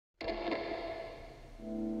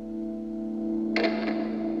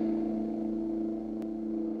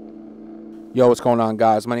Yo, what's going on,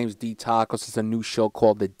 guys? My name is D Tacos. It's a new show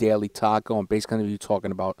called The Daily Taco. I'm basically going to be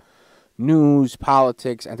talking about news,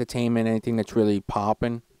 politics, entertainment, anything that's really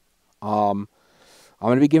popping. I'm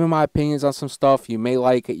going to be giving my opinions on some stuff. You may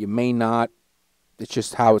like it, you may not. It's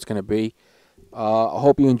just how it's going to be. I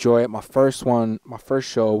hope you enjoy it. My first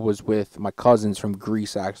show was with my cousins from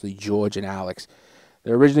Greece, actually, George and Alex.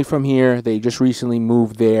 They're originally from here. They just recently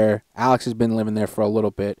moved there. Alex has been living there for a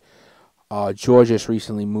little bit. George just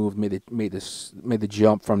recently made the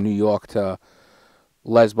jump from New York to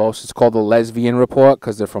Lesbos. It's called the Lesvian Report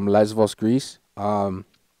because they're from Lesbos, Greece. I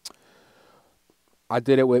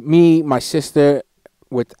did it with me, my sister,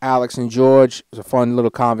 with Alex and George. It was a fun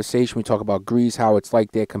little conversation. We talk about Greece, how it's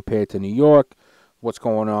like there compared to New York, what's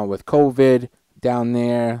going on with COVID down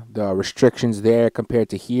there, the restrictions there compared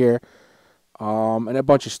to here, and a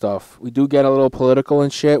bunch of stuff. We do get a little political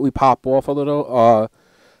and shit. We pop off a little.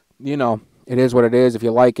 It is what it is. If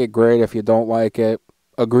you like it, great. If you don't like it,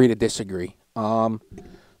 agree to disagree. So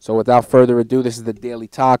without further ado, this is the Daily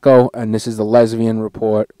Taco, and this is the Lesvian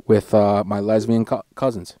Report with my lesbian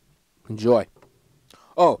cousins. Enjoy.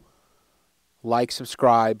 Oh, like,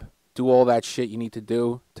 subscribe, do all that shit you need to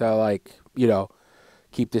do to,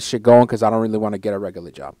 keep this shit going because I don't really want to get a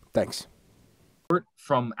regular job. Thanks.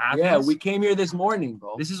 From Athens. Yeah, we came here this morning,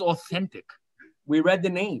 bro. This is authentic. We read the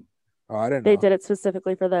name. Oh, I didn't know. They did it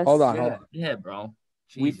specifically for this. Hold on. Yeah, bro.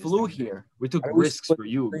 We Jesus, flew man. here. We took I was risks for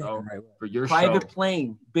you, bro. For your Private show.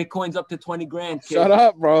 plane. Bitcoin's up to 20 grand. Kid. Shut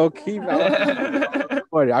up, bro. Keep it.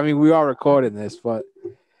 I mean, we are recording this, but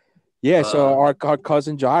yeah. So our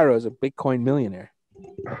cousin Gyro is a Bitcoin millionaire.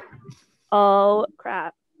 Oh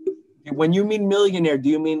crap! When you mean millionaire, do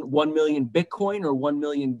you mean 1 million Bitcoin or $1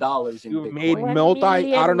 million in You've Bitcoin? made $1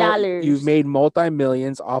 million. You've made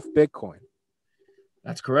multi-millions off Bitcoin.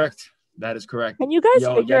 That's correct. That is correct. Can you guys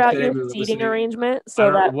Yo, figure out yesterday your we were seating listening- arrangement I so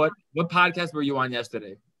don't know, that what podcast were you on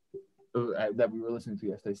yesterday? That we were listening to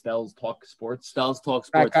yesterday. Stell's Talk Sports. Stell's Talk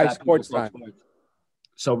Fat Sports. Guy Fat People Sports Talk Time. Sports.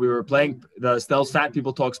 So we were playing the Stell's Fat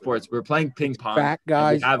People Talk Sports. We were playing ping pong. Fat and we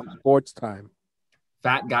guys have sports time.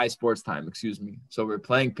 Fat Guy Sports Time, excuse me. So we were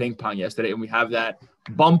playing ping pong yesterday, and we have that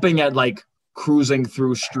bumping at like cruising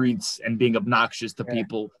through streets and being obnoxious to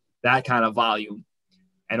people, that kind of volume.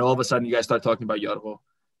 And all of a sudden, you guys start talking about Yorgo.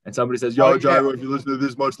 And somebody says, yo, Gyro, if you listen to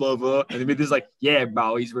this much love, and they made this like, yeah,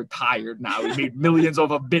 bro, he's retired now. He made millions off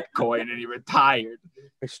of Bitcoin and he retired.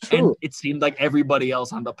 It's true. And it seemed like everybody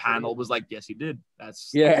else on the panel was like, yes, he did. That's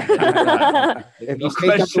Yeah. If no you say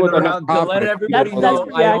question something with around. enough To let confidence, everybody That's know,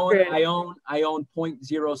 pretty accurate. I own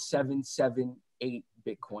 0.0778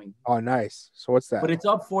 Bitcoin. Oh, nice. So what's that? But it's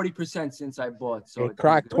up 40% since I bought. So It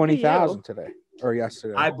cracked Look at you. 20,000 today or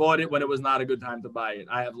yesterday. I bought it when it was not a good time to buy it.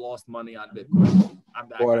 I have lost money on Bitcoin. I'm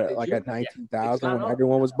back. bought on it it. like at Yeah. 19,000 It's when gone up.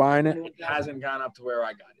 everyone was buying it. It hasn't gone up to where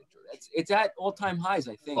I got it. It's at all-time highs,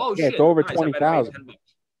 I think. Oh, Yeah, shit. it's over Nice. I bet it made 20,000. $10.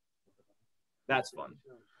 That's fun.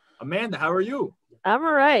 Amanda, how are you? I'm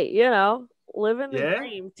all right. Living the Yeah?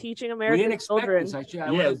 dream, teaching We American didn't expect children. this.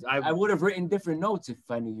 Actually, Yes, I would have written different notes if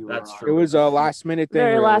I knew you were That's on. true. It was a last minute thing.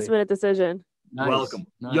 Very really. last minute decision. Nice. Welcome.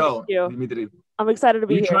 Nice. Yo, you. Dimitri, I'm excited to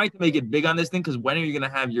be you here. trying to make it big on this thing? Because when are you going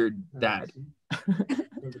to have your dad?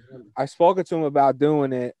 I spoke to him about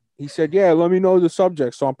doing it. He said, yeah, let me know the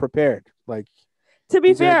subject so I'm prepared. Like, To be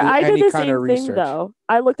He's gonna fair, do I did any the kind same of thing research. though.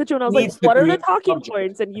 I looked at you and I was Needs like, to "What are the create talking subject.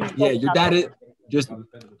 points?" And you, Yeah, your dad is just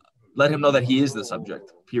let him know that he is the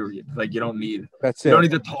subject, period. Like, you don't need that's you it. don't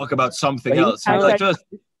need to talk about something But he- else. You're like, just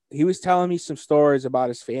He was telling me some stories about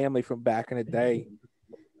his family from back in the day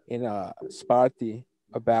in Sparti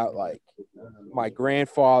about like my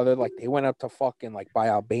grandfather, like they went up to fucking like by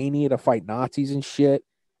Albania to fight Nazis and shit.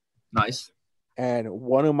 nice. And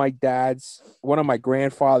one of my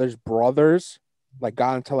grandfather's brothers like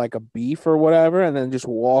got into like a beef or whatever, and then just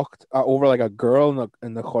walked over like a girl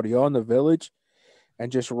in the choreo in the village,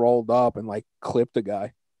 and just rolled up and like clipped a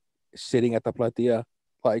guy sitting at the platea,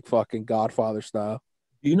 like fucking Godfather style.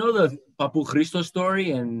 Do you know the Papu Christo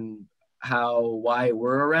story and why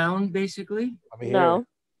we're around, basically? I mean, no.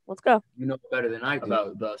 Let's go. You know better than I do.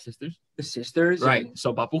 About the sisters. The sisters. Right.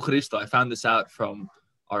 So Papu Christo, I found this out from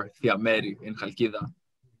our Tia Mary in Chalkida,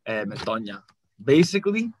 Metonia.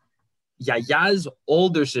 Basically, Yaya's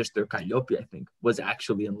older sister, Calliope, I think, was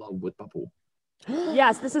actually in love with Papu.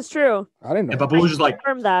 Yes, this is true. I didn't know. And Papu was just like,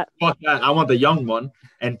 Confirm that. fuck that, I want the young one,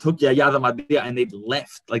 and took Yaya the Madia, and they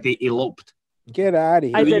left, like they eloped. Get out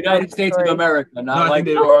of I here. The did know United the States of story. America, No, not I like think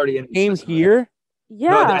they were already in. Came here. Yeah.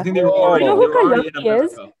 No, I think they were Oh. already. You know they who were already in Calliope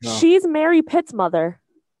is? America. No. She's Mary Pitt's mother.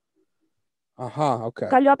 Okay.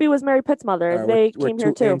 Calliope was Mary Pitt's mother. All right, They we're came here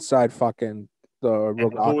too too. inside fucking the And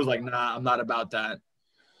Papu Rogac. was like, nah, I'm not about that.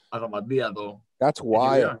 I don't Madia though. That's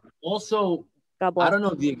wild. Also, God bless. I don't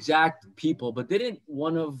know the exact people, but didn't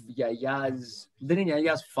Yaya's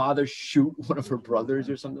father shoot one of her brothers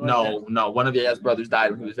or something like that? No. One of Yaya's brothers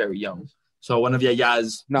died when he was very young. So one of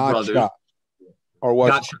Yaya's Not brothers shot. Or was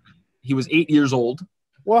got shot. He was 8 years old.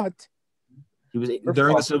 what? He was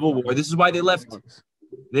during the Civil War. This is why they left.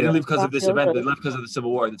 They didn't leave because of this Feel event. good. They left because of the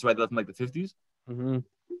Civil War. That's why they left in like the 50s. Mm-hmm.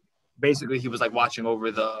 Basically, he was like watching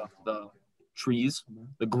over the trees,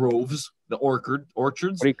 the groves, the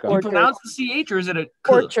orchards. Rico. Do you Orchard. pronounce the CH or is it a K?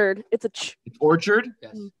 Orchard. It's a It's orchard.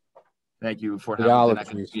 Yes. Thank you for The having olive that.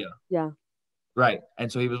 trees. Yeah. Right.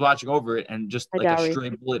 And so he was watching over it, and just My like dowry. a stray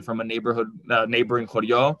bullet from a neighboring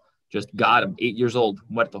Correo just got him. 8 years old,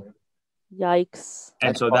 muerto. Yikes. And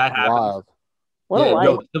That's so that fucking happened. wild. What a Yeah, life.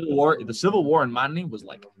 yo, the Civil War in Mani was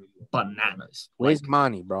like bananas. Where's Like,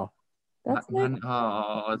 Money, bro? That's nice.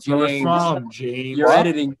 oh, that's where we're James. from, James. You're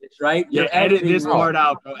editing this, right? Yeah, You're edit editing this part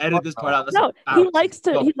out, bro. Edit this part out. That's No, he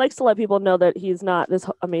embarrassing. likes to let people know that he's not this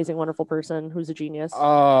amazing, wonderful person who's a genius.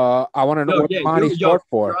 I want to know what Money's short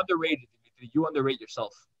for. You're underrated. You underrate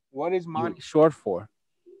yourself. What is Money short for?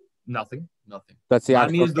 Nothing. That's the Mani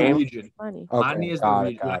actual is the name? region. Money. Okay, Mani is the got it,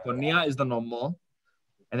 region. got it. Laconia is the Nomo.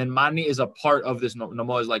 And then Mani is a part of this.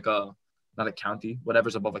 Nomo is like not a county,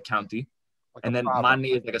 whatever's above a county. Like And a then province. Mani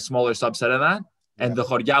is like a smaller subset of that. And the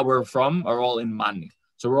Jorya we're from are all in Mani.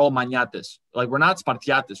 So we're all Mañates. Like we're not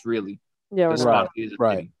Spartiates really. Yeah, we're Because not. Sparti is a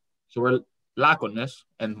right. city. So we're Lacones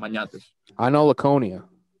and Mañates. I know Laconia.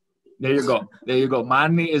 There you go.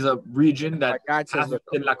 Mani is a region that My dad says half it's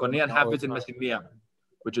in Laconia and half it's in Messinia,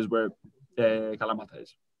 which is where Kalamata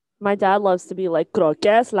is. My dad loves to be like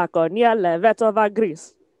croques, laconia, levetova,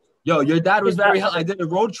 gris. Yo, your dad was very helpful. I did a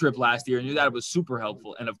road trip last year, and your dad was super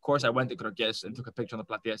helpful. And of course, I went to Croques and took a picture on the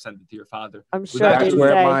platea, sent it to your father. I'm Was sure that they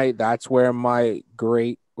actually- That's where my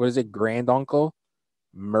great granduncle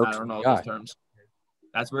I murked don't know the those guy. terms.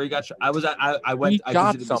 That's where he got shot. I went. He I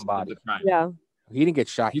shot visited the scene of somebody. the crime. Yeah. He didn't get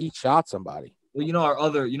shot. He shot somebody. Well, you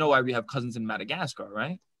know why we have cousins in Madagascar,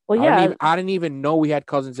 right? Well, I yeah. didn't even know we had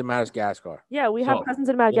cousins in Madagascar. Yeah, we have So- cousins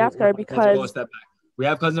in Madagascar Let's go a because step back. We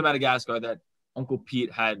have cousins in Madagascar that Uncle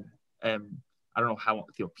Pete had. I don't know how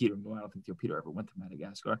Theo Peter. No, I don't think Theo Peter ever went to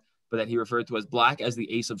Madagascar, but that he referred to as black as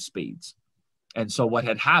the ace of spades. And so what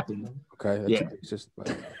had happened? Okay, that's Yeah. it's just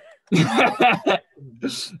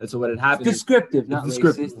And so what had happened? is- Descriptive, not It's racist.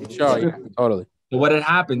 descriptive. It's sure, yeah, descriptive. totally. So what had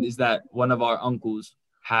happened is that one of our uncles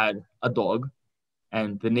had a dog,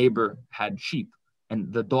 and the neighbor had sheep,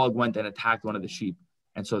 and the dog went and attacked one of the sheep,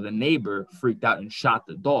 and so the neighbor freaked out and shot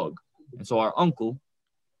the dog, and so our uncle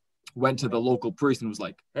went to the local priest and was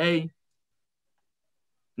like, "Hey,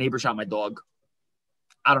 neighbor shot my dog.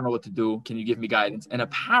 I don't know what to do. Can you give me guidance?" And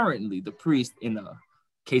apparently, the priest, in a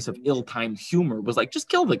case of ill-timed humor, was like, "Just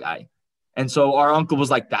kill the guy." And so our uncle was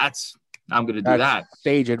like, I'm going to do that."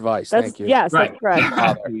 Sage advice. that's Thank you. yes, Right. that's correct.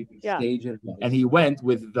 Exactly. Yeah. Stage advice. And he went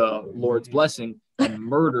with the Lord's blessing and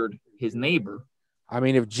murdered his neighbor. I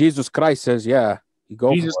mean, if Jesus Christ says, yeah, you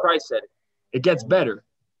go Jesus for it. Christ said, "It gets better."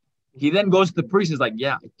 He then goes to the priest and is like,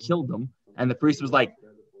 "Yeah, I killed him." And the priest was like,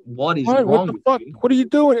 "What is What wrong the with fuck? you?" What are you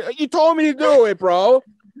doing? You told me to do it, bro.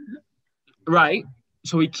 Right.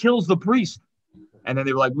 So he kills the priest. And then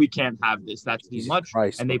they were like, "We can't have this. That's too Jesus much."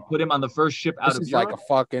 Christ, And they bro. put him on the first ship out This of is Europe. like a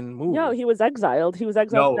fucking movie. No, he was exiled. He was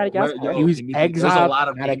exiled No, to Madagascar. He was there's exiled a lot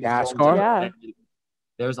of to Game of Thrones Madagascar? in our Yeah. family.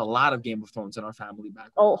 There's a lot of Game of Thrones in our family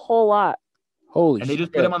background. A whole lot. Holy And they shit.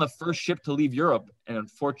 just put him on the first ship to leave Europe. And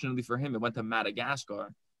unfortunately for him, it went to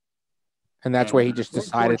Madagascar. And that's where he just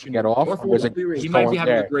decided to get off. Or was it He just might going be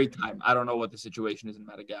having there? a great time. I don't know what the situation is in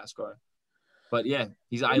Madagascar. But yeah,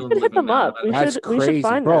 he's We island should hit living them now. up. We That's should crazy,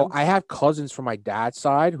 find bro. them. I have cousins from my dad's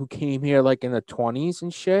side who came here like in the 20s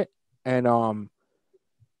and shit. And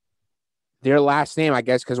their last name, I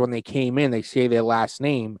guess, because when they came in, they say their last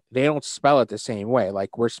name. They don't spell it the same way.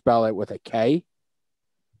 Like we're spell it with a K.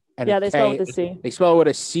 And Yeah, a they spell it K- with a C. They spell it with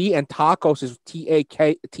a C, and tacos is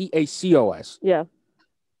Tacos. Yeah.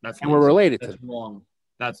 That's And we're nice. related to That's them. wrong.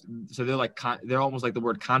 That's so they're like they're almost like the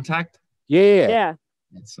word contact. Yeah. Yeah.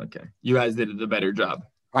 It's okay. You guys did a better job.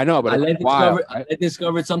 I know, but I it's wild.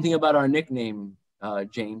 discovered something about our nickname,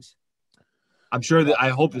 James. I'm sure that I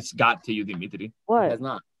hope it's got to you, Dimitri. It What? has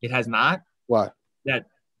not. It has not. What? That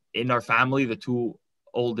in our family, the two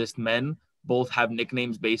oldest men both have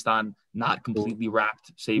nicknames based on not completely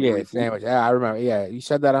wrapped savory Yeah, food. sandwich. Yeah, I remember. Yeah, you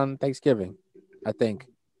said that on Thanksgiving, I think.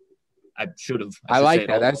 I should have. I should like say it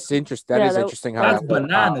that. all. That's interesting. Yeah, That is that- interesting. How That's that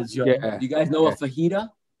worked out. bananas, yo. Yeah. Do you guys know a fajita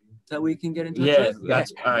that we can get in touch Yeah, with?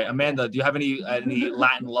 that's all right. Amanda, do you have any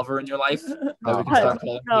Latin lover in your life that we can No. start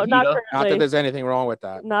calling No, not fajita? Not that currently. there's anything wrong with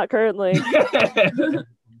that. Not currently.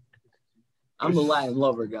 I'm the Latin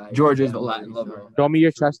lover guy. George is the Latin lover. Show me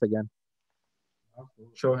your chest again.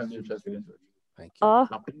 Show him your chest again, George. Thank you.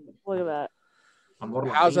 Look at that.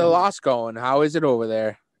 How's the loss going? How is it over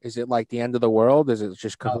there? Is it like the end of the world? Is it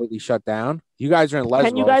just completely shut down? You guys are in Lesbos.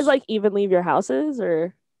 Can you guys like even leave your houses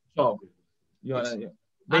or? So, you know,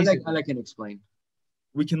 I can explain.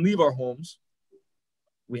 We can leave our homes.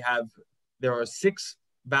 There are 6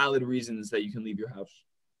 valid reasons that you can leave your house.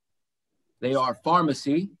 They are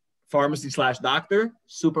pharmacy/doctor,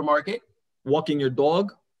 supermarket, walking your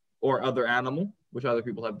dog or other animal, which other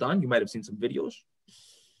people have done. You might have seen some videos.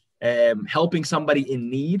 Helping somebody in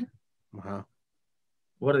need. Uh-huh.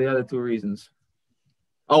 What are the other 2 reasons?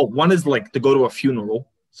 Oh, one is like to go to a funeral,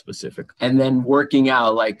 specific. And then working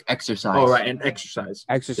out, like exercise. Oh, right, and exercise.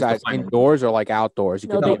 Exercise indoors or like outdoors? You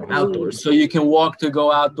No, could they- outdoors. So you can walk to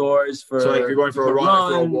go outdoors for. So like if you're going for a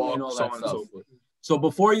run, for a and walk, all so that on and stuff. so forth. So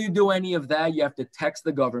before you do any of that, you have to text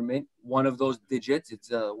the government one of those digits. It's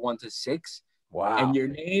 1 to 6. Wow. And your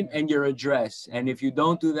name and your address. And if you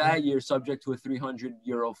don't do that, you're subject to a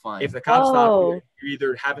 €300 fine. If the cops stop Oh. you, you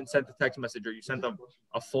either haven't sent the text message or you sent them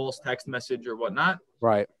a false text message or whatnot,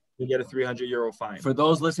 Right. you get a €300 fine. For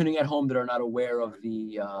those listening at home that are not aware of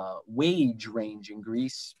the wage range in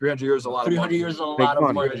Greece, €300 is a lot of money. €300 is a Big lot of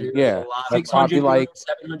money. money. Yeah. A lot of That's probably 600 like-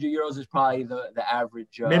 €700 is probably the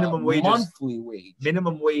average Minimum wages. monthly wage.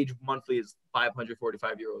 Minimum wage monthly is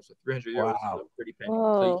 €545, so €300 Wow. is a pretty penny. So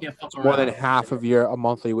Whoa. you can't fuck More than around. half of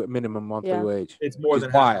minimum monthly Yeah. wage. It's more It's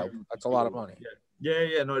than wild. half. That's a lot of money.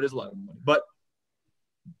 Yeah. No, it is a lot of money. But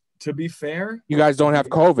to be fair, You guys don't have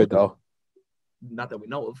COVID though. not that we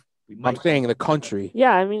know of. We I'm might. saying the country.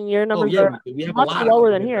 Yeah, I mean your Oh, numbers yeah, are we have a much lot lower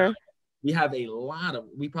of than them. here. We have a lot of.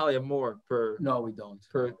 We probably have more per. No, we don't.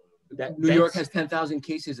 New York has 10,000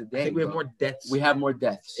 cases a I day. think we have bro. more deaths. We have more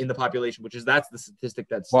deaths. in the population, that's the statistic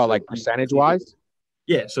that's Well, like percentage wise.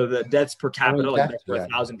 Yeah, so the deaths per capita, like deaths per do that?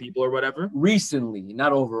 1,000 people or whatever. Recently,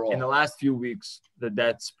 not overall. In the last few weeks, the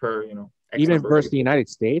deaths per X Even number. versus the United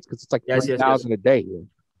States, because it's like Yes, 3,000 a day here.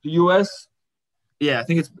 The U.S. Yeah, I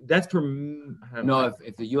think that's per. I don't know. No,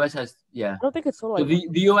 if the U.S. has, yeah. I don't think it's so So like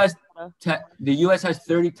the U.S. has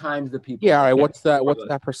 30 times the people. Yeah, all right. What's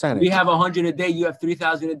that percentage? We have 100 a day. You have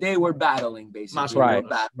 3,000 a day. We're battling basically. right, We're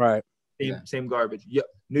battling. right. Same garbage. Yeah,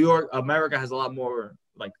 New York, America has a lot more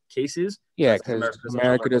like cases. Yeah, That's because America's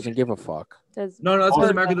America more doesn't give a fuck. there's No, that's Or-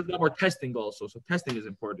 because America does a lot more testing also. So testing is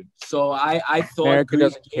important. So I thought America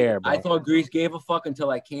Greece doesn't care, bro. I thought Greece gave a fuck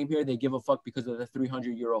until I came here. They give a fuck because of the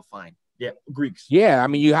 €300 fine. Yeah, Greeks. Yeah, I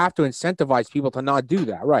mean, you have to incentivize people to not do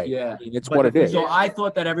that, right? Yeah. I mean, it's But what it the is. So I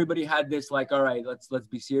thought that everybody had this like, all right, let's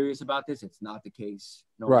be serious about this. It's not the case.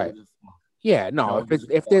 No one Right. gives a fuck. Yeah, no. No,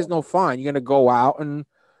 If there's no fine, you're gonna go out and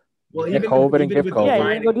Well, get even COVID and give with COVID. yeah, the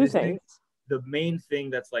you're gonna go do finding, things. the main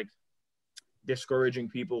thing that's like discouraging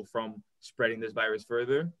people from spreading this virus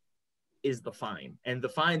further is the fine. And the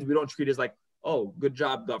fines we don't treat as like, oh, good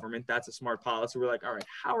job, government. That's a smart policy. We're like, all right,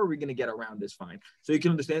 how are we going to get around this fine? So you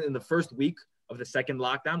can understand in the first week of the second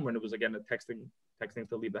lockdown, when it was again a texting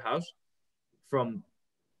to leave the house, from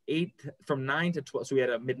 9 to 12. So we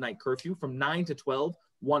had a midnight curfew. From 9 to 12,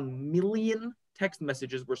 1 million text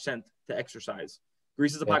messages were sent to exercise.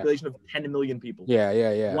 Greece is a Yeah. population of 10 million people.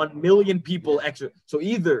 yeah. 1 million people extra. So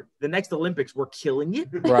either the next Olympics, we're killing it,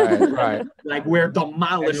 Right. like we're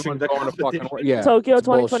demolishing Everyone's the going to fucking competition. work. Yeah. Tokyo it's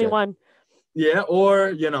bullshit. 2021. Yeah,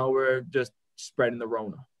 or we're just spreading the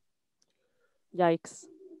Rona. Yikes.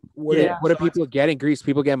 What Yeah. do people get in Greece?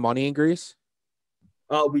 People get money in Greece?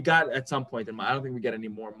 We got at some point in I don't think we get any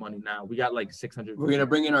more money now. We got like 600. We're gonna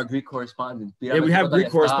bring in our Greek correspondent. Yeah, we have Greek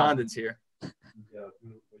correspondents here.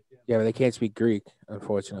 Yeah, but they can't speak Greek,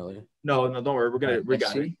 unfortunately. No, don't worry. We got it.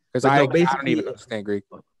 Because But I no, don't basically- even understand Greek.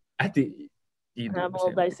 At the you do I'm a little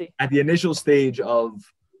understand. dicey. At the initial stage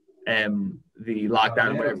of the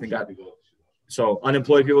lockdown when everything got so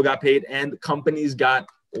unemployed people got paid and companies got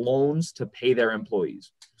loans to pay their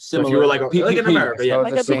employees. So if you were like in PPP. America, yeah, So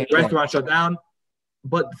Like it's the a same big- thing. restaurants shut down.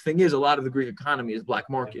 But the thing is, a lot of the Greek economy is black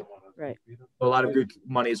market. Right. A lot of Greek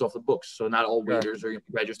money is off the books, so not all waiters are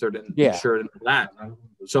registered and Yeah. insured and all that.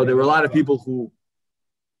 So there were a lot of people who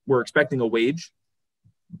were expecting a wage,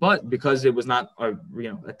 but because it was not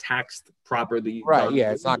taxed properly, Right, done,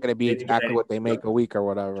 yeah. It's not going to be they didn't get exactly what they anything. make a week or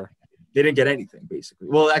whatever. They didn't get anything basically.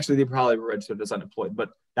 Well, actually, they probably were registered as unemployed, but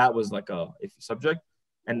that was like a iffy subject.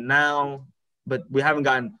 And now, but we haven't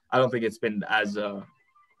gotten. I don't think it's been as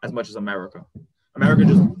much as America.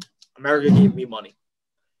 America gave me money.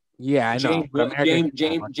 Yeah, I know. but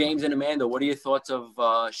America- James and Amanda, what are your thoughts of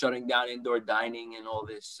shutting down indoor dining and all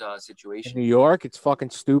this In situation? New York, it's fucking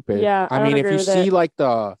stupid. Yeah, I I don't mean, if agree you with see it. like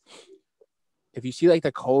the if you see like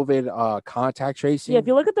the COVID contact tracing, Yeah, if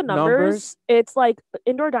you look at the numbers, it's like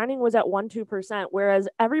indoor dining was at 1-2%, whereas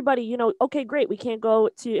everybody, you know, okay, great, we can't go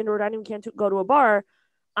to indoor dining, we can't go to a bar.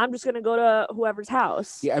 I'm just gonna go to whoever's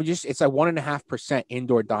house. Yeah, it's like 1.5%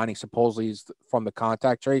 indoor dining supposedly is from the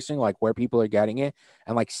contact tracing, like where people are getting it,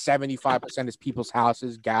 and like 75% is people's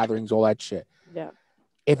houses, gatherings, all that shit. Yeah.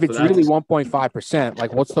 If it's really 1.5%,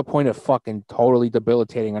 like what's the point of fucking totally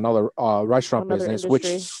debilitating another restaurant business, industry. which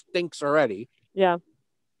stinks already? Yeah.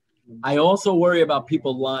 I also worry about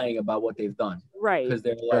people lying about what they've done. Right. Because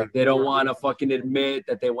they're like, they don't want to fucking admit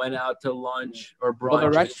that they went out to lunch or brunch. Well,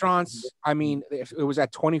 the restaurants, I mean, it was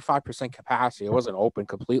at 25% capacity. It wasn't open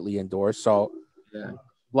completely indoors. So,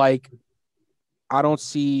 like, I don't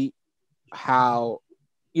see how,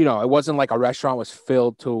 you know, it wasn't like a restaurant was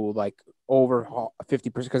filled to like over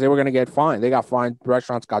 50% because they were going to get fined. They got fined.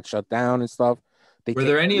 Restaurants got shut down and stuff. Were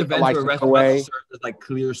there any events where restaurants served as like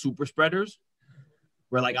clear super spreaders?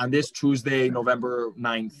 Where like on this Tuesday, November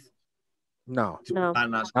 9th? No. Not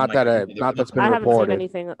that's been reported. I haven't seen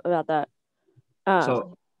anything about that.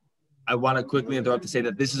 So I want to quickly interrupt to say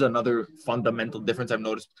that this is another fundamental difference I've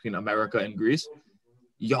noticed between America and Greece.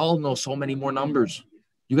 Y'all know so many more numbers.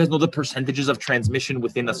 You guys know the percentages of transmission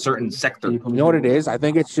within a certain sector. You know what it is? I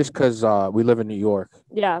think it's just because we live in New York.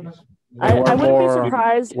 Yeah. I wouldn't be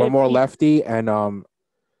surprised. We're more lefty and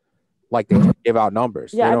like they give out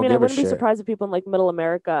numbers. Yeah, I mean, I wouldn't be surprised if people in like middle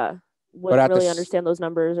America wouldn't really understand those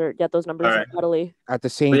numbers or get those numbers readily. At the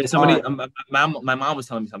same time, my mom was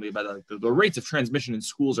telling me something about that. Like the rates of transmission in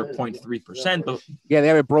schools are 0.3%. But yeah, they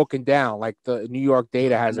have it broken down. Like the New York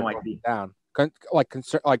data has it broken down.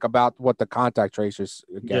 Like about what the contact tracers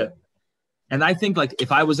get. Yeah. And I think like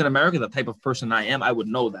if I was in America, the type of person I am, I would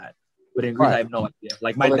know that. But in Greece, I have no idea.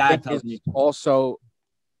 Like my dad tells me. Also,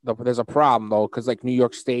 there's a problem though, because like New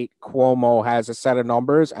York State, Cuomo has a set of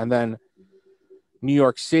numbers, and then New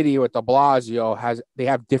York City with de Blasio they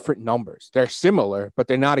have different numbers. They're similar, but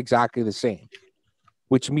they're not exactly the same.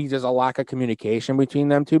 Which means there's a lack of communication between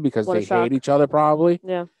them two because they hate each other probably.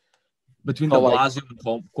 Yeah. Between de Blasio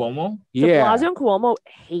and Cuomo? Yeah. De Blasio and Cuomo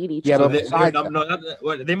hate each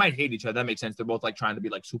other. They might hate each other. That makes sense. They're both like trying to be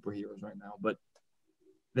like superheroes right now, but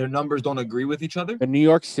their numbers don't agree with each other. The New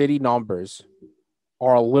York City numbers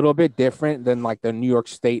are a little bit different than like the New York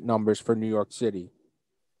State numbers for New York City.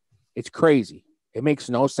 It's crazy. It makes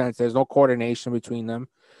no sense. There's no coordination between them.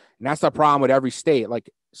 And that's the problem with every state. Like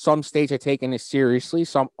some states are taking this seriously,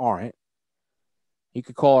 some aren't. You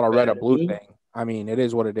could call it a red or blue thing. I mean, it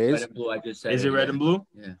is what it is. Red and blue, I just said. Is it red and blue?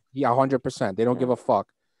 Yeah. Yeah, 100%. They don't give a fuck.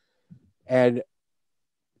 And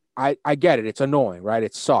I get it. It's annoying, right?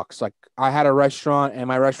 It sucks. Like I had a restaurant and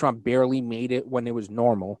my restaurant barely made it when it was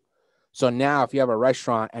normal. So now if you have a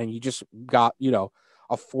restaurant and you just got, you know,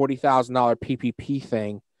 a $40,000 PPP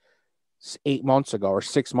thing 8 months ago or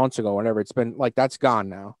 6 months ago, whenever it's been, like that's gone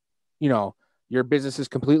now. You know, your business has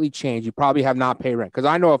completely changed. You probably have not paid rent. Because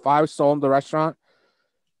I know if I was sold the restaurant,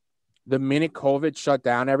 the minute COVID shut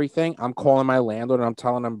down everything, I'm calling my landlord and I'm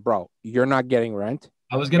telling them, bro, you're not getting rent.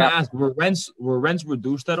 I was gonna ask, were rents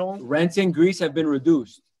reduced at all? Rents in Greece have been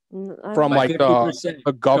reduced. From like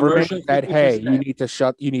the government said, hey, you need to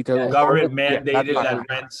government mandated that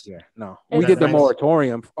rents. Yeah, no, we did the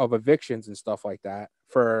moratorium of evictions and stuff like that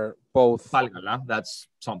for both. That's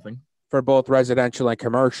something for both residential and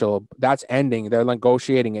commercial. That's ending. They're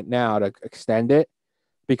negotiating it now to extend it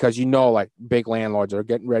because you know, like big landlords are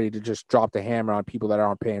getting ready to just drop the hammer on people that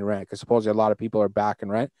aren't paying rent because supposedly a lot of people are back in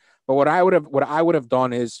rent. But what I would have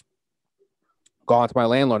done is gone to my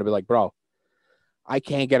landlord and be like, bro, I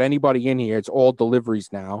can't get anybody in here. It's all deliveries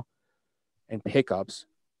now and pickups.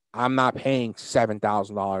 I'm not paying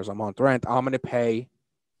 $7,000 a month rent. I'm going to pay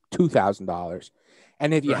 $2,000.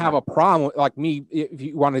 And if you have a problem, like me, if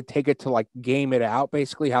you want to take it to like game it out,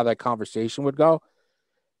 basically how that conversation would go,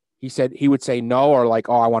 he said he would say no, or like,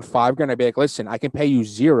 oh, I want $5,000. I'd be like, listen, I can pay you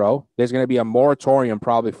 $0. There's going to be a moratorium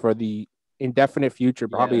probably for the indefinite future,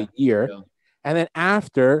 probably a year. Yeah. And then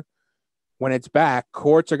after, when it's back,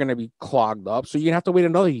 courts are going to be clogged up. So you're going to have to wait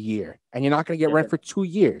another year and you're not going to get rent for 2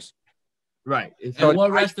 years. Right. So what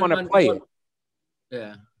restaurant play it?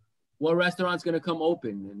 Yeah. What restaurant's going to come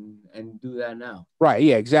open and do that now? Right.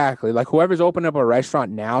 Yeah, exactly. Like whoever's opening up a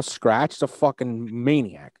restaurant now, scratch the fucking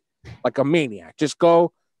maniac, like a maniac. Just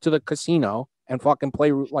go to the casino and fucking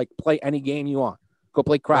play any game you want. Go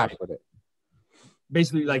play craps with it.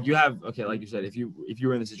 Basically, like you have, like you said, if you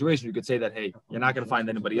were in the situation, you could say that, hey, you're not going to find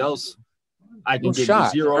anybody else. I can give you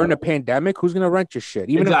 $0. During a pandemic, who's going to rent your shit?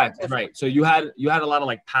 Exactly. Right. So you had a lot of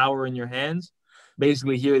like power in your hands.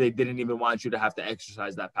 basically here they didn't even want you to have to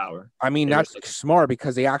exercise that power. I mean, that's smart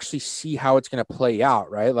because they actually see how it's going to play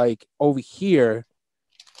out, right? Like over here,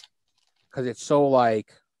 because it's so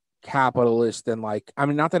like capitalist and like, I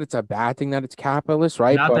mean, not that it's a bad thing that it's capitalist,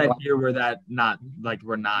 right? Not but that like, here we're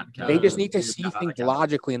not. They just need to see things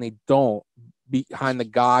logically, and they don't behind the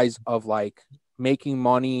guise of like making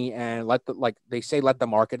money and let the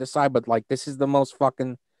market decide. But like, this is the most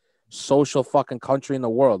fucking social fucking country in the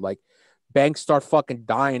world. Like, banks start fucking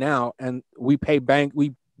dying out, and we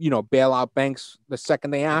bail out banks the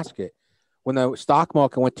second they ask it. When the stock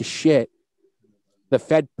market went to shit, the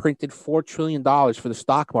Fed printed $4 trillion for the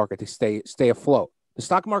stock market to stay afloat. The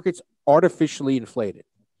stock market's artificially inflated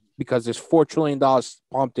because there's $4 trillion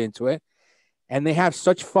pumped into it. And they have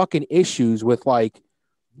such fucking issues with like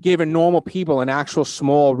giving normal people and actual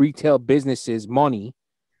small retail businesses money.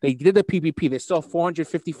 They did the PPP. There's still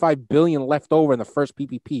 $455 billion left over in the first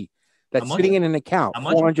PPP. That's sitting in an account.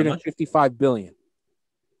 $455 billion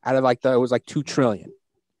out of it was like $2 trillion.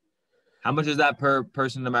 How much is that per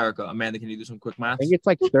person in America? Amanda, can you do some quick math? I think it's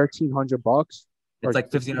like $1,300. It's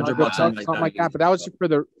like $1,500, something like that. But that was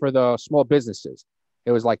for the small businesses.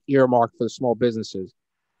 It was like earmarked for the small businesses.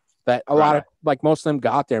 That a lot of like most of them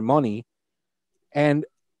got their money, and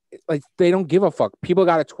like they don't give a fuck. People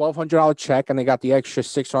got a $1,200 check, and they got the extra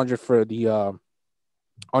 $600 for the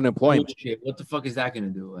unemployment. What the fuck is that gonna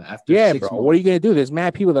do after? Yeah, bro. What are you gonna do? There's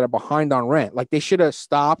mad people that are behind on rent. Like they should have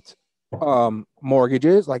stopped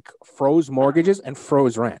mortgages, like froze mortgages and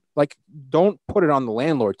froze rent. Like don't put it on the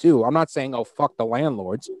landlord too. I'm not saying fuck the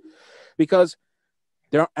landlords, because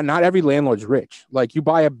not every landlord's rich. Like you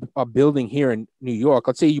buy a building here in New York.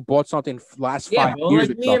 Let's say you bought something last 5 years.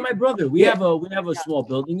 Like me and my brother, we have a small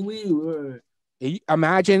building.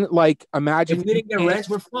 Imagine if we didn't get rents,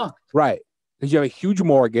 we're fucked. Right. Because you have a huge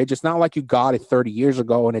mortgage. It's not like you got it 30 years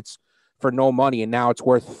ago and it's for no money and now it's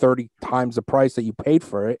worth 30 times the price that you paid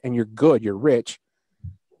for it, and you're good, you're rich.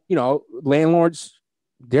 You know, landlords,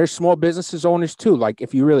 they're small businesses owners too. Like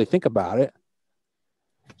if you really think about it.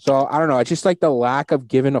 So I don't know. It's just like the lack of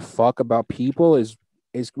giving a fuck about people is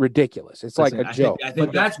ridiculous. It's like a joke. I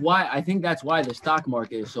think that's why the stock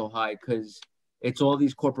market is so high, because it's all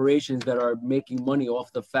these corporations that are making money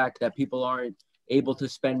off the fact that people aren't able to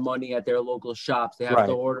spend money at their local shops. They have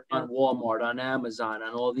to order on Walmart, on Amazon,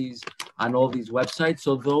 on all these websites.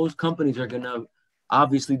 So those companies are gonna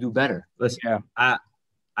obviously do better. Listen, I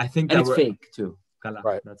think that it's fake too.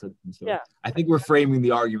 Right. I think we're framing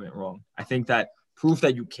the argument wrong. I think that proof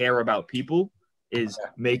that you care about people is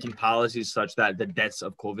making policies such that the deaths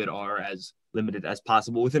of COVID are as limited as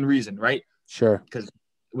possible within reason, right? Sure. Because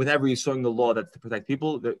with every the law that's to protect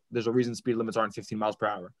people, there's a reason speed limits aren't 15 miles per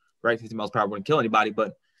hour, right? 15 miles per hour wouldn't kill anybody,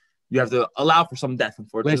 but you have to allow for some death,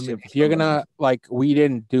 unfortunately. Listen, if you're gonna we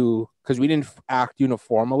didn't act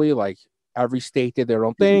uniformly. Like every state did their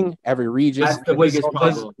own thing. Every region. That's the biggest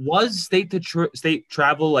problem. Was state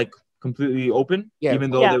travel like completely open, even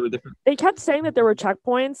though they were different? They kept saying that there were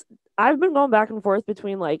checkpoints. I've been going back and forth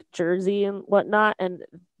between like Jersey and whatnot. And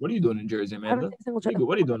what are you doing in Jersey, Amanda? What are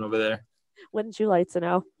you doing over there? Wouldn't you like to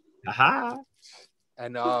know? Aha.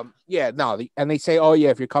 And and they say, oh yeah,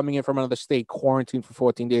 if you're coming in from another state, quarantine for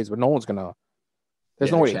 14 days, but no one's gonna.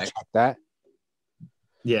 There's no way to check that.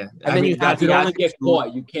 Yeah, and then you have to only get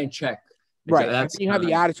caught. You can't check. Right. Exactly. You have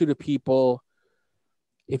the attitude of people.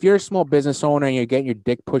 If you're a small business owner and you're getting your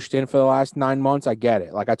dick pushed in for the last 9 months, I get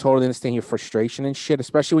it. Like, I totally understand your frustration and shit,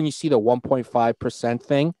 especially when you see the 1.5%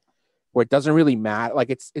 thing where it doesn't really matter. Like,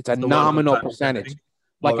 it's a nominal percentage.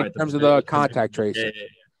 Like, in terms of the contact tracing. Yeah.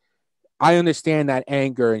 I understand that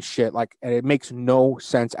anger and shit. Like, and it makes no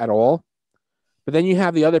sense at all. But then you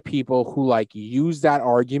have the other people who, like, use that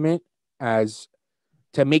argument as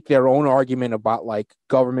to make their own argument about, like,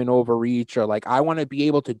 government overreach or, like, I want to be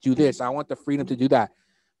able to do this. I want the freedom to do that.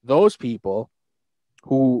 Those people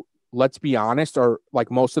who, let's be honest, are like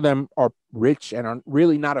most of them are rich and are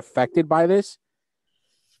really not affected by this.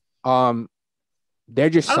 They're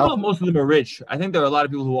just. I don't know if most of them are rich. I think there are a lot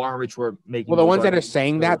of people who aren't rich who are making. Well, the ones that are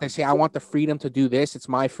saying that, they say, I want the freedom to do this. It's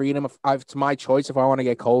my freedom. It's my choice if I want to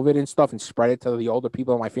get COVID and stuff and spread it to the older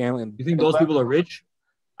people in my family. And you think those people are rich?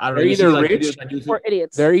 I don't know. They're either rich or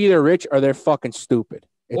idiots. They're either rich or they're fucking stupid.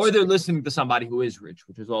 Or they're listening to somebody who is rich,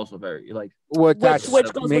 which is also very like which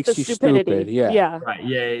goes makes with the you stupidity. Stupid. Yeah. Right.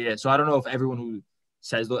 Yeah. So I don't know if everyone who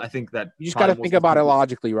says, I think that you just got to think about it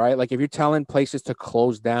logically, right? Like if you're telling places to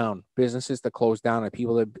close down, businesses to close down, and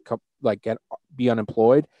people that become be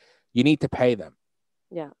unemployed, you need to pay them.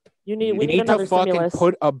 Yeah. We need to fucking stimulus.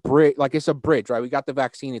 put a bridge, like it's a bridge, right? We got the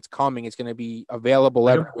vaccine, it's coming, it's going to be available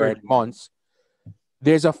everywhere in months.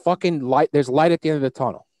 There's a fucking light. There's light at the end of the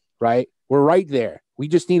tunnel, right? We're right there. We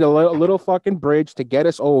just need a little fucking bridge to get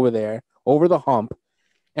us over there, over the hump,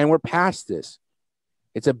 and we're past this.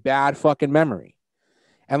 It's a bad fucking memory.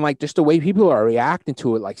 And like just the way people are reacting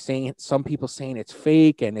to it, like some people saying it's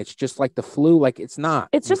fake and it's just like the flu, like it's not.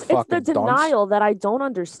 It's just it's the denial that I don't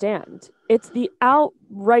understand. It's the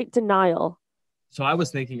outright denial. So I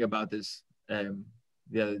was thinking about this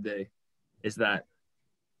the other day, is that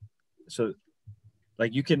so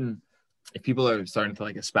like you can, if people are starting to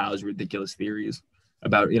like espouse ridiculous theories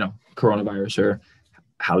about, coronavirus or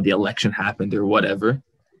how the election happened or whatever,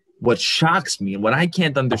 what shocks me and what I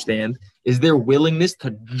can't understand is their willingness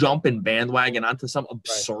to jump and bandwagon onto some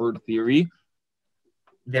absurd theory.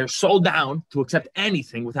 They're so down to accept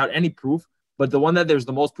anything without any proof, but the one that there's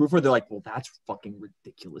the most proof for, they're like, well, that's fucking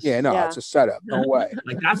ridiculous. Yeah, no, it's a setup. No way.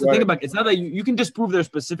 Like that's the thing about it. It's not that you can disprove their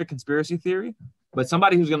specific conspiracy theory, but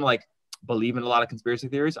somebody who's gonna like believe in a lot of conspiracy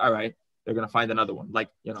theories, all right, they're gonna find another one. Like,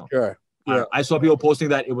 Sure. Yeah. I saw people posting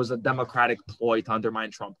that it was a Democratic ploy to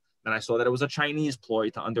undermine Trump. And I saw that it was a Chinese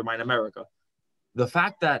ploy to undermine America. The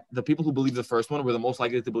fact that the people who believe the first one were the most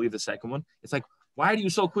likely to believe the second one, it's like, why do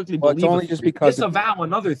you so quickly believe it's only just because disavow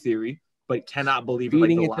another theory, but cannot believe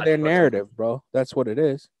feeding it? Into their narrative, bro. That's what it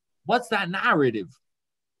is. What's that narrative?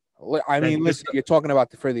 I mean, listen, you're talking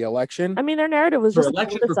about for the election. I mean, their narrative was for just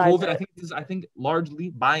election for COVID. I think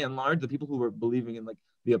largely, by and large, the people who were believing in like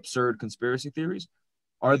the absurd conspiracy theories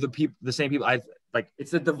are the same people.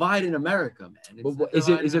 It's a divide in America, man. Is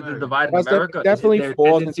it the divide in America? It definitely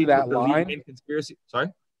falls into that line. In conspiracy. Sorry?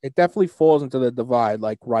 It definitely falls into the divide,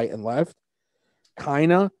 like right and left.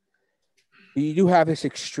 Kinda. You do have this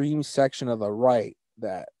extreme section of the right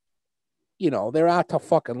that, they're out to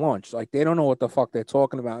fucking lunch. Like they don't know what the fuck they're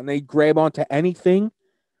talking about. And they grab onto anything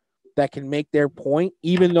that can make their point,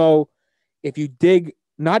 even though if you dig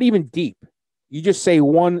not even deep, you just say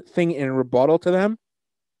one thing in rebuttal to them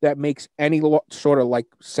that makes any sort of like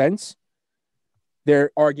sense, their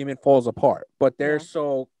argument falls apart. But they're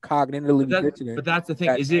so cognitively dissonant. But that's the thing.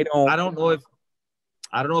 I don't know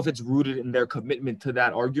if it's rooted in their commitment to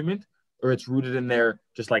that argument or it's rooted in their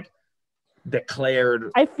just like declared.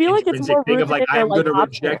 I feel like it's more rooted of like I'm going to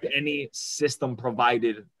reject opposite. any system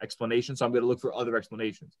provided explanation, so I'm going to look for other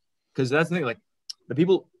explanations. Because that's the thing. Like the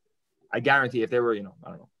people, I guarantee, if there were I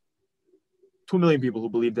don't know, 2 million people who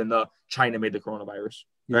believed in the China made the coronavirus,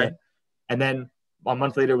 right? And then a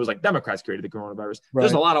month later, it was like Democrats created the coronavirus. Right.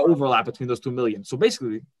 There's a lot of overlap between those 2 million. So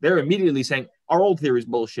basically, they're immediately saying our old theory is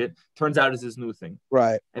bullshit. Turns out it's this new thing.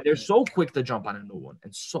 Right. And they're so quick to jump on a new one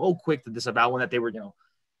and so quick to disavow one that they were,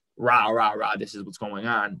 rah, this is what's going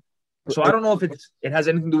on. So I don't know if it has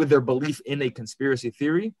anything to do with their belief in a conspiracy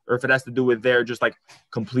theory or if it has to do with their just like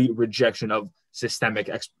complete rejection of systemic,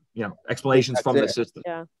 explanations from the system.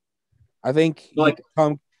 Yeah. I think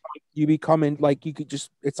you become like you could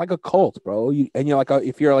just, it's like a cult, bro. You're like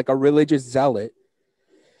if you're like a religious zealot,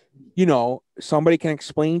 somebody can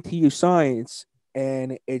explain to you science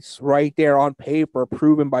and it's right there on paper,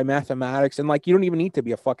 proven by mathematics. And like, you don't even need to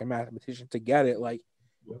be a fucking mathematician to get it. Like,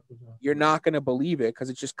 you're not going to believe it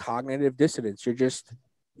because it's just cognitive dissonance.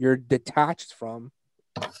 You're detached from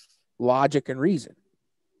logic and reason.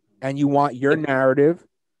 And you want your narrative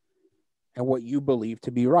and what you believe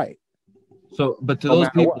to be right. So, but to those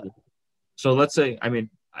people, so let's say, I mean,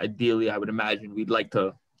 ideally, I would imagine we'd like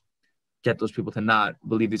to get those people to not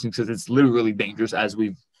believe these things because it's literally dangerous, as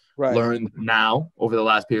we've learned now over the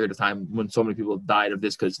last period of time when so many people died of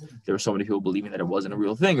this because there were so many people believing that it wasn't a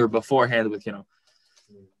real thing, or beforehand with,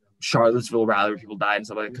 Charlottesville rally where people died and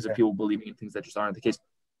stuff like that because of people believing in things that just aren't the case.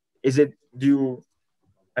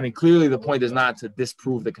 Clearly the point is not to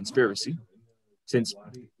disprove the conspiracy since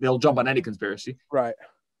they'll jump on any conspiracy. Right.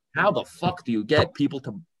 How the fuck do you get people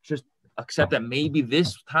to just accept that maybe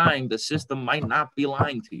this time the system might not be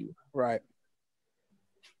lying to you? Right.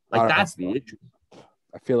 Like that's the issue.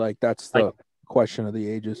 I feel like that's the question of the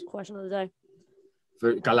ages. Question of the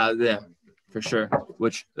day. For sure.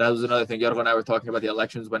 Which that was another thing. Yorgo and I were talking about the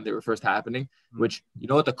elections when they were first happening. Which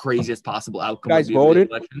what the craziest possible outcome? You guys voted?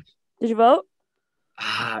 Did you vote?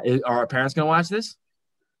 Are our parents gonna watch this?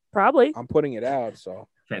 Probably. I'm putting it out. So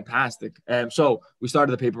fantastic. So we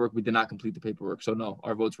started the paperwork. We did not complete the paperwork. So no,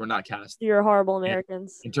 our votes were not cast. You're horrible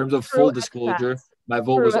Americans. In terms of full disclosure, my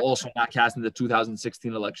vote was also not cast in the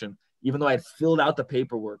 2016 election, even though I had filled out the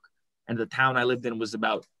paperwork and the town I lived in was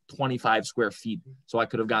about 25 square feet. So I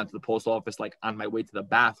could have gone to the post office like on my way to the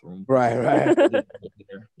bathroom. Right.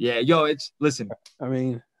 Yeah. Listen. I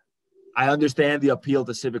mean, I understand the appeal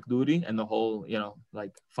to civic duty and the whole,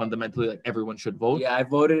 like fundamentally, like everyone should vote. Yeah, I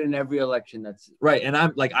voted in every election. That's right. And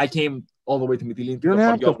I'm like, I came all the way to Mitilin. You don't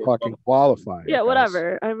have to fucking qualify. Yeah,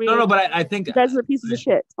 whatever. I mean, no, but I think you guys are pieces of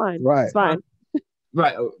shit. It's fine. Right. It's fine.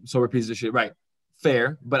 Right. So we're pieces of shit. Right.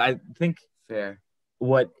 Fair. But I think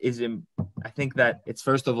what is I think that it's,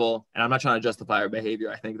 first of all, and I'm not trying to justify our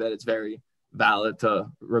behavior, I think that it's very valid to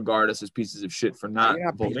regard us as pieces of shit for not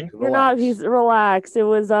voting. You're not. He's relaxed. It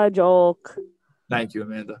was a joke. Thank you,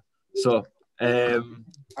 Amanda. So, I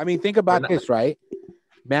mean, think about this, right?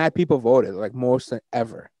 Mad people voted like most than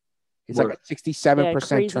ever. It's like a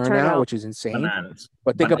 67% turnout, which is insane. Bananas.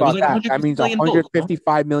 But think about that. That means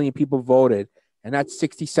 155 million people voted, and that's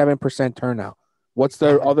 67% turnout. What's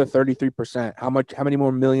the other 33%? How many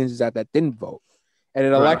more millions is that didn't vote? At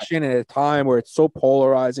an election at a time where it's so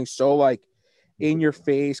polarizing, so like in your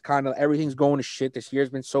face, kind of everything's going to shit. This year's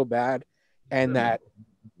been so bad, and that,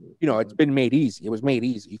 you know, it's been made easy. It was made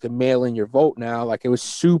easy. You can mail in your vote now. Like, it was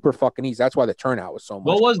super fucking easy. That's why the turnout was so much.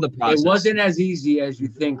 What was the process? It wasn't as easy as you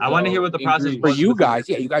think. I want to hear what the process for was you guys.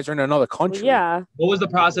 Yeah, you guys are in another country. Yeah. What was the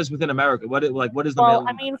process within America? What is the Well,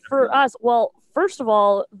 I mean, for us, first of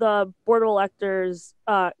all, the board of electors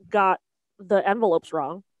got the envelopes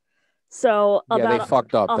wrong. So about they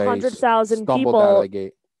fucked up. 100,000 people people. Out of the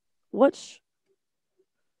gate. What?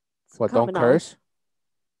 Don't curse?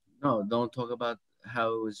 No, don't talk about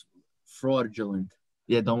how it was fraudulent.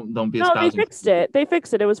 Yeah, don't be. No, they fixed it. They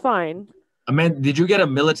fixed it. It was fine. Amanda, did you get a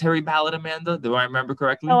military ballot, Amanda? Do I remember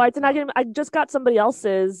correctly? No, I did not get. I just got somebody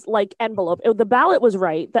else's envelope. The ballot was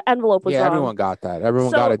right. The envelope was wrong. Yeah, everyone got that.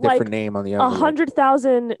 Everyone got a different name on the envelope.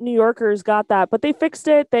 100,000 New Yorkers got that, but they fixed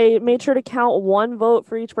it. They made sure to count one vote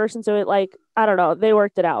for each person. So it I don't know. They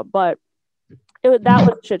worked it out, but that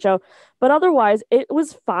was a shit show. But otherwise, it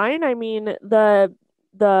was fine. I mean,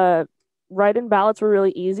 the write-in ballots were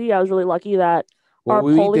really easy. I was really lucky that our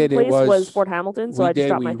polling place was Fort Hamilton, so I just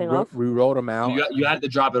dropped my thing off. We wrote them out. So you had to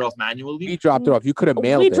drop it off manually? We dropped it off. You could have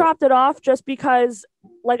mailed it. We dropped it off just because,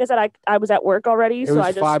 like I said, I was at work already, so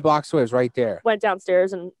I just 5 blocks away. It was right there. Went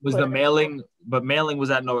downstairs and was the mailing, but mailing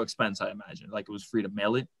was at no expense, I imagine. Like, it was free to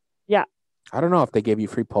mail it? Yeah. I don't know if they gave you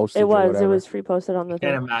free postage. It was free posted on the thing.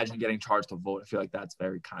 I can't imagine getting charged to vote. I feel like that's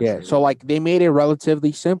very contrary. Yeah, so they made it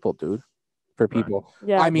relatively simple, dude. For people,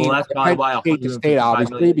 yeah. I mean, that's probably why state to state,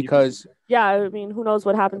 obviously, because I mean, who knows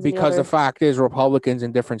what happens? Because the fact is, Republicans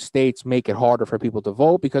in different states make it harder for people to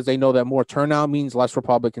vote because they know that more turnout means less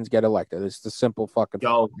Republicans get elected. It's the simple fucking.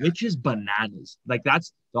 Which is bananas. Like,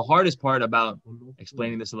 that's the hardest part about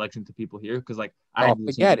explaining this election to people here, because I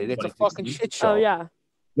forget it. It's a fucking shit show. Oh yeah.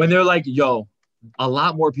 When they're like, a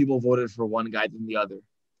lot more people voted for one guy than the other.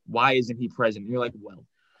 Why isn't he president? You're like, well.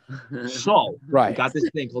 So right, we got this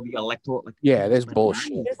thing called the electoral. There's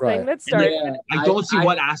bullshit. This right. thing that started. I don't see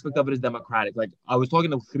what aspect of it is democratic. Like, I was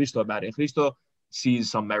talking to Cristo about it, and Cristo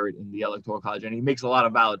sees some merit in the electoral college, and he makes a lot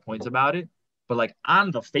of valid points about it. But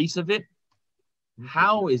on the face of it,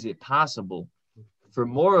 how is it possible for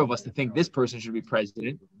more of us to think this person should be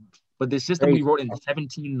president? But the system we wrote in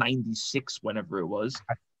 1796, whenever it was.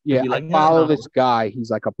 Yeah, I follow this guy.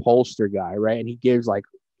 He's like a pollster guy, right? And he gives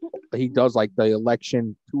he does the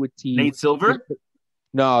election to a T. Nate Silver?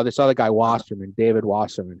 No, this other guy, Wasserman, David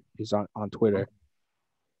Wasserman. He's on Twitter.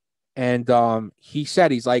 And he said,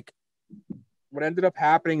 he's like, what ended up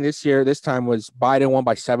happening this time was Biden won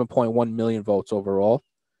by 7.1 million votes overall.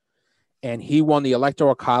 And he won the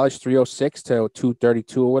Electoral College 306 to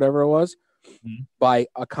 232 or whatever it was by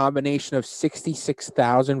a combination of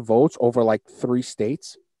 66,000 votes over 3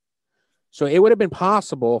 states. So it would have been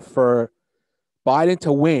possible for Biden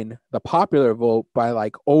to win the popular vote by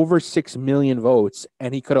over 6 million votes,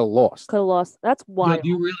 and he could have lost. That's wild. Do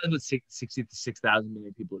you realize that 66,000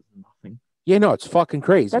 million people is nothing? Yeah, no, it's fucking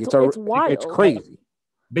crazy. It's wild. It's crazy.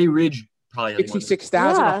 Bay Ridge probably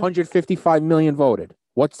 66,000, 155 million voted.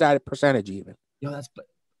 What's that percentage even? That's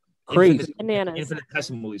crazy. Bananas.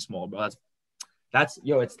 Infinitesimally small, bro. That's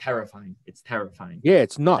it's terrifying. It's terrifying. Yeah,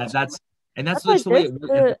 it's nuts. That's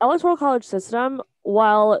the electoral college system,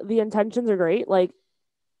 while the intentions are great,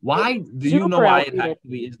 why do you know why it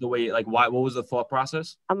actually is the way? Why? What was the thought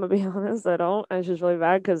process? I'm gonna be honest, I don't. And it's just really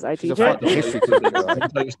bad because I teach it. History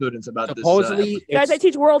tell your students about supposedly, this. Guys, I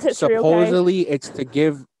teach world history. Supposedly, it's to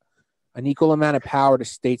give an equal amount of power to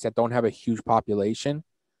states that don't have a huge population.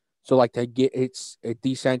 So, to get it's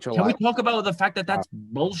decentralized. Can we talk about the fact that that's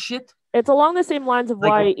bullshit? It's along the same lines of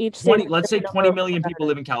why each state. Let's say 20 million people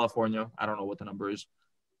live in California. I don't know what the number is.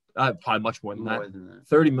 Probably much more than that.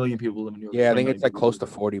 30 million people live in New York. Yeah, I think it's close to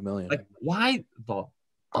 40 million. Why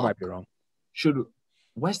I might be wrong. Should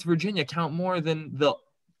West Virginia count more than the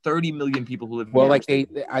 30 million people who live in New York?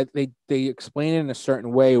 They explain it in a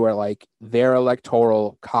certain way where their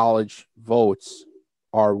electoral college votes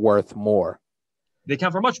are worth more. They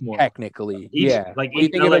count for much more. Technically, Each yeah.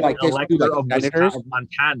 each elector of senators?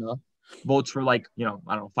 Montana votes for I don't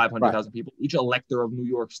know 500,000 people. Each elector of New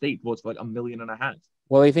York State votes for 1.5 million.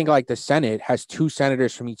 Well, they think the Senate has 2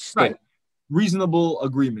 senators from each state. Right. Reasonable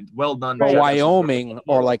agreement. Well done. But Wyoming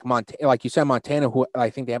or Montana, like you said, Montana, who I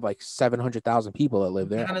think they have 700,000 people that live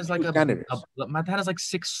there. Montana's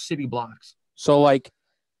 6 city blocks. So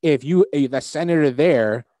if the senator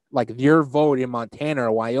there, your vote in Montana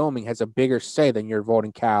or Wyoming has a bigger say than your vote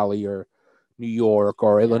in Cali or New York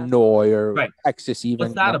or Illinois or Texas even.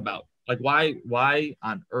 What's that about? Why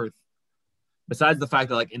on earth, besides the fact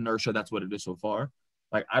that inertia, that's what it is so far.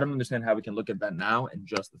 I don't understand how we can look at that now and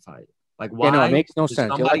justify it. Why? It makes no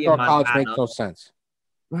sense. Electoral college makes no sense.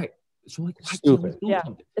 Right. So stupid. Yeah,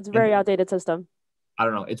 it's a very outdated system. I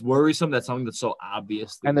don't know. It's worrisome that something that's so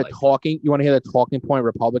obvious. And you want to hear the talking point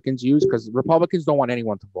Republicans use? Because Republicans don't want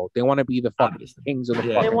anyone to vote. They want to be the fucking kings of the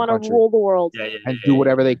fucking country. They want to rule the world. And do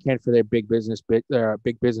whatever they can for their big business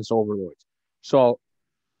overlords. So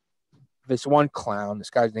this one clown, this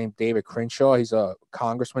guy's named David Crenshaw. He's a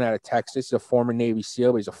congressman out of Texas. He's a former Navy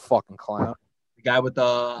SEAL, but he's a fucking clown. The guy with the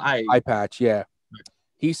eye patch, yeah.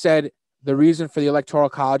 He said the reason for the electoral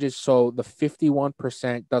college is so the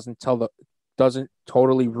 51% doesn't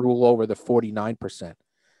totally rule over the 49%.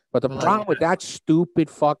 But the problem with that stupid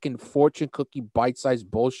fucking fortune cookie bite-sized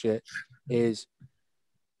bullshit is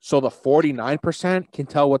so the 49% can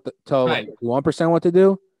tell the 1% what to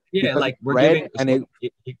do. Yeah, we're giving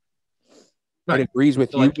it agrees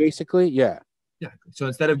with you basically. Yeah. Yeah. So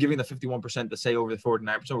instead of giving the 51% the say over the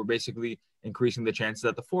 49%, we're basically increasing the chances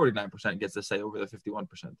that the 49% gets the say over the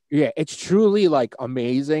 51%. Yeah, it's truly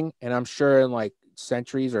amazing, and I'm sure in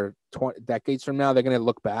centuries or 20 decades from now, they're gonna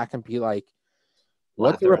look back and be like,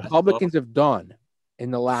 what the Republicans have done in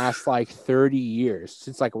the last 30 years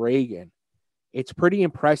since Reagan. It's pretty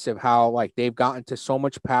impressive how they've gotten to so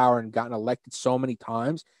much power and gotten elected so many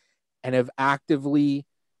times, and have actively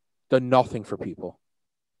done nothing for people.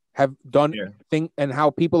 Have done thing and how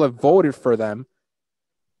people have voted for them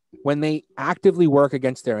when they actively work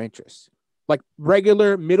against their interests.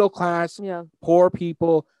 Regular middle class, poor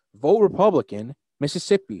people vote Republican.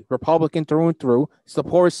 Mississippi, Republican through and through. It's the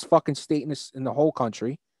poorest fucking state in the whole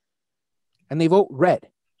country, and they vote red.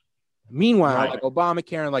 Meanwhile,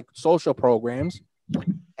 Obamacare and social programs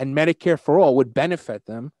and Medicare for all would benefit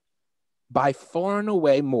them by far and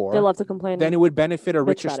away more. They love to complain. Than it would benefit a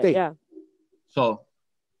richer state. So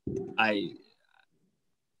I'd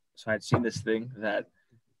seen this thing that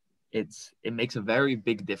it makes a very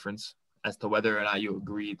big difference as to whether or not you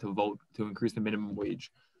agree to vote to increase the minimum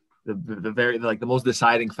wage. The most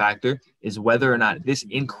deciding factor is whether or not this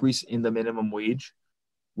increase in the minimum wage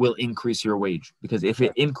will increase your wage. Because if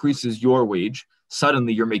it increases your wage,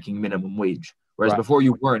 suddenly you're making minimum wage. Whereas before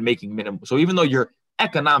you weren't making minimum. So even though you're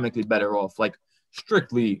economically better off,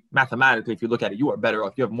 strictly mathematically, if you look at it, you are better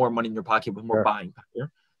off. You have more money in your pocket with more buying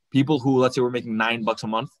power. People who, let's say, were making $9 a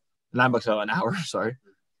month, $9 an hour, sorry.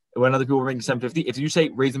 When other people were making $7.50, if you say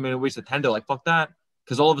raise the minimum wage to 10, they're like, fuck that.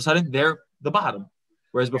 Because all of a sudden they're the bottom.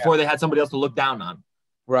 Whereas before they had somebody else to look down on.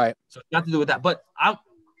 Right. So it's got to do with that. But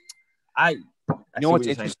I you know what's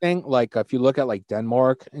interesting? If you look at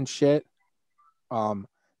Denmark and shit, they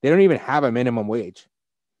don't even have a minimum wage.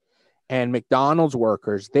 And McDonald's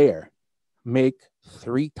workers there make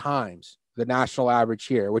 3 times the national average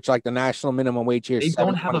here, which the national minimum wage here is they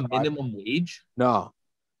don't have a minimum wage? No.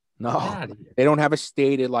 They don't have a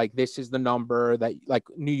stated this is the number that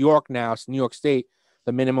New York now, New York State,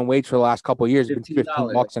 the minimum wage for the last couple of years has been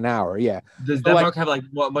 $15 an hour. Yeah. Does Denmark have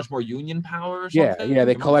much more union power or something? Yeah,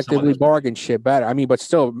 they collectively bargain shit better. I mean, but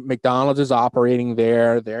still McDonald's is operating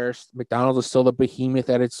there. McDonald's is still the behemoth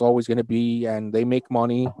that it's always going to be, and they make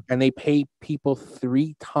money and they pay people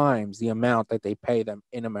 3 times the amount that they pay them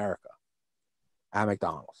in America at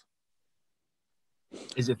McDonald's.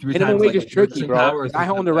 Is it 3 minimum times wage is tricky, bro? I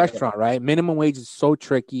owned a restaurant, right? Minimum wage is so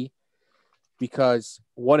tricky because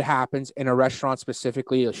what happens in a restaurant,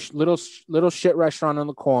 specifically a little shit restaurant on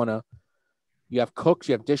the corner, you have cooks,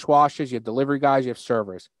 you have dishwashers, you have delivery guys, you have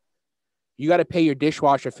servers. You got to pay your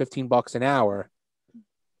dishwasher $15 an hour.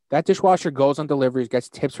 That dishwasher goes on deliveries, gets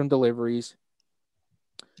tips from deliveries.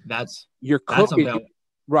 Your cook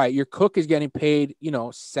is getting paid,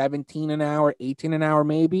 $17 an hour, $18 an hour,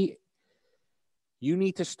 maybe. You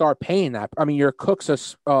need to start paying that. I mean, your cook's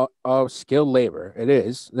a skilled labor. It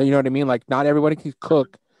is. You know what I mean? Not everybody can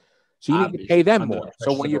cook. So you need to pay them more.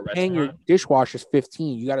 So when you're paying your dishwashers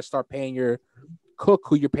 $15, you got to start paying your cook,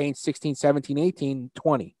 who you're paying $16, $17, $18,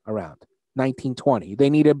 $20 around. $19, $20.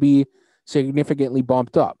 They need to be significantly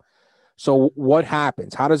bumped up. So what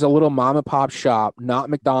happens? How does a little mom and pop shop,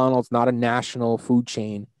 not McDonald's, not a national food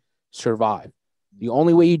chain, survive? The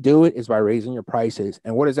only way you do it is by raising your prices.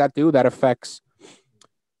 And what does that do? That affects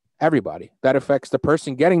everybody. That affects the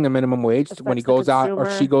person getting the minimum wage when he goes out or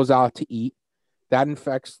she goes out to eat. That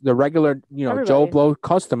affects the regular, Joe Blow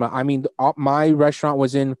customer. I mean, my restaurant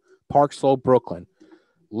was in Park Slope, Brooklyn.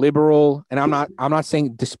 Liberal, and I'm not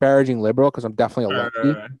saying disparaging liberal because I'm definitely a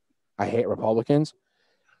lefty. I hate Republicans.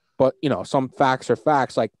 But some facts are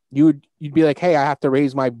facts. Like you'd be like, hey, I have to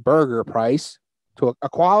raise my burger price to a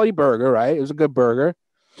quality burger, right? It was a good burger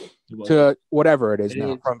to whatever it is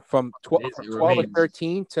now, from 12 or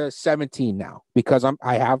 13 to 17 now, because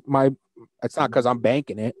I have my. It's not because I'm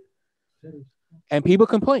banking it, and people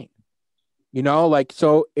complain.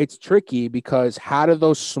 So it's tricky because how do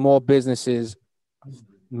those small businesses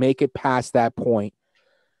make it past that point,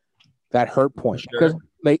 that hurt point? Because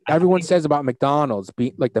everyone says about McDonald's,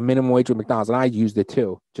 like the minimum wage with McDonald's, and I used it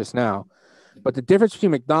too just now. But the difference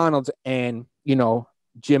between McDonald's and,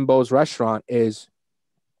 Jimbo's restaurant is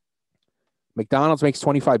McDonald's makes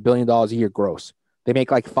 $25 billion a year gross. They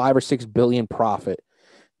make like $5 or $6 billion profit.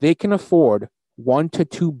 They can afford $1 to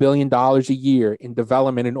 $2 billion a year in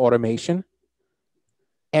development and automation.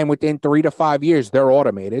 And within 3 to 5 years, they're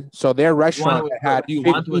automated. So their restaurant that had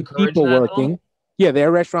 15 people working. Yeah,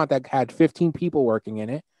 their restaurant that had 15 people working in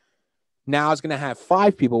it now is going to have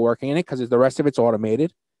 5 people working in it because the rest of it's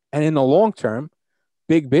automated. And in the long term,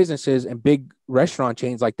 big businesses and big restaurant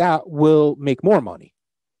chains like that will make more money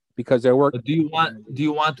because they're working. Do you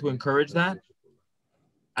want to encourage that?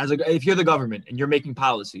 If you're the government and you're making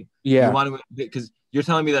policy, yeah, you want to, because you're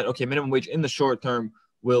telling me that minimum wage in the short term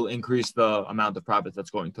will increase the amount of profits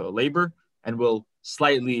that's going to labor and will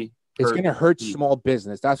slightly. It's going to hurt small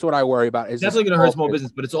business. That's what I worry about. It's definitely going to hurt small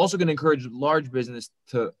business, but it's also going to encourage large business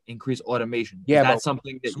to increase automation. Yeah, that's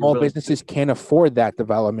something that small businesses can't afford that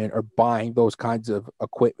development or buying those kinds of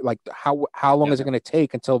equipment. Like how long is it going to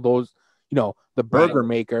take until those, the burger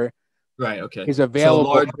maker, is available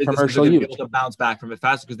large for commercial use? Able to bounce back from it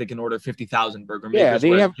faster because they can order 50,000 burger makers.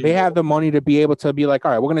 Yeah, they have the money to be able to be like,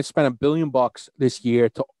 all right, we're going to spend $1 billion this year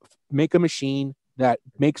to make a machine that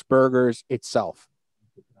makes burgers itself.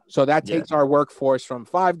 So that takes our workforce from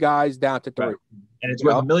 5 guys down to 3. Right. And it's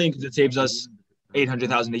worth $1 million because it saves us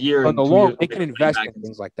 $800,000 a year. But they can invest in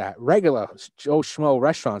things like that. Regular Joe Schmo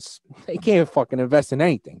restaurants, they can't fucking invest in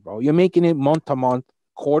anything, bro. You're making it month to month,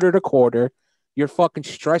 quarter to quarter. You're fucking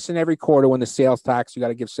stressing every quarter when the sales tax, you got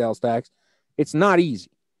to give sales tax. It's not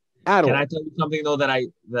easy at all. Can I tell you something though that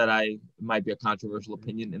I might be a controversial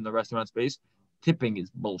opinion in the restaurant space? Tipping is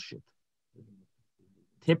bullshit.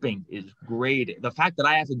 Tipping is great. The fact that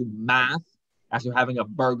I have to do math after having a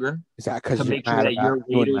burger is that because to make sure that your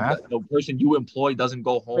waiter, the person you employ, doesn't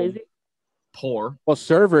go home poor. Well,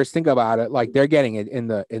 servers, think about it. Like they're getting it in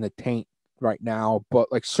the taint right now,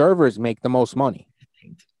 but like servers make the most money.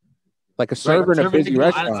 Like a server in a busy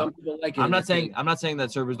restaurant. I'm not saying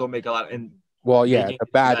that servers don't make a lot. And the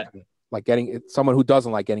bad. Like someone who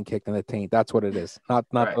doesn't like getting kicked in the taint. That's what it is. Not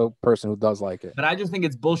the person who does like it. But I just think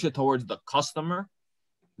it's bullshit towards the customer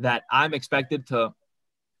that I'm expected to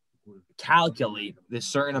calculate this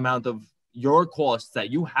certain amount of your costs that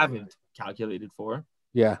you haven't calculated for.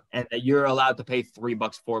 Yeah. And that you're allowed to pay $3,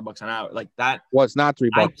 $4 an hour. Like that. Well, it's not $3,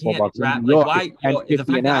 $4. The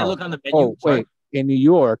fact that I look on the menu. Oh, wait. In New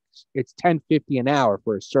York, it's $10.50 an hour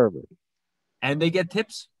for a server. And they get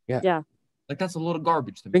tips? Yeah. Like that's a load of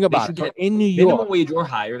garbage to me. Think about it. In New York, minimum wage or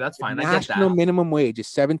higher, that's fine. I get that. National minimum wage is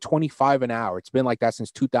 $7.25 an hour. It's been like that since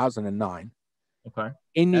 2009. Okay.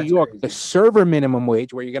 In New York, the server minimum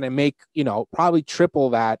wage, where you're going to make, probably triple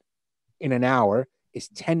that in an hour, is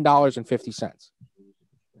 $10.50.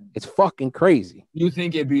 It's fucking crazy. You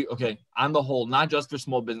think it'd be okay on the whole, not just for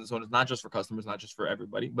small business owners, not just for customers, not just for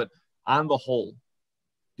everybody, but on the whole,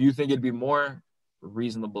 do you think it'd be more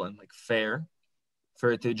reasonable and like fair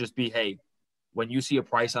for it to just be, hey, when you see a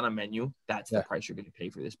price on a menu, that's the price you're going to pay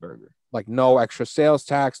for this burger? Like no extra sales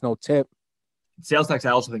tax, no tip. Sales tax, I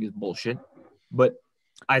also think is bullshit. But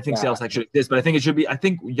I think sales tax should exist. But I think it should be. I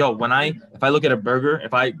think, if I look at a burger,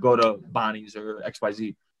 if I go to Bonnie's or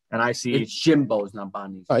XYZ and I see it's Jimbo's, not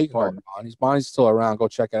Bonnie's. Oh, you can go to Bonnie's. Bonnie's still around. Go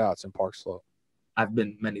check it out. It's in Park Slope. I've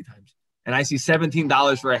been many times. And I see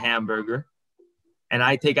 $17 for a hamburger, and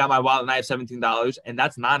I take out my wallet and I have $17, and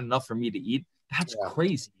that's not enough for me to eat. That's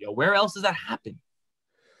crazy, yo. Where else does that happen?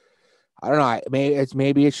 I don't know.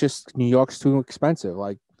 Maybe it's just New York's too expensive.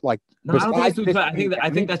 No, I don't think it's too expensive. I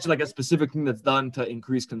think that's like a specific thing that's done to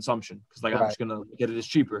increase consumption. Because I'm just gonna get it as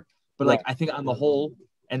cheaper. But I think on the whole,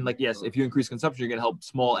 and yes, if you increase consumption, you're gonna help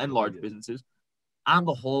small and large businesses. On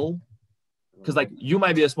the whole, because like you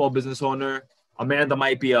might be a small business owner, Amanda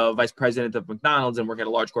might be a vice president of McDonald's and work at a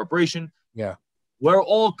large corporation. Yeah. We're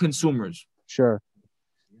all consumers. Sure.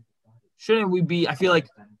 Shouldn't we be? I feel like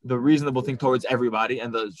the reasonable thing towards everybody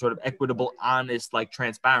and the sort of equitable, honest, like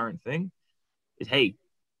transparent thing is, hey,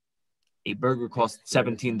 a burger costs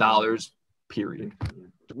 $17. Period.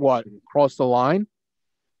 What? Cross the line?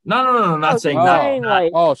 No. Not saying he's that. saying,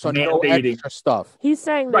 Not like, So no mandating. extra stuff. he's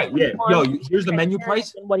saying Right, yeah. Yo, here's the menu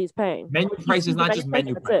price. and what he's paying. Menu price is not just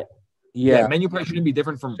menu That's price. it. Yeah. Menu price shouldn't be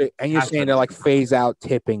different from. And you're saying to like phase out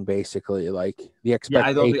tipping, basically, like the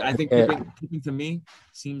expectation. I think tipping to me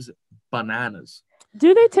seems bananas.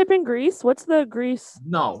 Do they tip in Greece? What's the Greece?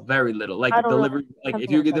 No, very little. Like I don't delivery, know. like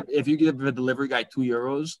if you give the delivery guy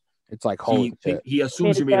 €2, It's like holy shit. he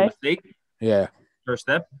assumes you made a mistake. Yeah. First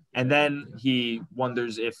step, and then he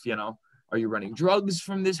wonders if are you running drugs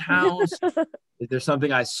from this house? Is there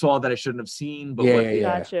something I saw that I shouldn't have seen? But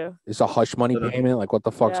Got you. It's a hush money payment. Like what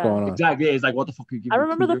the fuck's going on? Exactly. Yeah, it's like what the fuck are you giving? I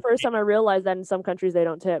remember the first time I realized that in some countries they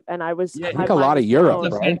don't tip, and I was. I think a lot of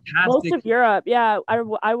Europe, right? Most of Europe, yeah.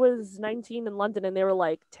 I was 19 in London, and they were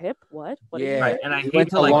like, "Tip? What?" Yeah. Right. And I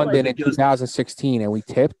went to London in 2016, and we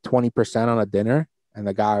tipped 20% on a dinner. And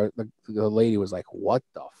the lady was like, "What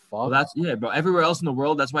the fuck?" Well, bro. Everywhere else in the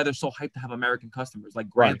world, that's why they're so hyped to have American customers. Like,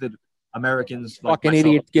 granted, Americans, fucking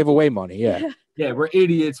idiots, give away money. Yeah, yeah, we're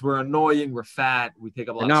idiots. We're annoying. We're fat. We take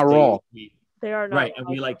up a lot. Not raw. They are not right, and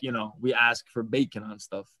we we ask for bacon on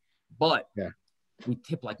stuff, but we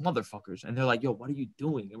tip like motherfuckers. And they're like, "Yo, what are you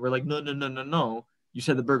doing?" And we're like, "No. You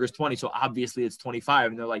said the burger's 20, so obviously it's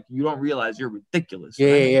 25." And they're like, "You don't realize you're ridiculous."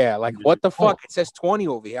 Yeah. Like, what the fuck? It says 20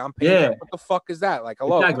 over here. I'm paying. What the fuck is that? Like,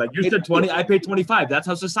 hello. Exactly. Like, you said 20, I paid 25. That's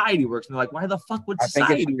how society works. And they're like, why the fuck would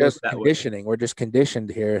society work just that conditioning? We're just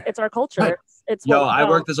conditioned here. It's our culture. Right. It's I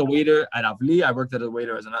worked as a waiter at Avli. I worked as a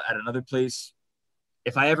waiter at another place.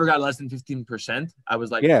 If I ever got less than 15%, I was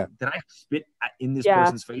like, did I spit in this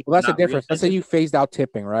person's face? Well, that's the difference. Let's say you phased out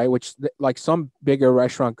tipping, right? Which like some bigger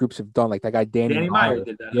restaurant groups have done. Like that guy Danny Meyer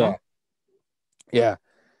did that. Yeah. Yeah.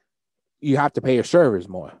 You have to pay your servers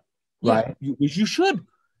more, right? Which you should.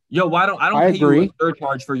 Yo, why don't I pay agree. You a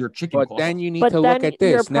surcharge for your chicken But cost? then you need to look at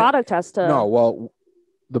this. Your product has to. No, well,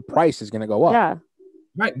 the price is going to go up. Yeah.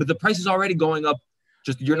 Right, but the price is already going up.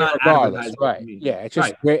 Just you're not regardless, advertising. Right. Yeah, it's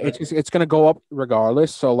just it's going to go up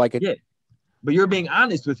regardless. So like but you're being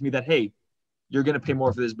honest with me that hey, you're going to pay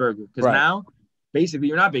more for this burger because now basically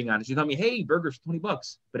you're not being honest. You tell me, hey, burger's $20,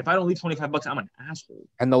 but if I don't leave $25, I'm an asshole.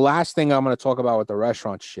 And the last thing I'm going to talk about with the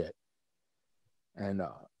restaurant shit, and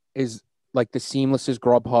is like the Seamlesses,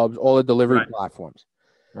 Grubhubs, all the delivery platforms.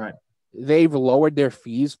 Right. They've lowered their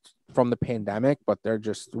fees from the pandemic, but they're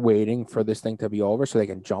just waiting for this thing to be over so they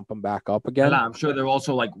can jump them back up again. And I'm sure they're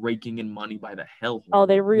also like raking in money by the hell. Oh,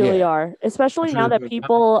 they really are, especially now that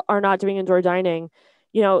people are not doing indoor dining.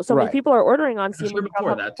 So many people are ordering on Seamless,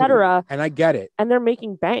 etc. And I get it. And they're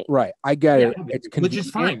making bank. Right. I get it. It's which is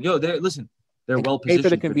fine. Yo, they're well positioned. Pay for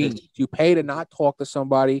the convenience. You pay to not talk to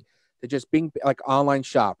somebody, to just being like online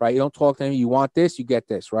shop, right? You don't talk to them. You want this, you get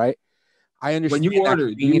this, right? I understand. When you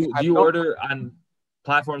order, do you order on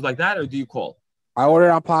platforms like that or do you call? I order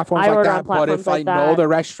on platforms like that, but if I know the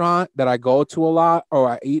restaurant that I go to a lot or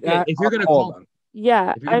I eat at, if you're going to call them.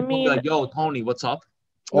 Yeah. I mean, like, yo, Tony, what's up?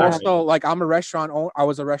 Also, like I'm a restaurant owner. I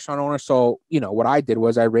was a restaurant owner. So, what I did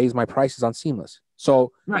was I raised my prices on Seamless.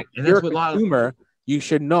 So and you're a consumer, you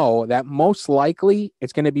should know that most likely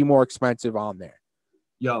it's going to be more expensive on there.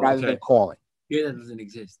 Rather than calling. Yeah, that doesn't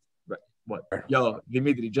exist. Right. What? Yo,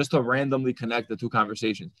 Dimitri, just to randomly connect the two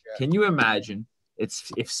conversations. Yeah. Can you imagine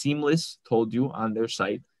if Seamless told you on their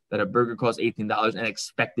site that a burger costs $18 and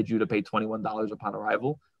expected you to pay $21 upon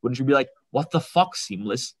arrival? Wouldn't you be like, what the fuck,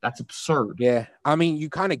 Seamless? That's absurd. Yeah. I mean, you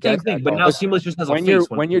kind of get that. But now Seamless just has a face.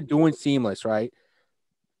 When you're doing Seamless, right?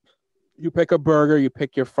 You pick a burger, you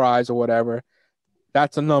pick your fries or whatever.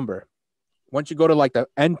 That's a number. Once you go to like the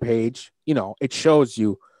end page, it shows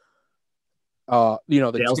you, the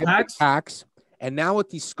sales tax. And now what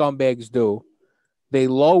these scumbags do, they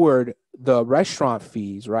lowered the restaurant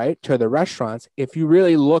fees, right, to the restaurants. If you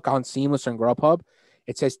really look on Seamless and Grubhub,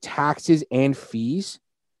 it says taxes and fees.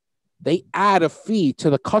 They add a fee to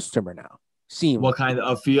the customer now. Seamless. What kind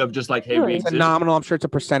of fee of just like, hey, it's a nominal? I'm sure it's a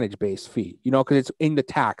percentage-based fee, because it's in the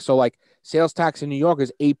tax. So like sales tax in New York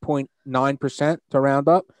is 8.9% to round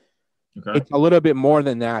up. Okay. It's a little bit more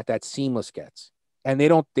than that Seamless gets. And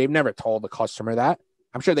they've never told the customer that.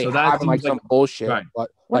 I'm sure they have like some bullshit. Right.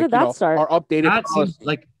 But when did that start? Our updated that seems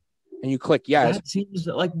like, and you click yes. That seems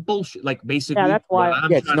like bullshit. Like basically, that's why.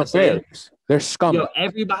 It's nefarious. They're scum.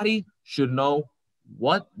 Everybody should know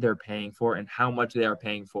what they're paying for and how much they are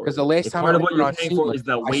paying for. Because the last time part of what you're paying for is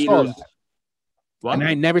the waiters. What? And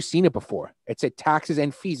I never seen it before. It said taxes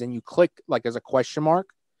and fees, and you click like there's a question mark.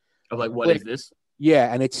 Of like, what is this?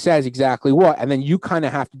 Yeah, and it says exactly what, and then you kind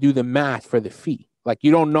of have to do the math for the fee. Like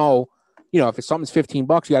you don't know, if it's something's $15, you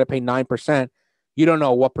got to pay 9%. You don't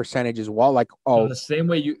know what percentage is what. Like, So the same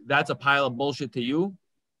way that's a pile of bullshit to you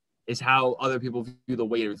is how other people view the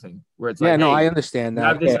waiter thing, where it's like, no, hey, I understand that. You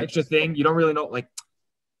have this extra thing, you don't really know. Like,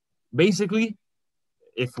 basically,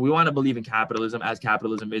 if we want to believe in capitalism as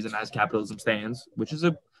capitalism is and as capitalism stands, which is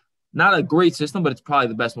not a great system, but it's probably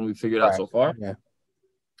the best one we've figured out so far. Yeah.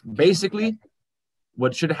 Basically,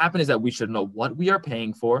 what should happen is that we should know what we are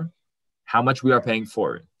paying for, how much we are paying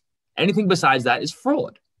for it. Anything besides that is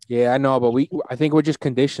fraud. Yeah, I know, but I think we're just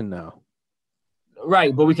conditioned now.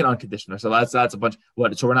 Right, but we can uncondition ourselves. That's a bunch.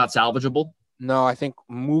 What? So we're not salvageable? No, I think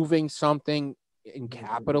moving something in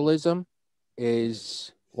capitalism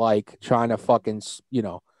is like trying to fucking,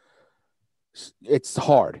 it's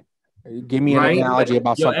hard. Give me an analogy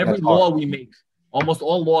about something. Every that's law hard. we make, almost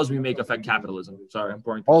all laws we make affect capitalism. Sorry, I'm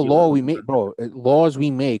boring. All laws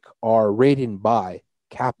we make are written by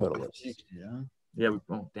capitalists. Yeah. We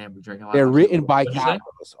drink a lot. They're written by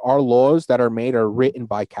capitalists. Our laws that are made are written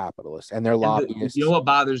by capitalists, and they're lobbyists. You know what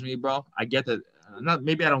bothers me, bro? I get that.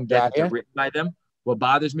 Maybe I don't get that they're written by them. What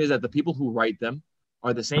bothers me is that the people who write them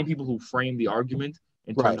are the same people who frame the argument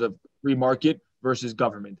in terms of free market versus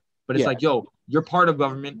government. But it's like, you're part of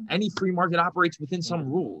government. Any free market operates within some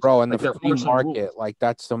rules. Bro, and the free market, like,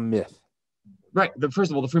 that's the myth. Right.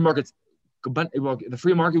 First of all, the free market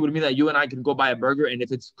would mean that you and I can go buy a burger, and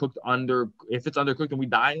if it's undercooked and we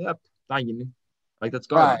die, like that's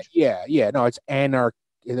garbage. Yeah. No, it's what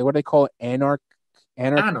do they call it? Anarch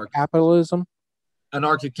capitalism.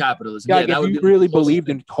 Anarchic capitalism. Yeah, if you really believed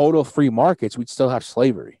in total free markets, we'd still have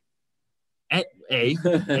slavery.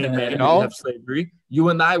 Amen. Have slavery. You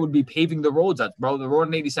and I would be paving the roads. Bro, the road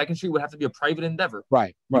on 82nd Street would have to be a private endeavor.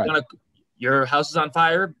 Right. Your house is on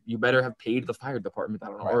fire. You better have paid the fire department. I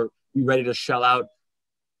don't know, or be ready to shell out,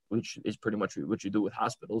 which is pretty much what you do with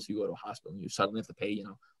hospitals. You go to a hospital and you suddenly have to pay,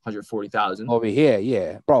 $140,000 over here.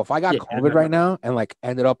 Yeah, bro. If I got COVID right now and like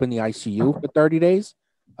ended up in the ICU for 30 days,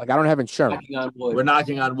 like I don't have insurance. We're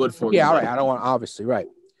knocking on wood for you. Yeah, all right. I don't want, obviously, right.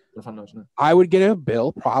 I would get a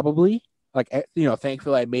bill probably. Like,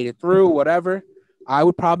 thankfully I made it through, whatever. I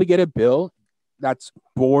would probably get a bill that's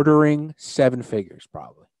bordering 7 figures,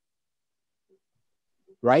 probably.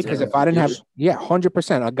 Right? Because if I didn't have,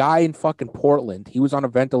 100%. A guy in fucking Portland, he was on a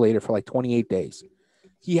ventilator for like 28 days.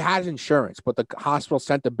 He had insurance, but the hospital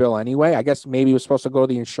sent the bill anyway. I guess maybe it was supposed to go to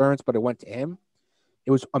the insurance, but it went to him.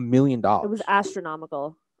 It was $1 million. It was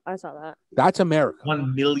astronomical. I saw that. That's America.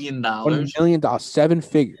 $1 million. $1 million, 7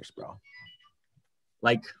 figures, bro.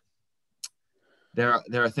 Like, there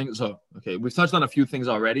are things. So, okay, we've touched on a few things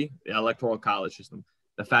already. The electoral college system.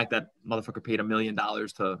 The fact that motherfucker paid $1 million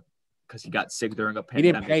because he got sick during a pandemic.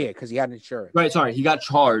 He didn't pay it because he had insurance. Right, sorry. He got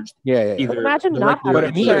charged. Yeah. Imagine not having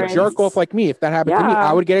But me, a jerk off like me, if that happened to me,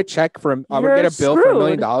 I would get a check I would get a bill for $1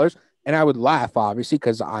 million, and I would laugh, obviously,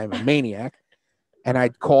 because I'm a maniac. And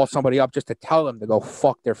I'd call somebody up just to tell them to go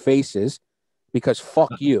fuck their faces because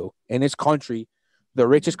fuck you. In this country, the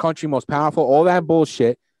richest country, most powerful, all that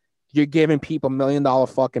bullshit, you're giving people $1 million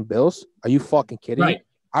fucking bills? Are you fucking kidding me?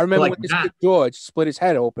 I remember when this kid George split his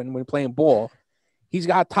head open when playing ball. He's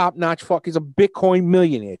got top-notch he's a Bitcoin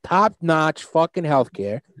millionaire. Top-notch fucking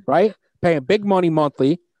healthcare, right? Paying big money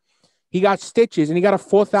monthly. He got stitches and he got a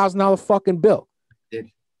 $4,000 fucking bill.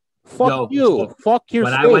 Fuck you. Fuck your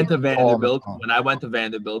When I went to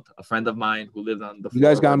Vanderbilt, a friend of mine who lived on the floor. You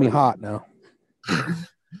guys got me hot now.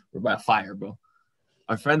 We're by fire, bro.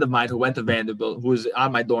 A friend of mine who went to Vanderbilt, who was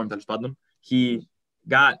on my dorm, he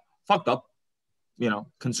got fucked up,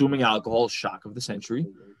 consuming alcohol, shock of the century.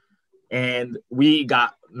 And we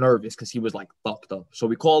got nervous because he was like fucked up. So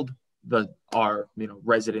we called our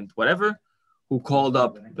resident, whatever, who called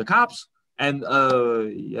up the cops. And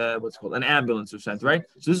an ambulance was sent, right?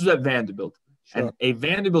 So this was at Vanderbilt. Sure. And a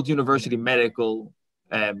Vanderbilt University medical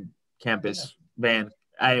campus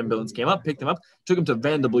ambulance came up, picked him up, took him to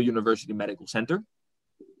Vanderbilt University Medical Center.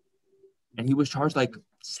 And he was charged like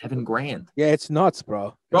 $7,000. Yeah, it's nuts,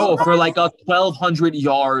 bro. For like a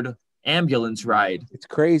 1,200-yard ambulance ride. It's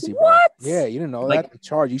crazy, bro. What? Yeah, you didn't know that. The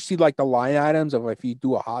charge. You see like the line items of if you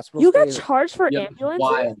do a hospital. You got charged for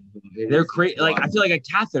ambulance? They're crazy. Like I feel like a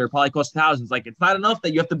catheter probably costs thousands. Like it's not enough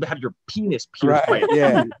that you have to have your penis pierced. Right.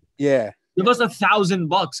 Yeah. Give us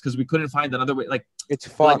 $1,000 because we couldn't find another way. Like it's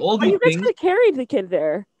fun. Like all these you guys could have carried the kid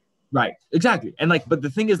there. Right. Exactly. And but the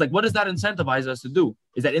thing is, what does that incentivize us to do?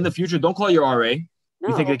 Is that in the future, don't call your RA. No.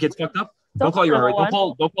 You think the kid's fucked up? Don't call your RA.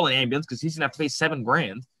 Don't call an ambulance because he's gonna have to pay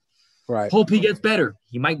 $7,000. Right. Hope he gets better.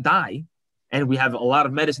 He might die. and we have a lot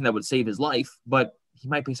of medicine that would save his life, but he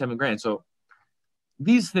might pay $7,000. So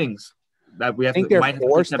these things that we have I think to, they're might have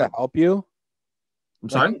forced to to help you. I'm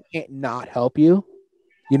sorry? They can't not help you,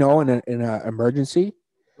 in an emergency.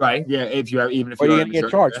 Right. Yeah. If you have, even if Or you're you're going to get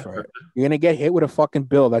charged for it. You're going to get hit with a fucking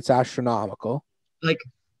bill that's astronomical. Like,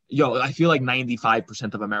 I feel like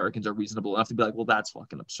 95% of Americans are reasonable enough to be like, well, that's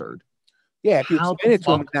fucking absurd. Yeah, if you explain it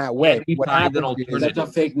to them that way, what happens is that's a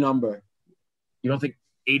fake number. You don't think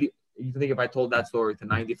 80? You think if I told that story to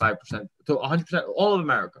 95%, to 100%, all of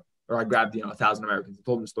America, or I grabbed 1,000 Americans and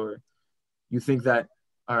told them the story, you think that,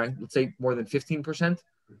 all right, let's say more than 15%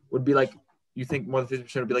 would be like, you think more than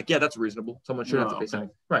 50% would be like, yeah, that's reasonable. Someone should have to pay something.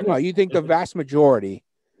 Right. No, you think the vast majority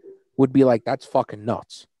would be like, that's fucking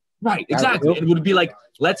nuts. Right, exactly. It would be like,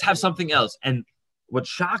 let's have something else. And what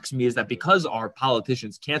shocks me is that because our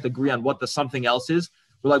politicians can't agree on what the something else is,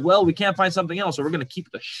 we're like, well, we can't find something else, so we're going to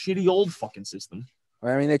keep the shitty old fucking system.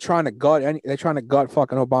 I mean, they're trying to gut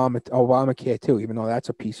fucking Obamacare too, even though that's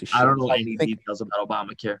a piece of shit. I don't know any details about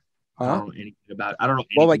Obamacare. Huh? I don't know anything about it. I don't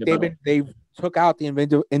know anything they took out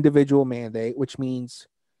the individual mandate, which means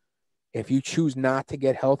if you choose not to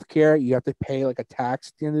get health care, you have to pay like a tax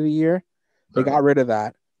at the end of the year. They got rid of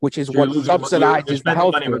that, which is what subsidizes the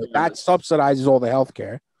health care. That subsidizes all the health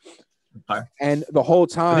care. Okay. And the whole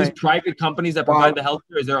time, these private companies that provide the health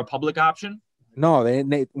care, is there a public option? No,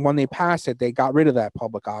 when they passed it, they got rid of that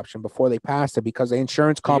public option before they passed it because the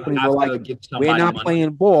insurance companies were like, we're not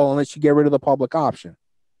playing ball unless you get rid of the public option.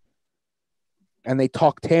 And they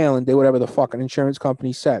talked tail and did whatever the fucking insurance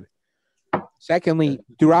company said. Secondly,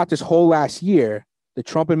 throughout this whole last year, the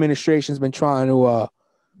Trump administration has been trying to,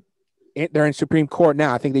 they're in Supreme Court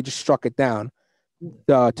now. I think they just struck it down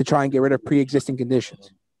to try and get rid of pre-existing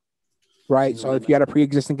conditions. Right? So if you had a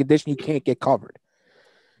pre-existing condition, you can't get covered.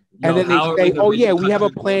 And then they say, oh, yeah, we have a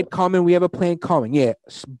plan coming. We have a plan coming. Yeah,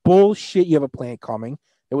 bullshit. You have a plan coming.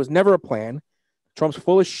 There was never a plan. Trump's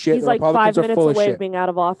full of shit. He's like 5 minutes away from being out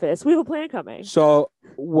of office. We have a plan coming. So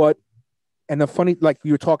what? And the funny, like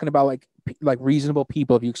you were talking about, like reasonable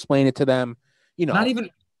people. If you explain it to them, not even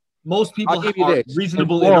most people are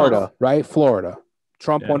reasonable. In Florida, right? Florida.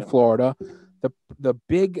 Trump won Florida. The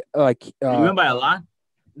big you win by a lot?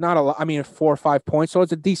 Not a lot. I mean, 4 or 5 points. So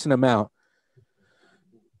it's a decent amount.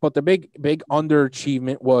 But the big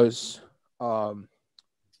underachievement was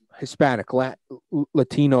Hispanic,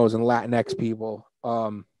 Latinos, and Latinx people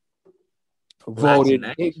voted.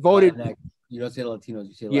 Latinx. You don't say Latinos,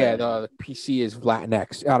 you say Latinx. Yeah, the PC is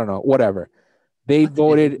Latinx. I don't know, whatever. They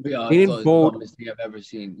voted. They didn't vote. The thing I've ever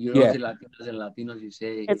seen. You don't say Latinos and Latinos. You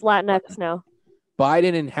say it's Latinx now.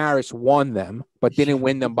 Biden and Harris won them, but didn't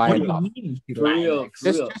win them by enough.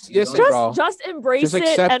 Just embrace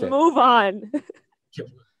it and move on.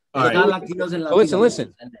 All right. Latinos and Latinos.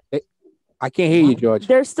 Listen. I can't hear you, George.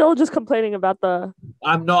 They're still just complaining about the.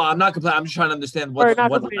 I'm not complaining. I'm just trying to understand what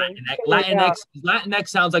Latinx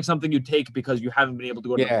sounds like something you take because you haven't been able to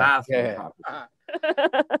go to the bathroom.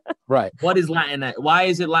 Right. What is Latinx? Why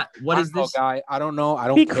is it What is this? Guy, I don't know. I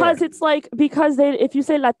don't because care. It's like if you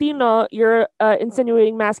say Latino, you're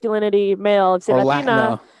insinuating masculinity, male. If you say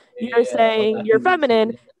Latina, you're saying you're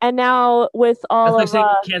feminine. And now with all that's like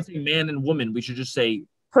saying we can't say man and woman. We should just say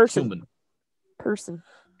human. Person.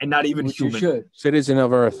 And not even human. You should. Citizen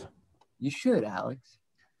of Earth. You should, Alex.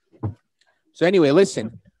 So anyway,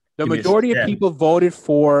 listen. The majority of people voted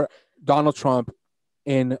for Donald Trump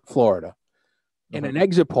in Florida. In an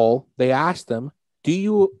exit poll, they asked them, do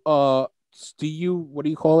you what do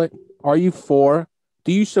you call it?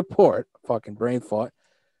 Do you support, fucking brain fart,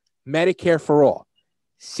 Medicare for all?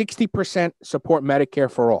 60% support Medicare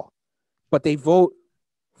for all. But they vote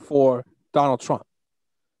for Donald Trump.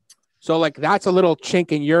 So, like, that's a little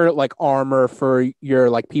chink in your, like, armor for your,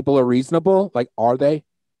 like, people are reasonable. Like, are they,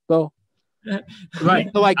 though? Right.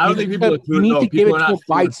 So, like, you need to give it to a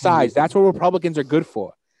bite size. That's what Republicans are good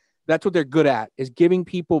for. That's what they're good at, is giving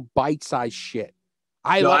people bite-sized shit.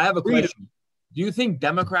 I have a question. Do you think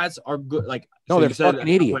Democrats are good? Like, no, they're fucking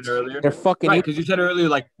idiots. They're fucking idiots. Because you said earlier,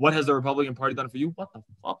 like, what has the Republican Party done for you? What the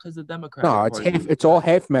fuck has the Democratic Party done? It's all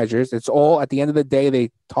half measures. It's all, at the end of the day,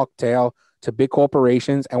 they talk tail to big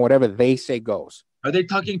corporations, and whatever they say goes. Are they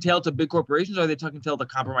tucking tail to big corporations, or are they tucking tail to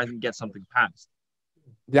compromise and get something passed?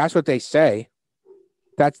 That's what they say.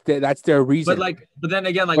 That's their reason. But then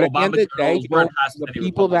again, like, Obama, the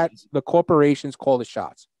people that the corporations call the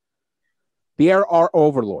shots. They are our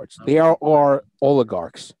overlords. They are our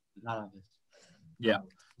oligarchs. Yeah.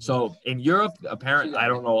 So in Europe, apparently, I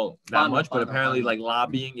don't know that much, but apparently, like,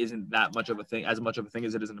 lobbying isn't that much of a thing, as much of a thing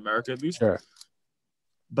as it is in America, at least. Sure.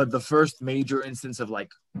 But the first major instance of,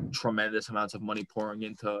 like, tremendous amounts of money pouring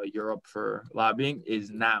into Europe for lobbying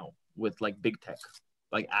is now with like big tech,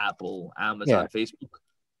 like Apple, Amazon, Facebook,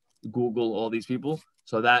 Google, all these people.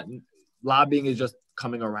 So that lobbying is just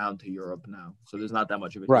coming around to Europe now. So there's not that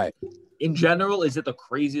much of it. Right. In general, is it the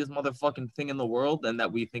craziest motherfucking thing in the world and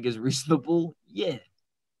that we think is reasonable? Yeah.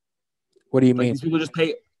 What do you Like mean? these people just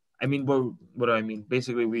pay. I mean, what do I mean?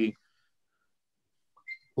 Basically, we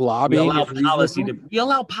Lobbying. we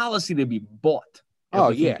allow policy to be bought. Oh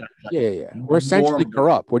yeah, yeah. We're essentially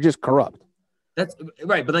corrupt. We're just corrupt. That's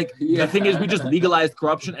right, but like the thing is, we just legalized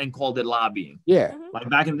corruption and called it lobbying. Yeah. Like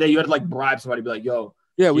back in the day, you had to like bribe somebody, be like, "Yo,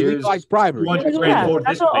 yeah, we legalized bribery." Now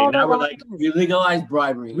we're like, we legalized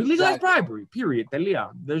bribery. We legalized bribery. Period.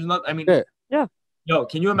 There's not. I mean, yeah. Yo,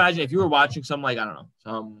 can you imagine if you were watching some like I don't know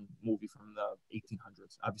some movie from the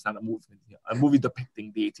 1800s? Obviously not a movie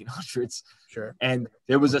depicting the 1800s. Sure. And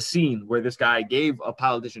there was a scene where this guy gave a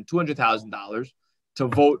politician $200,000 to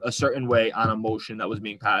vote a certain way on a motion that was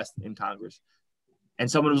being passed in Congress.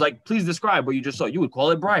 And someone was like, please describe what you just saw. You would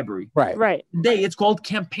call it bribery. Right. Right. Today, it's called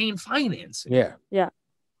campaign finance. Yeah. Yeah.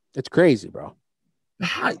 It's crazy, bro.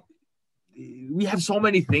 We have so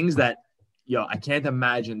many things that, I can't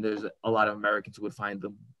imagine there's a lot of Americans who would find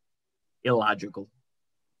them illogical.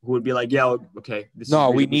 Who would be like, okay.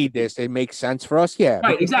 We need this. It makes sense for us. Yeah.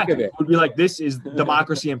 Right, exactly. It would be like, this is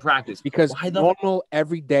democracy in practice. Because normal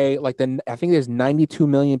everyday, I think there's 92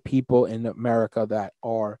 million people in America that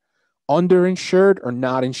are underinsured or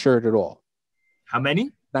not insured at all. How many?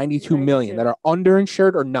 92 million that are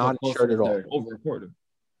underinsured or not insured at all. Overreported.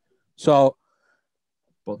 So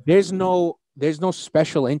there's no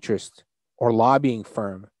special interest or lobbying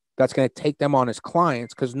firm that's going to take them on as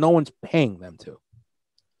clients because no one's paying them to.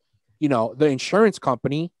 The insurance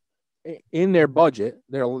company in their budget,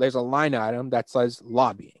 there's a line item that says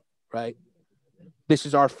lobbying, right? This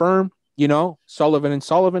is our firm, Sullivan and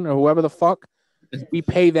Sullivan or whoever the fuck. We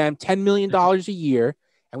pay them $10 million a year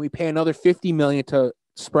and we pay another $50 million to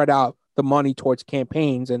spread out the money towards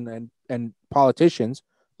campaigns and politicians,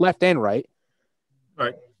 left and right,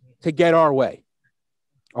 to get our way.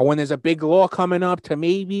 Or when there's a big law coming up to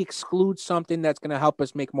maybe exclude something that's going to help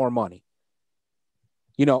us make more money.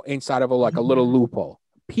 Inside of a little loophole.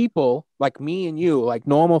 People like me and you, like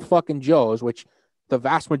normal fucking Joes, which the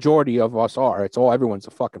vast majority of us are. Everyone's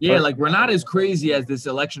a fucking person. Like we're not as crazy as this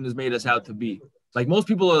election has made us out to be. Like most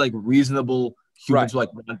people are like reasonable humans, like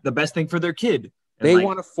the best thing for their kid. And they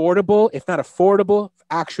want affordable, if not affordable,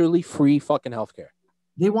 actually free fucking healthcare.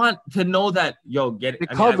 They want to know that get it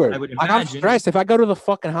covered. I'm stressed. If I go to the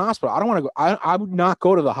fucking hospital, I don't want to go. I would not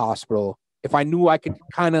go to the hospital if I knew I could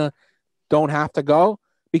kind of don't have to go.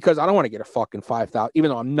 Because I don't want to get a fucking $5,000, even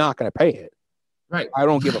though I'm not going to pay it. Right. I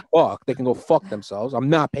don't give a fuck. They can go fuck themselves. I'm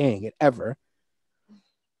not paying it ever.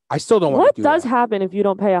 I still don't want to do What does happen if you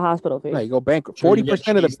don't pay a hospital fee? No, you go bankrupt.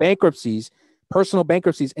 40% of the bankruptcies, personal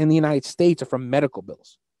bankruptcies in the United States are from medical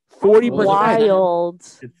bills. 40%. Wild.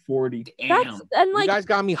 It's 40. That's, and you guys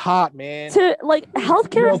got me hot, man.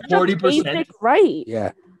 Healthcare is 40%. Basic right.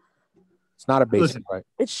 Yeah. It's not a basic right.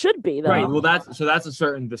 It should be though. Right. Well, that's a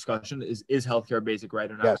certain discussion. Is healthcare a basic right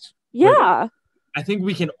or not? Yes. Yeah. I think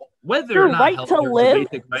we can whether Your or not right to live. Is a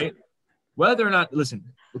basic right. Whether or not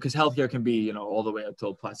because healthcare can be all the way up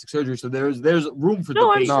till plastic surgery. So there's room for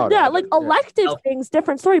debate. Elective things,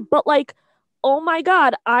 different story. But oh my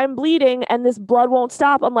God, I'm bleeding and this blood won't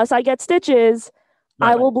stop unless I get stitches.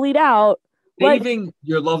 I will bleed out. Saving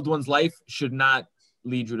your loved one's life should not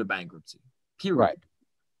lead you to bankruptcy. Period. Right.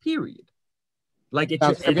 Period. Like it's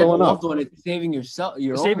saving yourself,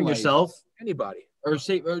 yourself, anybody, or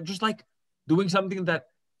just doing something that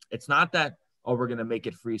it's not that we're gonna make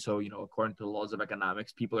it free. So according to the laws of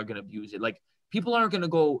economics, people are gonna abuse it. Like people aren't gonna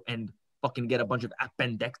go and fucking get a bunch of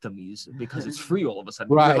appendectomies because it's free all of a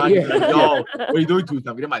sudden. Right? Yeah. Yo, what are you doing to me?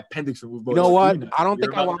 I'm getting my appendix removed. You know what? I don't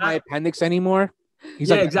think I want my appendix anymore.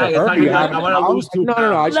 Exactly. I want to lose 2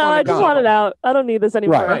 pounds. No. I just want it out. I don't need this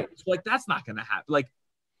anymore. Right. So that's not gonna happen.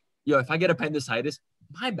 If I get appendicitis,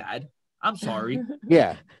 my bad. I'm sorry.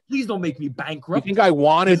 Yeah. Please don't make me bankrupt. You think I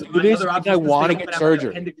wanted to do this? I want to get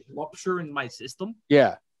surgery. Appendix rupture in my system.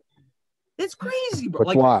 Yeah. It's crazy, bro.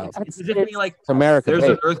 It's wild. It's America. There's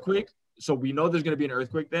an earthquake. So we know there's going to be an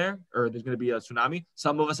earthquake there, or there's going to be a tsunami.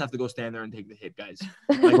 Some of us have to go stand there and take the hit, guys.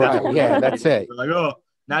 That's it. We're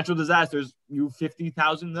natural disasters. You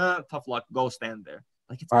 50,000. Tough luck. Go stand there.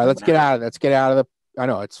 All right, let's get out of it. Let's get out of the. I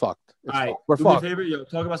know it's fucked. All right, we're fucked. Do me a favor,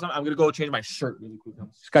 talk about something. I'm gonna go change my shirt really quick.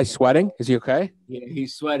 This guy's sweating. Is he okay? Yeah,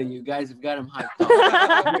 he's sweating. You guys have got him hyped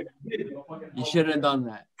up. You shouldn't have done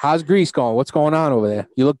that. How's Greece going? What's going on over there?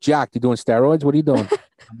 You look jacked. You doing steroids? What are you doing?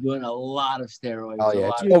 I'm doing a lot of steroids. Oh yeah,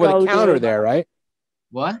 it's over the counter there, right?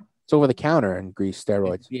 What? It's over the counter in Greece.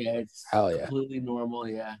 Steroids. It's hell yeah, completely normal.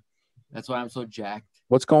 Yeah. That's why I'm so jacked.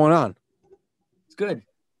 What's going on? It's good.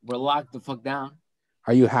 We're locked the fuck down.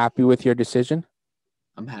 Are you happy with your decision?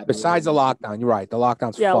 I'm happy. Besides the lockdown, you're right. The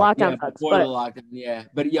lockdown's lockdown Yeah, sucks. before the lockdown, yeah.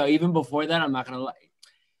 But even before that, I'm not gonna lie.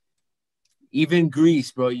 Even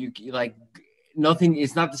Greece, bro, you like nothing.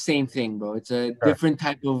 It's not the same thing, bro. It's a different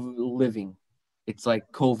type of living. It's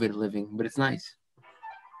like COVID living, but it's nice.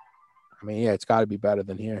 I mean, yeah, it's got to be better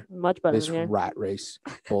than here. Much better This than here. rat race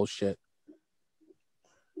bullshit.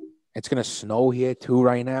 It's gonna snow here too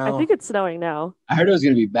right now. I think it's snowing now. I heard it was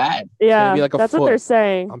gonna be bad. Yeah, be like a that's foot. what they're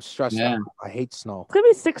saying. I'm stressed out. I hate snow. It's gonna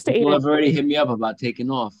be 6 to 8 People have inches. already hit me up about taking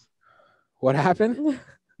off. What happened?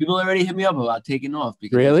 People already hit me up about taking off.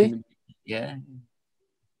 Because Really? Yeah.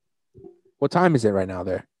 What time is it right now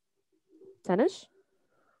there? 10ish?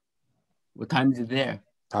 What time is it there?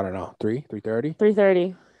 I don't know. 3:30?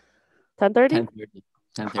 3:30. 10:30?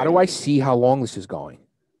 10:30. How do I see how long this is going?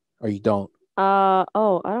 Or you don't? I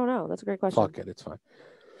don't know. That's a great question. Fuck it, it's fine.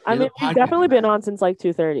 I mean, we've definitely been on since like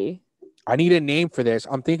 2:30. I need a name for this.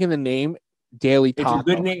 I'm thinking the name Daily Taco. It's a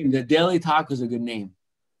good name. The Daily Taco is a good name.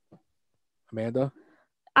 Amanda?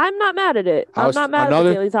 I'm not mad at it. I'm not mad at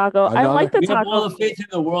the Daily Taco. I like the we have taco. all the faith in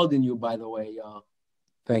the world in you, by the way, y'all.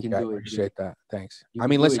 Thank you. I do it, appreciate that. Thanks. You I can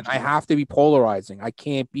mean, do listen, it, I Jim. have to be polarizing. I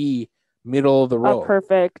can't be middle of the A road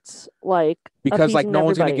perfect, like, because like appeasing no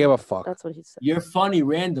one's gonna everybody. give a fuck. That's what he said. You're funny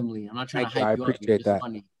randomly. I'm not trying Thank to you. hype I you up. You're appreciate just that.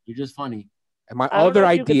 funny. You're just funny. And my I don't other know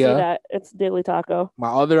if you could say idea, that. It's Daily Taco. my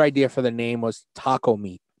other idea for the name was Taco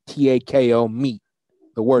Meat. TAKO meat.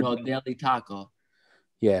 The word. No, Daily Taco.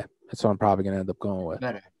 Yeah, that's what I'm probably gonna end up going with.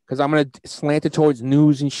 Better. Because I'm gonna slant it towards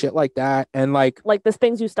news and shit like that, and like the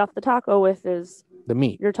things you stuff the taco with is the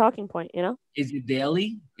meat. your talking point, you know? Is it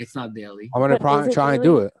daily? It's not daily. I'm gonna But is it try and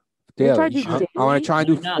daily? do it You're daily. trying to do I'm daily? gonna try and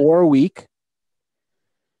do Why not? 4 a week,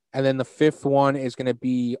 and then the 5th one is gonna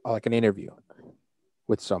be like an interview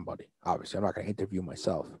with somebody. Obviously, I'm not gonna interview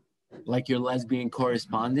myself. Like your lesbian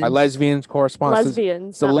correspondent? My lesbian correspondence. Lesbians.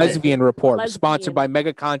 It's the not Lesvian Report, Lesbian. sponsored by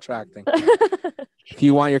Mega Contracting. If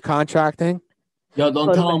you want your contracting, Yo, don't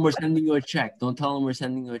Go to tell them bed. we're sending you a check. Don't tell them we're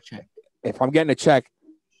sending you a check. if I'm getting a check,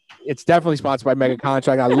 it's definitely sponsored by Mega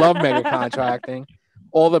Contracting. I love Mega Contracting.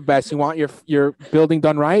 All the best. You want your building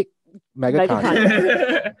done right? Mega Mega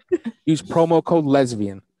Contracting. Use promo code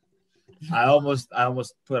Lesbian. I almost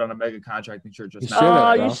put on a Mega Contracting shirt just You now. should've,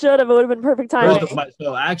 Oh, bro. you should have. It would have been perfect timing.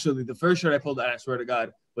 So actually, the first shirt I pulled out, I swear to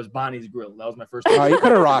God, was Bonnie's Grill. That was my first. Oh, you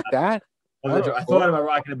could have rocked that. I thought about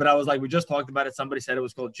rocking it, but I was like, we just talked about it. Somebody said it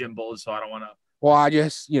was called Jimbo's, so I don't want to. Well, I'm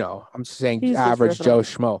just saying He's just average riffing Joe on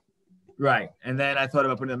Schmo. Right. And then I thought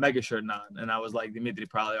about putting a Mega shirt on, and I was like, Dimitri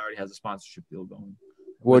probably already has a sponsorship deal going.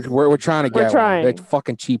 We're trying to We're get trying. one. They're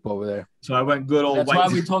fucking cheap over there. So I went good old That's white. why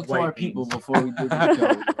we talk to white our beans. people before we do the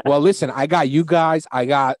show. Well, listen, I got you guys. I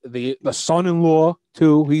got the son-in-law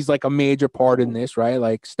too. He's like a major part in this, right?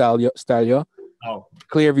 Like Stelio. Oh,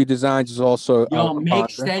 Clearview Designs is also. Yo, a make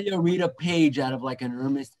sponsor. Stelio read a page out of like an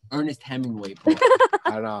Ernest Hemingway book,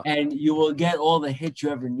 I know. and you will get all the hits you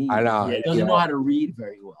ever need. I know. He doesn't know how to read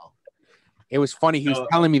very well. It was funny. He was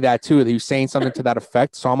telling me that too. That he was saying something to that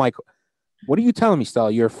effect. So I'm like, "What are you telling me, Stella?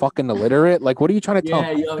 You're fucking illiterate? Like, what are you trying to tell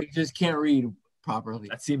Yeah, me?" yo, he just can't read properly.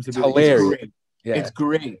 that seems to It's be hilarious. The case. Great. Yeah. It's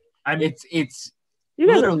great. I mean, It's You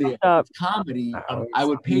guys are literally fucked up. it's comedy. No, I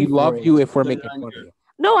would pay we for love it. you if we're Put it making on fun of your- you.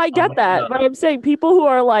 No, I get that, but I'm saying people who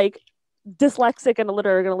are like dyslexic and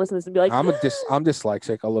illiterate are gonna listen to this and be like, I'm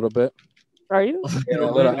dyslexic a little bit. "Are you?"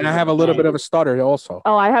 Yeah, and I have a little bit of a stutter also.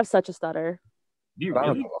 Oh, I have such a stutter. do you But I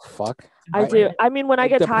don't really? give a fuck. I do. I mean, when I It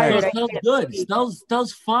get depends. tired, No, I Stell's can't good. speak.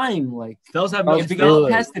 Stell's fine. Like Those have Stell's if he good.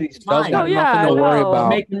 gets tested, he's Stell's fine. got Oh, yeah, nothing to I worry know. about.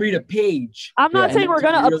 Make him read a page. I'm not Yeah. saying we're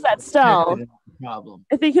gonna Really upset tested Stell. is the problem.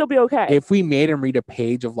 I think he'll be okay. If we made him read a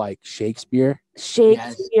page of like Shakespeare,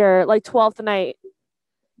 Shakespeare, like 12th Night.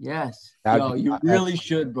 Yes. That'd Yo, be- you really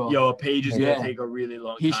should, bro. Yo, a page is Yeah. gonna take a really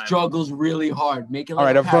long He time. struggles really hard. Make it all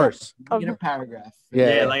like right, a verse. Make it a paragraph.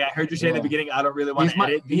 Yeah. Yeah, like I heard you say in the Yeah. beginning, I don't really want He's to my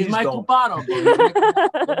edit. he's These my don't. Cupado, bro. He's my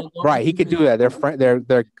Cupado. Right, he could do that.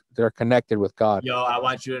 They're connected with God. Yo, I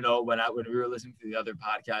want you to know when we were listening to the other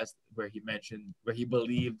podcast where he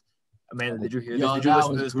believed. Amanda, did you hear this? Yo, Did you that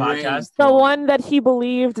listen to was this great. podcast? The one that he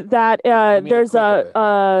believed that Give me a there's clip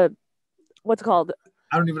of it. what's it called?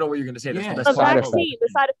 I don't even know what you're gonna say. That's Yeah. the The best part. vaccine, the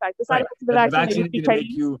side effect Right. of the The vaccine. vaccine that is you gonna take.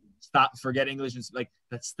 make you forget English and like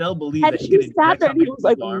that. Still believe And that he sat there and he was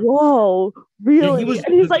like, "Whoa, really?"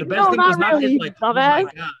 And he's like, "No, not really, oh dumbass."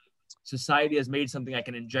 my God, society has made something I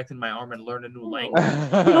can inject in my arm and learn a new language. He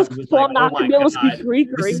goes, He was "So like, I'm not oh gonna my be able to God, speak Greek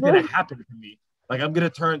or This is gonna English." happen to me. Like I'm gonna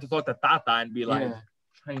turn to talk to Tata and be like Yeah.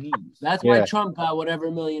 Chinese. That's why Yeah. Trump got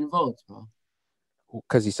whatever million votes, bro.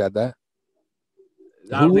 Because he said that.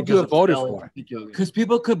 Who would you have voted for? Because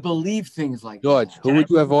people could believe things like George, that. who would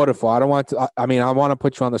you have voted for? I don't want to. I mean, I want to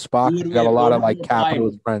put you on the spot. You have a lot of like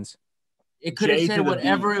capitalist friends. It could have said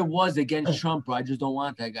whatever it was against Trump, bro. I just don't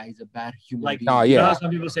want that guy. He's a bad human being. Oh, yeah. You know how some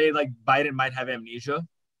people say like Biden might have amnesia?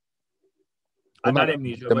 Not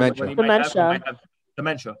amnesia. Dementia. Dementia. Might have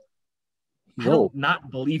dementia. I don't not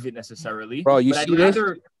believe it necessarily. Bro, you see this?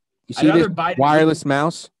 You see this wireless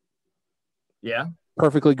mouse? Yeah.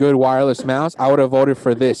 Perfectly good wireless mouse. I would have voted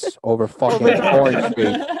for this over fucking Orange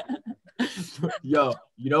State. Yo,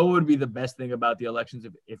 you know what would be the best thing about the elections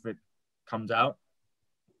if it comes out?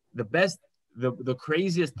 The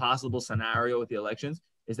craziest possible scenario with the elections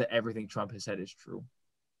is that everything Trump has said is true.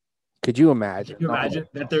 Could you imagine? Can you imagine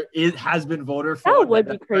that has been voter fraud? That would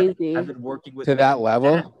be crazy. Have been working with to that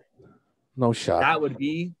level? No shot. That would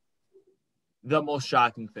be the most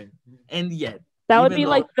shocking thing. And yet, that would be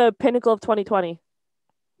like the pinnacle of 2020.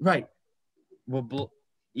 Right. Well,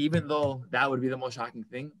 even though that would be the most shocking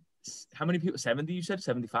thing, how many people? 70? You said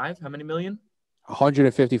 75? How many million?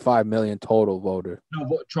 155 million total voter.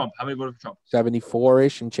 No, Trump. How many voted for Trump?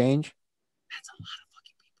 74-ish and change. That's a lot of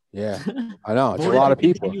fucking people. Yeah, I know. It's a lot of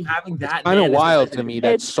people. It's kind of wild to me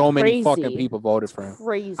that so many fucking people voted for him.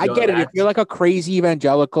 Crazy. I get it. If you're like a crazy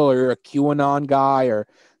evangelical or you're a QAnon guy or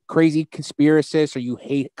crazy conspiracist or you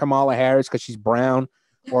hate Kamala Harris because she's brown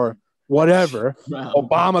or whatever,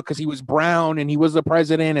 Obama because he was brown and he was the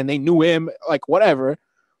president and they knew him, like whatever.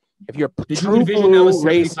 If you're true blue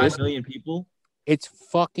racist, million people. It's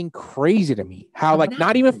fucking crazy to me how, like,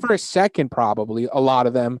 not even for a second, probably a lot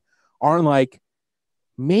of them aren't like,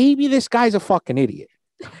 maybe this guy's a fucking idiot.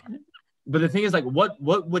 But the thing is, like, what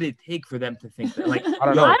would it take for them to think that? Like, I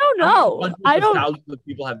don't know. Thousands of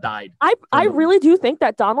people have died. I really do think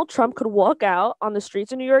that Donald Trump could walk out on the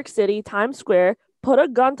streets of New York City, Times Square, put a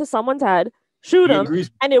gun to someone's head, shoot him,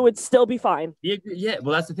 and it would still be fine. Yeah,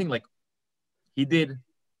 well, that's the thing. Like, he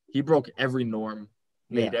broke every norm.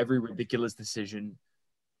 Made every ridiculous decision,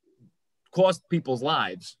 cost people's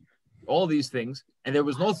lives, all these things. And there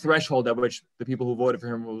was no threshold at which the people who voted for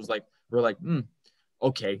him were like,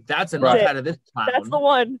 okay, that's enough out of this clown. That's the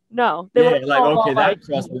one. No. That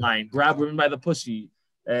crossed the line. Grab women by the pussy.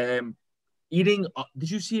 Eating.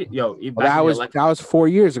 Did you see it? Yo, that was 4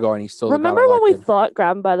 years ago, and he still. Remember when we thought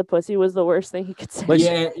grab him by the pussy was the worst thing he could say?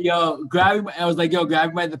 Grab him. I was like, grab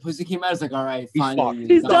him by the pussy came out. I was like, all right, fine.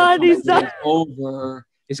 He's done. He's done. It's over.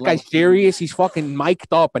 This guy's serious. He's fucking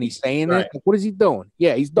mic'd up, and he's saying it. Like, what is he doing?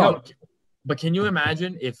 Yeah, he's done. No, but can you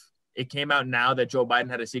imagine if it came out now that Joe Biden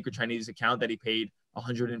had a secret Chinese account that he paid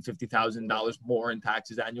 $150,000 more in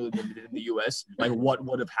taxes annually than he did in the U.S.? Like, what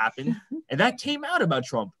would have happened? And that came out about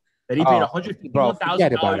Trump. That he paid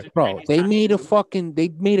 $150,000. Bro, they made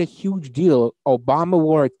a huge deal. Obama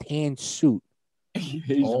wore a tan suit.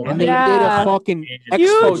 And they did a fucking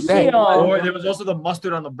expose. Or there was also the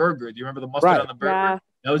mustard on the burger. Do you remember the mustard on the burger? Yeah.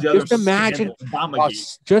 That was the other. Just imagine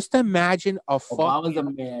a Obama's a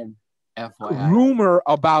man. FYI. Rumor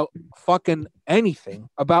about fucking anything.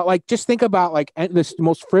 About, like, just think about, like, this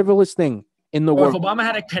most frivolous thing in the world. If Obama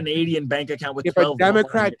had a Canadian bank account with if 12 a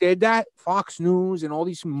Democrat did that, Fox News and all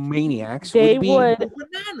these maniacs would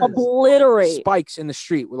obliterate spikes in the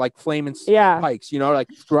street with like flaming spikes, like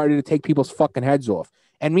ready to take people's fucking heads off.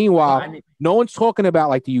 And meanwhile, no one's talking about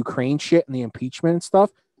like the Ukraine shit and the impeachment and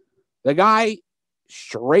stuff. The guy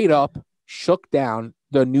straight up shook down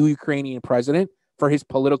the new Ukrainian president for his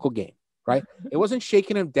political gain, right? It wasn't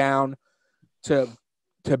shaking him down to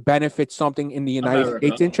benefit something in the United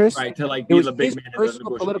States interest. Right, to like be the big man in the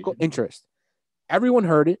personal political interest. Everyone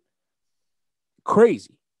heard it.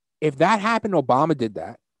 Crazy. If that happened, Obama did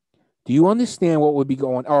that. Do you understand what would be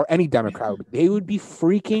going, or any Democrat, they would be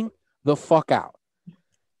freaking the fuck out.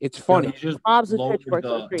 It's funny. He's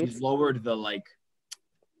lowered the like,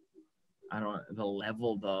 I don't know, the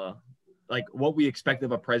level, like what we expect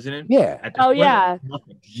of a president. Yeah. Nothing. Yeah.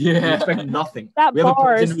 We expect nothing. That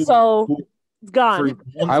bar is so... It's gone.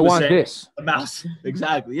 I want this. A mouse.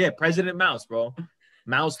 Exactly. Yeah. President Mouse, bro.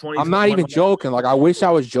 Mouse 20. I'm not even joking. Like, I wish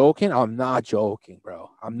I was joking. I'm not joking,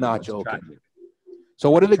 bro. I'm not joking. Attractive.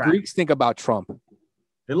 So what do the Greeks think about Trump?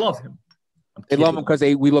 They love him. They love him because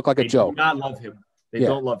we look like a joke. They do not love him. They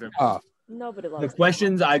don't love him. Nobody loves him. The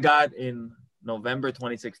questions I got in November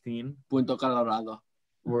 2016 Punto Colorado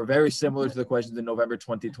were very similar to the questions in November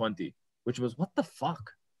 2020, which was, what the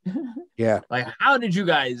fuck? Yeah. Like, how did you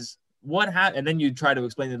guys... What happened? And then you try to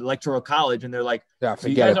explain the electoral college, and they're like, so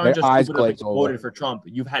you guys aren't just voted for Trump.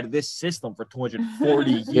 You've had this system for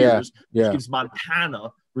 240 years, which gives Montana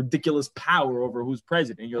ridiculous power over who's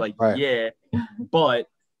president. And you're like, but,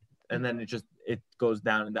 and then it goes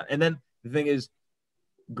down and down. And then the thing is,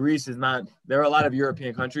 Greece is not. There are a lot of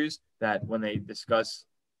European countries that when they discuss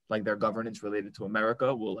like their governance related to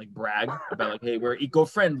America will like brag about like, hey, we're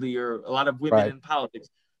eco-friendly or a lot of women in politics.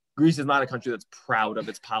 Greece is not a country that's proud of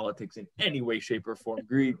its politics in any way, shape, or form.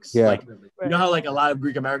 Greeks, like you know how like a lot of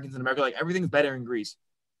Greek Americans in America, like everything's better in Greece.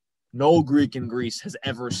 No Greek in Greece has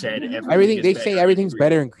ever said everything. They say everything's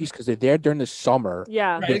better in Greece because they're there during the summer.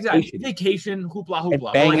 Yeah, right, exactly. Vacation, hoopla hoopla,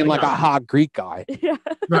 and banging like a hot Greek guy. Yeah,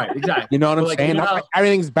 right, exactly. You know what I'm saying? You know,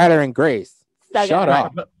 everything's better in Greece. Shut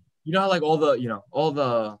up. But you know how like all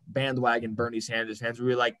the bandwagon Bernie Sanders fans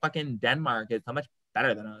were like fucking Denmark is so much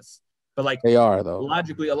better than us. But like they are though.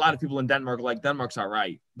 Logically, a lot of people in Denmark like Denmark's all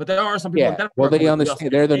right, but there are some people in Denmark. Well, they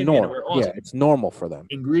understand they're the norm. Awesome. Yeah, it's normal for them.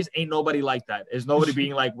 In Greece, ain't nobody like that. There's nobody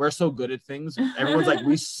being like, we're so good at things. Everyone's like,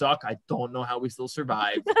 we suck. I don't know how we still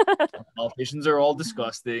survive. Politicians are all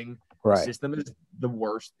disgusting. Right. The system is the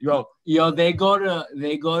worst. Yo, they go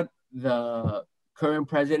the current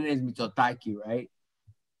president is Mitsotakis, right?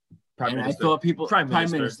 Prime Minister. I thought people Prime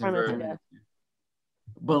Minister. Yeah.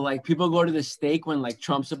 But like people go to the stake when like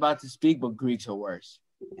Trump's about to speak, but Greeks are worse.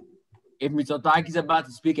 If Mitsotakis is about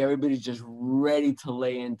to speak, everybody's just ready to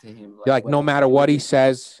lay into him. Like no matter what he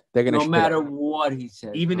says, they're gonna. No matter what he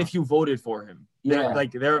says, even if you voted for him,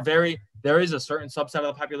 there is a certain subset of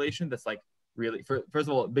the population that's like really. First of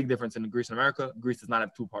all, big difference in Greece and America. Greece does not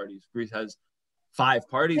have 2 parties. Greece has 5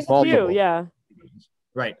 parties. Yeah.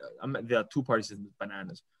 Right. The 2 parties is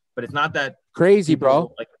bananas, but it's not that crazy,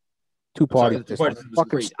 bro. Like 2 parties. Sorry, 2 parties is fucking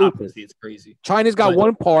great. stupid. Obviously, it's crazy. China's got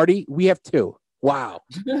 1 party. We have 2. Wow.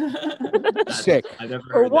 Sick. I never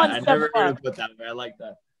heard that. I never heard it put that way. I like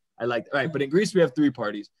that. Right. But in Greece, we have 3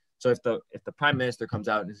 parties. So if the prime minister comes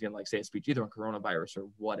out and is gonna like say a speech either on coronavirus or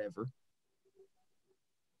whatever,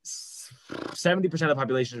 70% of the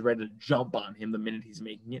population is ready to jump on him the minute he's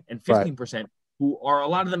making it, and 15% who are a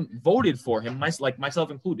lot of them voted for him, like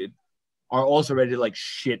myself included, are also ready to like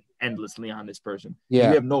shit endlessly on this person. Yeah,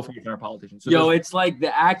 we have no faith in our politicians. So it's like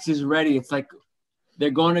the axe is ready. It's like they're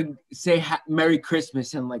going to say Merry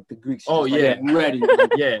Christmas and like the Greeks. Oh yeah, like, ready.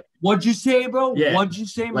 Like, yeah. What'd you say, bro? Yeah. What'd you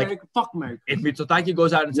say? Like, Merry Christmas. If Mitsotakis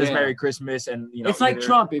goes out and says Merry Christmas, and you know, it's like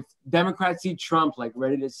Trump. If Democrats see Trump, like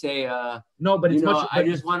ready to say, no, but it's much. I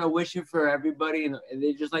just want to wish it for everybody, and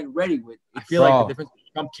they're just like ready with. I feel like the difference.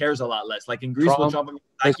 Trump cares a lot less. Like in Greece, Trump and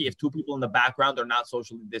Mitsotakis, if 2 people in the background are not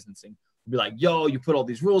socially distancing, be like, yo, you put all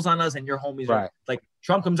these rules on us and your homies are like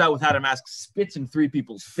Trump comes out without a mask, spits in 3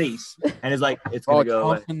 people's face and is like, it's gonna go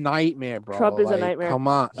Trump's a nightmare, bro. Trump is a nightmare. Come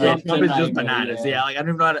on. Trump is just bananas. Yeah, like I don't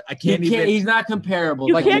even know how to, I can't even he's not comparable.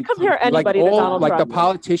 You can't compare anybody to Donald Trump. The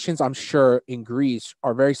politicians, I'm sure, in Greece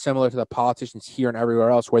are very similar to the politicians here and everywhere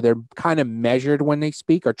else, where they're kind of measured when they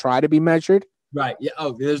speak or try to be measured. Right. Yeah.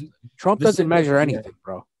 Oh, Trump doesn't measure anything,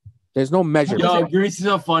 bro. There's no measurement. Yo, Greece is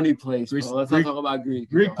a funny place. Let's not talk about Greece.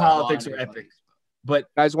 Greek politics are epic. But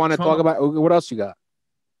guys want to talk about what else you got?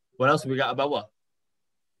 What else we got about what?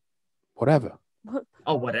 Whatever.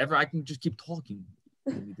 Oh, whatever. I can just keep talking.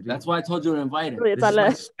 That's why I told you to invite him.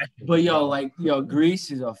 But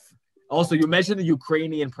Greece is a. Also, you mentioned the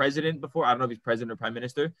Ukrainian president before. I don't know if he's president or prime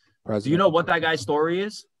minister. Do you know what that guy's story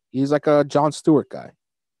is? He's like a Jon Stewart guy.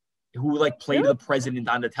 Who like played the president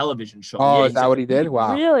on the television show. Oh, is that what he did?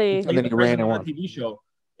 Wow. Really? And then he ran in one TV show.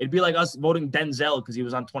 It'd be like us voting Denzel because he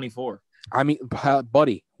was on 24. I mean,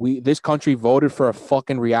 buddy, this country voted for a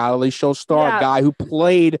fucking reality show star, a guy who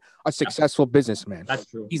played a successful businessman. That's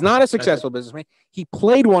true. He's not a successful businessman. He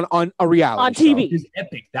played one on a reality show. On TV. He's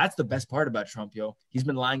epic. That's the best part about Trump, yo. He's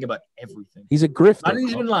been lying about everything. He's a grifter. Not that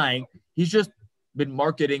he's been lying. He's just been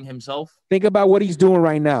marketing himself. Think about what he's doing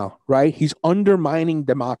right now, right? He's undermining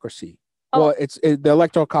democracy. Oh. Well, the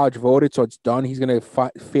Electoral College voted, so it's done. He's going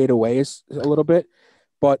to fade away a little bit.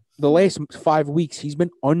 But the last 5 weeks, he's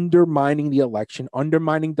been undermining the election,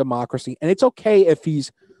 undermining democracy. And it's okay if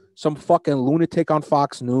he's some fucking lunatic on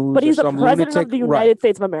Fox News. But he's the president of the United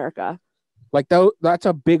States of America. Like, that's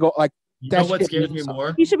a big, like, you know what scares me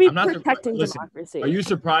more? He should be protecting democracy. Are you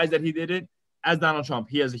surprised that he did it? As Donald Trump,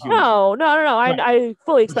 he has a huge. No. Right. I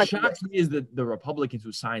fully expect. What shocks me is the Republicans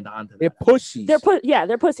who signed on to that. They're pussies. They're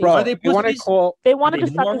pussies. Bro, are they pussies? They wanted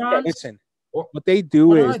to suck his dick. Listen, what they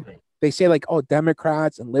do is they say like, oh,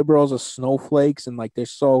 Democrats and liberals are snowflakes and like they're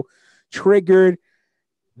so triggered.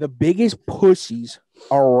 The biggest pussies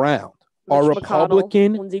around are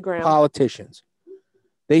Republican politicians.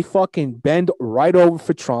 They fucking bend right over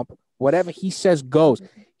for Trump. Whatever he says goes.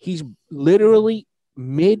 He's literally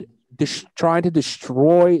trying to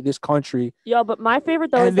destroy this country. Yo, but my favorite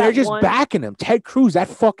though is they're just backing him. Ted Cruz, that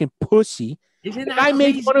fucking pussy. The guy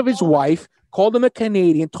made fun of his wife, called him a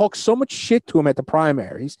Canadian, talked so much shit to him at the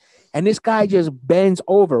primaries, and this guy just bends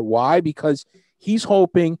over. Why? Because He's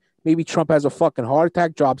hoping maybe Trump has a fucking heart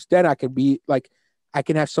attack, drops dead. I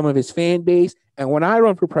can have some of his fan base. And when I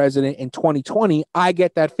run for president in 2020, I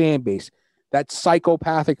get that fan base, that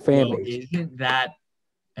psychopathic fan base. Isn't that?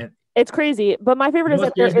 It's crazy. But my favorite is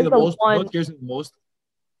that there is the one. What scares me the most?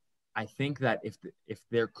 I think that if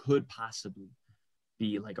there could possibly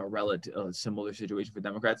be like a similar situation for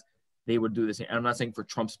Democrats, they would do the same. And I'm not saying for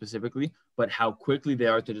Trump specifically, but how quickly they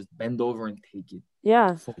are to just bend over and take it.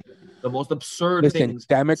 Yeah. The most absurd things.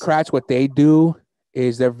 Democrats, what they do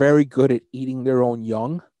is they're very good at eating their own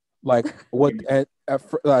young. Like what?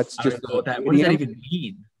 That's just what does that even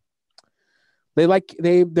mean?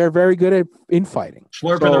 They're very good at infighting.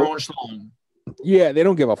 Slurping their own schlong. Yeah, they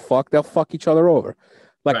don't give a fuck. They'll fuck each other over.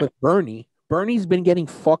 Like with Bernie. Bernie's been getting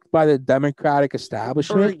fucked by the Democratic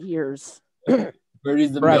establishment for years.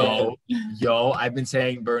 Bernie's the Yo, I've been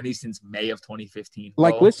saying Bernie since May of 2015.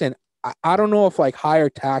 Like, listen, I don't know if like higher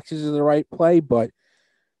taxes is the right play, but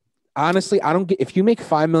honestly, if you make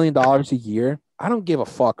 $5 million a year, I don't give a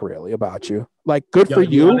fuck really about you. Like, good for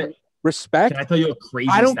you. Respect. Can I tell you a crazy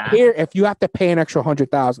I don't stat? care if you have to pay an extra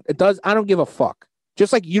 $100,000. I don't give a fuck.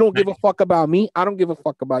 Just like you don't give a fuck about me, I don't give a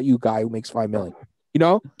fuck about you, guy who makes $5 million. You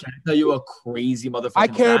know? Can I tell you a crazy motherfucker? I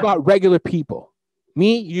care about regular people.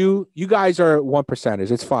 Me, you guys are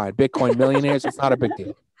 1%ers. It's fine. Bitcoin millionaires, it's not a big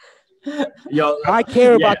deal. Yo, I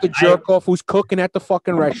care about the jerk off who's cooking at the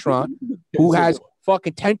fucking restaurant, who has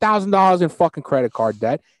fucking $10,000 in fucking credit card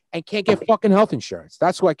debt and can't get fucking health insurance.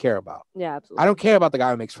 That's who I care about. Yeah, absolutely. I don't care about the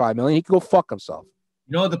guy who makes $5 million. He can go fuck himself.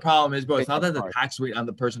 You know what the problem is, bro? It's not that the tax rate on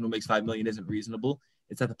the person who makes $5 million isn't reasonable.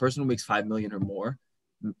 It's that the person who makes $5 million or more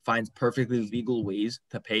finds perfectly legal ways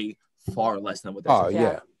to pay far less than what they're supposed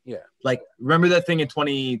to. Yeah. Like, remember that thing in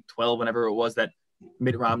 2012, whenever it was, that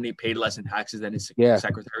Mitt Romney paid less in taxes than his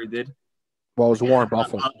secretary did? Well, it was Warren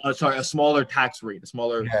Buffett. A smaller tax rate, a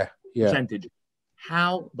smaller percentage.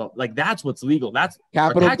 That's what's legal. That's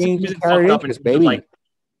capital gains carried interest, baby. Like,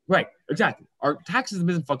 right, exactly. Our taxes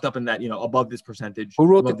isn't fucked up in that, above this percentage. Who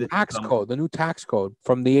wrote the tax code, the new tax code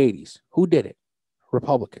from the 80s? Who did it?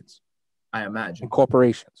 Republicans. I imagine. And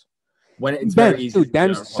corporations. When it's very easy. Dude,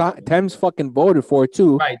 Dems fucking voted for it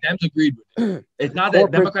too. Right, Dems agreed with it. It's not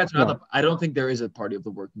that Democrats are not I don't think there is a party of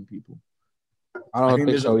the working people. I think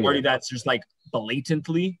there's a party that's just like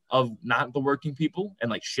blatantly of not the working people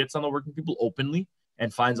and like shits on the working people openly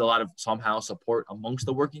and finds a lot of somehow support amongst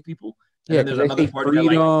the working people. And then there's another party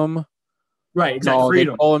freedom. That right, exactly.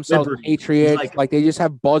 Freedom. They call themselves patriots. Like they just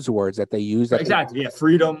have buzzwords that they use. Exactly.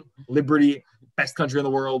 Freedom, liberty, best country in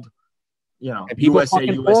the world. And people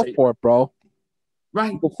USA. Fall for it, bro.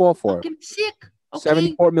 Right. People fall for it. Sick. Okay.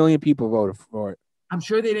 74 million people voted for it. I'm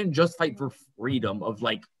sure they didn't just fight for freedom of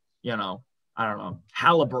I don't know,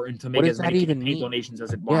 Halliburton to make as many donations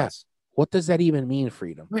as it wants. Yeah. What does that even mean,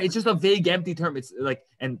 freedom? Right. It's just a vague, empty term. It's like,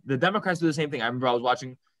 and the Democrats do the same thing. I remember I was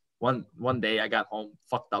watching one day. I got home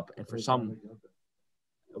fucked up, and for some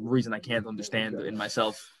reason I can't understand in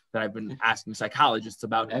myself that I've been asking psychologists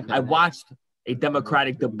about. I watched a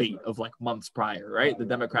Democratic debate of months prior, right? The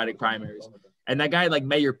Democratic primaries. And that guy,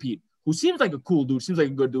 Mayor Pete, who seems like a cool dude, seems like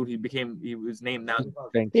a good dude. He was named now.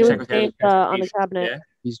 He was named on the cabinet.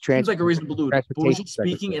 Yeah. Seems like a reasonable dude. But was just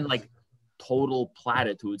speaking in total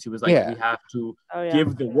platitudes. He was like, we have to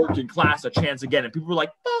give the working class a chance again. And people were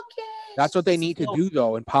like, fuck yeah. That's what they need to do,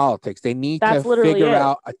 though, in politics. They need to figure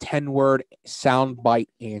out a 10-word soundbite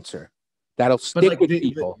answer that'll stick with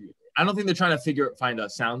people. I don't think they're trying to find a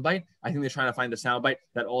soundbite. I think they're trying to find a soundbite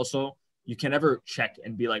that also you can never check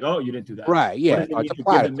and be like, oh, you didn't do that. Right, yeah. It's a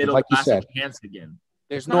platitude, like you said. Chance again.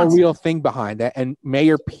 There's no real thing behind that. And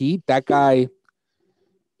Mayor Pete, that guy,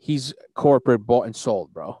 he's corporate bought and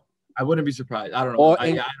sold, bro. I wouldn't be surprised. I don't know.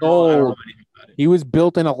 I don't know anything about it. He was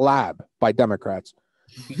built in a lab by Democrats.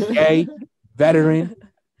 He's gay, veteran.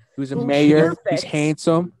 He was a mayor. He's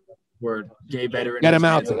handsome. Word. Gay veteran. Get him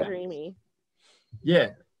out there.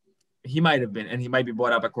 Yeah. He might have been, and he might be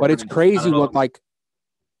bought out by corporate. But it's crazy what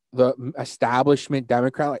the establishment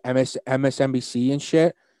Democrat, MSNBC and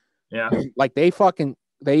shit. Yeah. They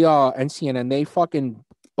NCNN, they fucking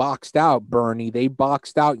boxed out Bernie. They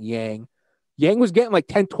boxed out Yang. Yang was getting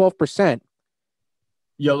 10-12%.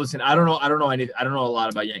 Yo, listen, I don't know a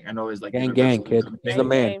lot about Yang. I know his Yang gang, kid. He's the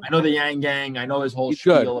man. I know the Yang gang. I know his whole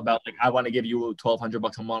spiel about I want to give you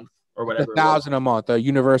 $1,200 a month. Or whatever, $1,000 a month, a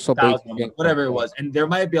universal basic income, whatever it was, and there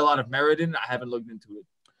might be a lot of merit in it. I haven't looked into it.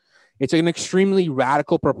 It's an extremely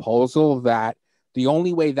radical proposal that the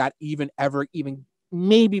only way that even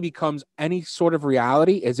maybe becomes any sort of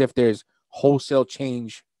reality is if there's wholesale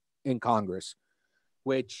change in Congress,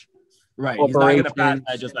 which corporations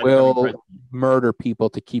will murder people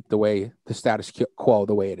to keep the status quo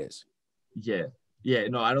the way it is. Yeah. Yeah.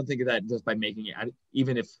 No, I don't think of that just by making it.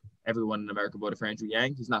 Even if everyone in America voted for Andrew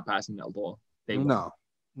Yang, he's not passing that law. No.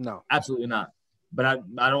 Absolutely not. But I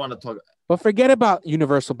don't want to talk. But forget about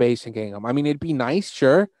universal basic income. I mean, it'd be nice,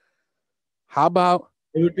 sure. How about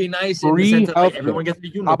it would be nice free in the sense that like, healthcare? everyone gets the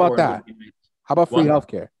uniform. How about that? How about free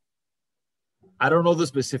healthcare? I don't know the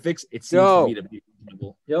specifics. It seems to me to be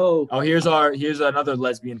reasonable. Oh, here's another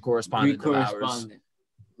lesbian correspondent.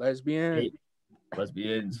 Lesbians.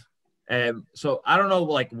 So I don't know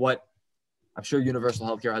like what. I'm sure universal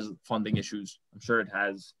healthcare has funding issues. I'm sure it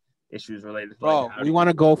has issues related to. Bro, we want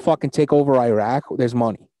to go fucking take over Iraq. There's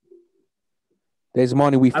money. There's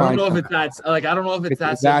money. I don't know if it's that. Like I don't know if it's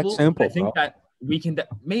that simple. I think that we can.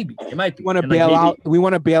 Maybe it might be. We want to bail out. We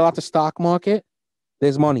want to bail out the stock market.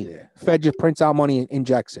 There's money there. Fed just prints out money and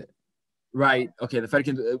injects it. Right. Okay. The Fed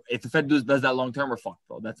can. If the Fed does that long term, we're fucked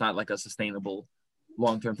though. That's not like a sustainable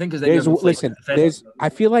long term thing. Because I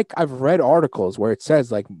feel like I've read articles where it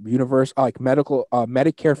says like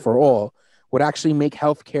Medicare for all would actually make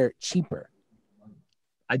healthcare cheaper.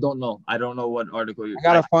 I don't know what article I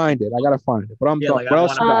gotta find it. But I'm done. Like, what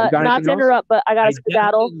else? Not to interrupt, but I gotta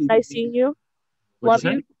skedaddle. Nice seeing you. Love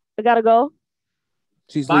you. I gotta go.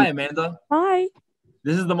 Bye, Amanda. Bye.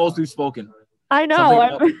 This is the most we've spoken. I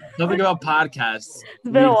know. Something about podcasts. It's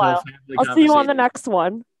been a while. I'll see you on the next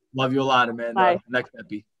one. Love you a lot, Amanda. Bye. Next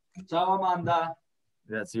epi. Ciao, Amanda.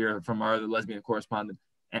 That's here from our other lesbian correspondent.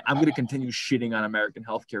 And I'm going to continue shitting on American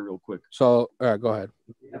healthcare real quick. So, go ahead.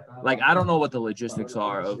 Like, I don't know what the logistics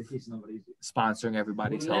are of sponsoring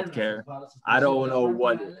everybody's healthcare. I don't know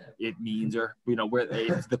what it means or, where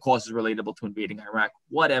the cost is relatable to invading Iraq.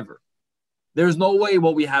 Whatever. There's no way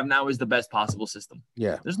what we have now is the best possible system.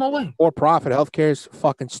 Yeah. There's no way. For profit healthcare is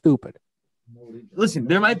fucking stupid. Listen,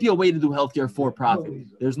 there might be a way to do healthcare for profit.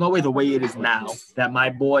 There's no way the way it is now that my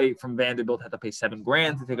boy from Vanderbilt had to pay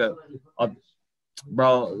 $7,000 to take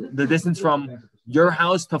bro, the distance from your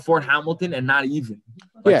house to Fort Hamilton and not even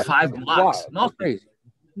 5 blocks. Wow, nothing. Crazy.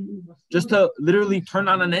 Just to literally turn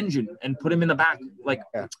on an engine and put him in the back. Like,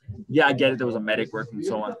 yeah, I get it. There was a medic working and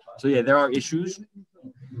so on. So yeah, there are issues.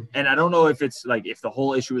 And I don't know if it's like, if the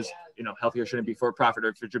whole issue is, healthcare shouldn't be for profit or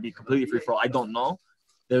if it should be completely free for all. I don't know.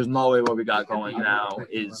 There's no way what we got going now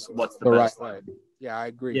is what's the best. Right. Yeah, I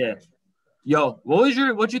agree. Yeah. Yo,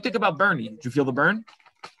 what'd you think about Bernie? Did you feel the burn?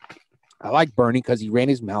 I like Bernie because he ran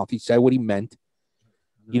his mouth. He said what he meant.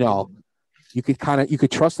 You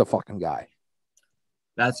could trust the fucking guy.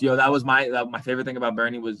 That was my favorite thing about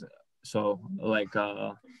Bernie was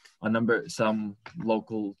some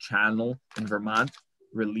local channel in Vermont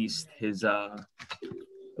released his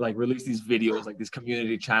released these videos, like these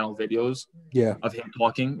community channel videos of him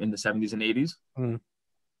talking in the 70s and 80s. And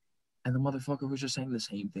the motherfucker was just saying the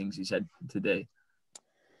same things he said today,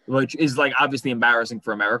 which is like obviously embarrassing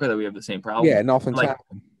for America that we have the same problem. Yeah, nothing's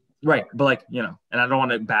happened. Right. But and I don't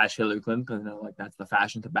want to bash Hillary Clinton because that's the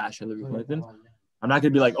fashion to bash Hillary Clinton. I'm not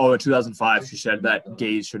going to be like, in 2005, she said that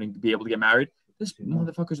gays shouldn't be able to get married. This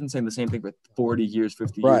motherfucker's been saying the same thing for 40 years,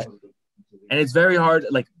 50 years. And it's very hard,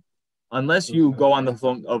 like, unless you go on the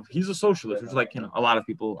phone of he's a socialist, which like, a lot of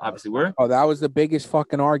people obviously were. Oh, that was the biggest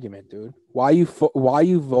fucking argument, dude. Why are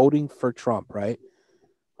you voting for Trump, right?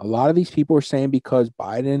 A lot of these people are saying because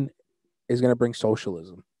Biden is going to bring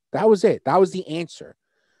socialism. That was it. That was the answer,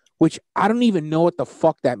 which I don't even know what the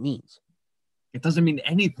fuck that means. It doesn't mean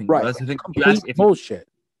anything. Right. That's the thing. Bullshit.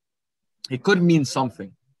 It could mean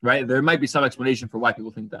something, right? There might be some explanation for why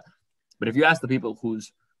people think that. But if you ask the people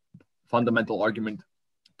whose fundamental argument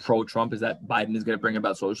pro-Trump is that Biden is going to bring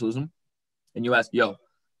about socialism, and you ask,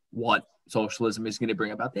 what socialism is going to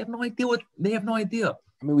bring about? They have no idea they have no idea.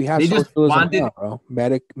 I mean, we have socialism now, bro.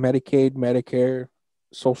 Medicaid, Medicare,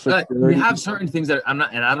 Social Security. We have certain things that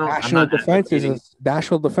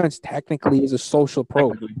National defense technically is a social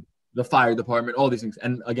program. The fire department, all these things.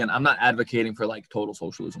 And again, I'm not advocating for like total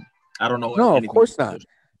socialism. I don't know. No, of course not.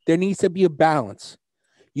 There needs to be a balance.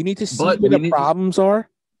 You need to see where the problems are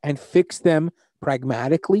and fix them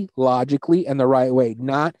pragmatically, logically, and the right way.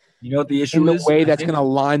 Not what the issue is? In the way that's going to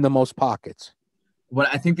line the most pockets. What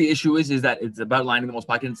I think the issue is that it's about lining the most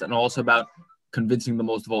pockets and also about convincing the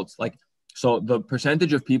most votes. Like, so the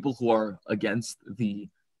percentage of people who are against the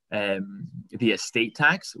estate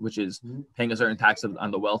tax, which is paying a certain tax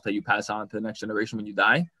on the wealth that you pass on to the next generation when you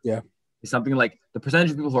die. Yeah. Is something like the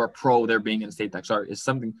percentage of people who are pro there being an estate tax is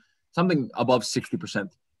something above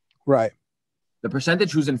 60%. Right. The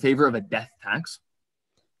percentage who's in favor of a death tax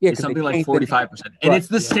is something like 45%. And it's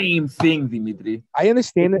the same thing, Dimitri. I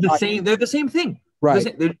understand that. They're the same thing. Right.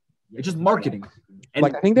 It's just marketing. And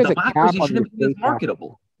I think there's a cap on the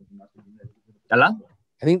marketable. Hello?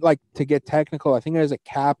 I think to get technical, I think there's a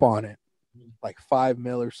cap on it. like 5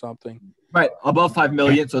 mil or something. Right, above 5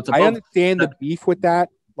 million. So it's above. I understand the beef with that,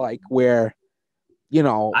 like where,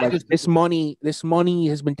 this money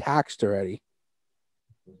has been taxed already.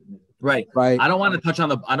 Right. Right. I don't want to touch on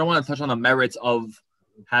the merits of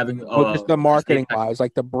having just the marketing wise,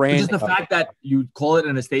 like the brand. Just the fact that you call it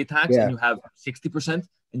an estate tax Yeah. and you have 60%, and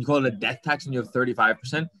you call it a death tax and you have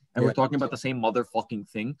 35%, and we're talking about the same motherfucking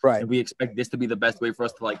thing. Right. And we expect this to be the best way for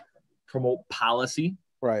us to like promote policy.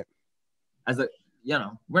 Right. As a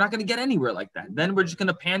we're not going to get anywhere like that. Then we're just going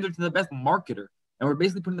to pander to the best marketer, and we're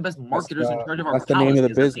basically putting the best marketers in charge of our. That's the name of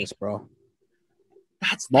the business, bro.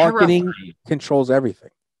 That's marketing terrifying. Controls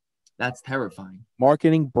everything. That's terrifying.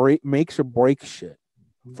 Marketing makes or breaks shit,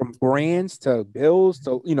 from brands to bills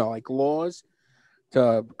to like laws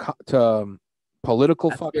to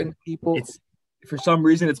political people. It's for some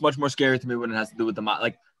reason it's much more scary to me when it has to do with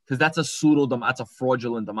because that's a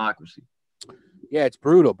fraudulent democracy. Yeah, it's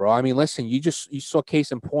brutal, bro. I mean, listen, you saw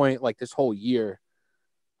case in point, like this whole year,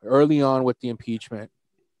 early on with the impeachment,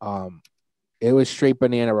 it was straight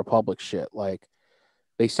banana republic shit. Like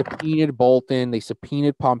they subpoenaed Bolton, they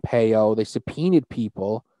subpoenaed Pompeo, they subpoenaed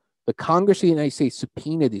people. The Congress of the United States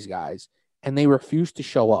subpoenaed these guys, and they refused to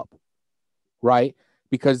show up, right?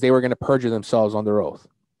 Because they were going to perjure themselves on their oath,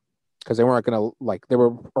 because they weren't going to they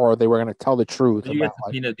were going to tell the truth. Do you get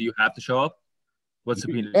subpoenaed? Do you have to show up? What's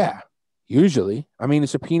subpoenaed? Yeah. Usually, I mean, the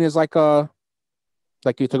subpoena is like you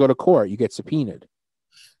have to go to court. You get subpoenaed.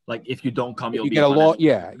 Like if you don't come, you get a law.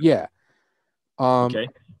 Yeah. Okay.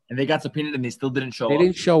 And they got subpoenaed and they still didn't show up. They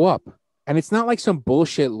didn't show up, and it's not like some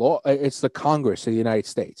bullshit law. It's the Congress of the United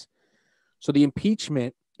States. So the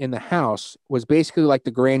impeachment in the House was basically like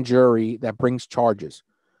the grand jury that brings charges.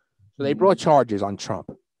 So they brought charges on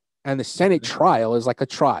Trump, and the Senate trial is like a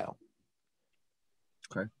trial.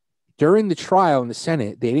 Okay. During the trial in the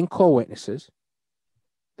Senate, they didn't call witnesses.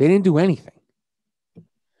 They didn't do anything.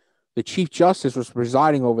 The Chief Justice was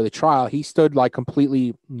presiding over the trial. He stood like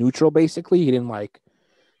completely neutral, basically. He didn't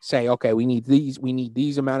say, okay, we need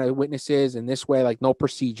these amount of witnesses in this way, like no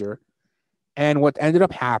procedure. And what ended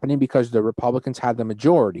up happening, because the Republicans had the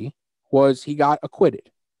majority, was he got acquitted,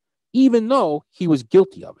 even though he was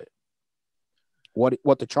guilty of it.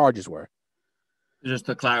 What the charges were. Just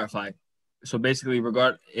to clarify. So basically,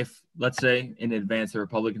 if let's say in advance the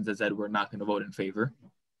Republicans had said we're not going to vote in favor,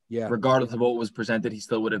 regardless of what was presented, he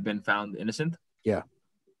still would have been found innocent. Yeah,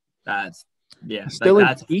 that's still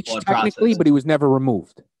impeached technically, but he was never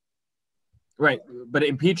removed. Right, but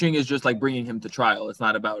impeaching is just like bringing him to trial. It's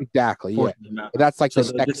not about exactly. Yeah, that's like so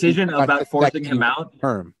the decision about forcing him out.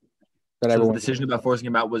 Term that the decision about forcing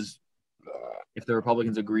him out was if the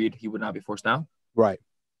Republicans agreed, he would not be forced out. Right.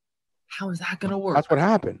 How is that going to work? That's what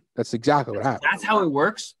happened. That's exactly what happened. That's how it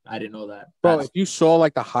works? I didn't know that. Bro, if you saw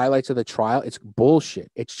like the highlights of the trial, it's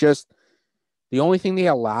bullshit. It's just the only thing they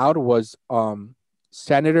allowed was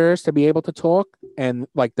senators to be able to talk and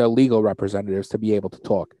like the legal representatives to be able to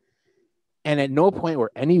talk. And at no point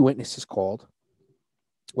were any witnesses called,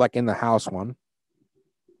 like in the House one.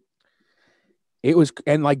 It was,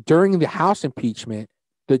 and like during the House impeachment,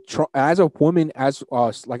 as a woman,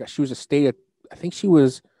 like she was a state, I think she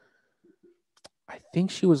was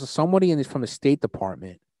somebody from the State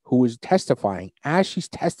Department who was testifying. As she's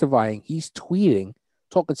testifying, he's tweeting,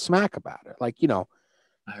 talking smack about her, like,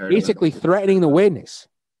 basically threatening the witness.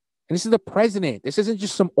 And this is the president. This isn't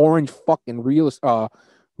just some orange fucking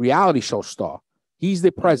reality show star. He's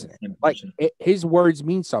the president. Like his words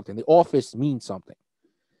mean something. The office means something.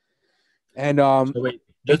 And so wait,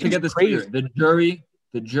 just to get this clear,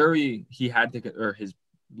 the jury he had to, or his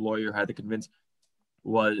lawyer had to convince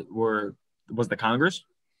was the Congress?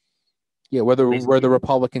 Yeah, were the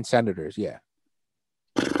Republican senators, yeah.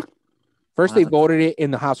 First, they voted it in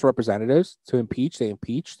the House of Representatives to impeach. They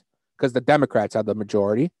impeached because the Democrats had the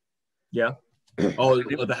majority. Yeah. Oh,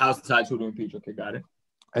 the House decides who to impeach. Okay, got it.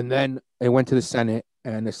 And then it went to the Senate,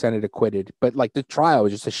 and the Senate acquitted. But like the trial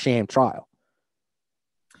was just a sham trial.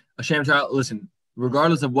 A sham trial. Listen,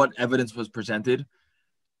 regardless of what evidence was presented,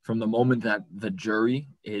 from the moment that the jury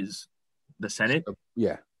is the Senate,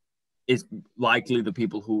 yeah, is likely the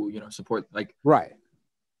people who support right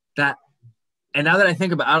that. And now that I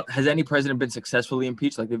think about, has any president been successfully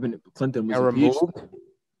impeached? Like Clinton was impeached.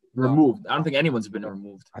 Removed. I don't think anyone's been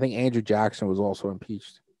removed. I think Andrew Jackson was also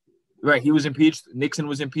impeached. Right, he was impeached. Nixon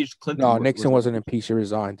was impeached. Clinton. No, Nixon wasn't impeached. He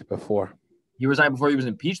resigned before. He resigned before he was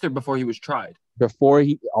impeached, or before he was tried? Before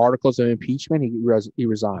articles of impeachment, he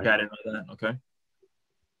resigned. Okay, I didn't know that. Okay.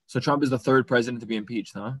 So Trump is the third president to be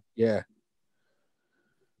impeached, huh? Yeah.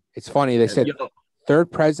 It's funny. They said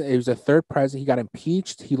third president. It was the third president. He got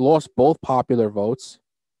impeached. He lost both popular votes.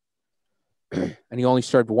 and he only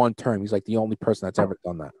served one term. He's like the only person that's ever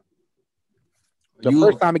done that. The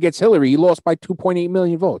first time against Hillary, he lost by 2.8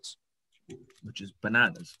 million votes, which is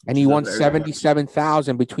bananas. And he won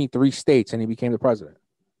 77,000 between 3 states, and he became the president.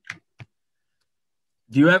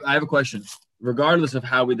 I have a question. Regardless of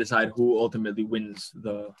how we decide who ultimately wins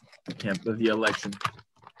the election,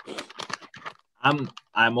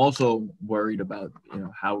 I'm also worried about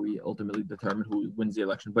how we ultimately determine who wins the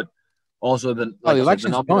election, but also the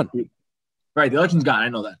election's gone. Right, the election's gone. I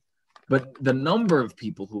know that, but the number of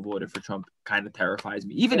people who voted for Trump kind of terrifies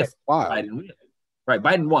me. Even if Biden won, right?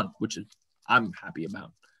 Biden won, which is I'm happy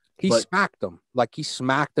about. He smacked them. Like he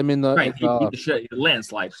smacked them in the right. He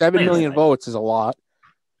landslide. 7 million votes is a lot,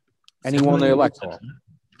 and he won the election.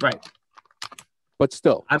 Right. But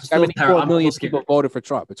still, 74 million people voted for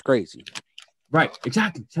Trump. It's crazy. Right.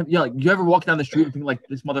 Exactly. Yeah. Like, you ever walk down the street and think like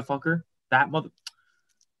this motherfucker, that mother?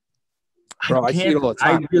 Bro, I see it all the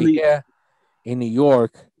time. In New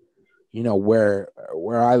York, where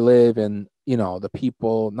I live, and the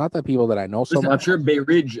people, not the people that I know so much. I'm sure Bay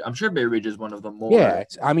Ridge is one of the more. Yeah,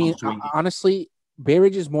 honestly, Bay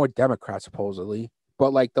Ridge is more Democrat supposedly,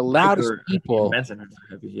 but like the loudest people.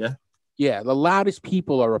 Yeah, the loudest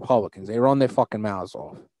people are Republicans. They run their fucking mouths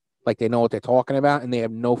off. Like they know what they're talking about, and they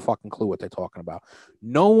have no fucking clue what they're talking about.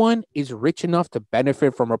 No one is rich enough to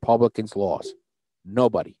benefit from Republicans' laws.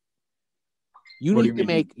 Nobody. You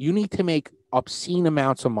need to make obscene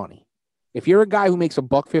amounts of money. If you're a guy who makes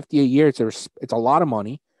 $150 a year, it's a lot of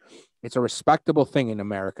money. It's a respectable thing in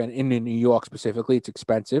America, and in New York specifically, it's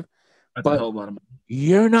expensive. That's a hell of a lot of money.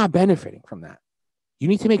 You're not benefiting from that. You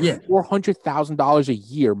need to make $400,000 a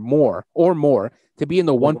year more to be in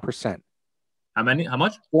the 1%. How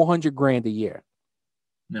much? $400,000 a year.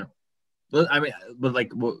 No. I mean, but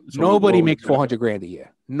like, nobody makes $400,000 a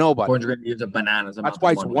year. Nobody. $400,000 a year is a bananas amount. That's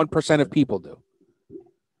why it's 1% of people do.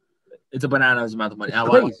 It's a bananas amount of money.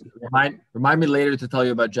 Crazy. Remind me later to tell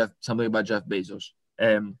you about something about Jeff Bezos.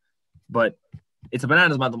 But it's a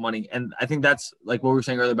bananas amount of money, and I think that's like what we were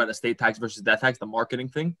saying earlier about estate tax versus death tax. The marketing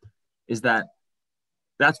thing is that's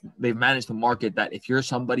they've managed to market that if you're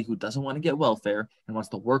somebody who doesn't want to get welfare and wants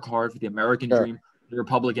to work hard for the American dream, the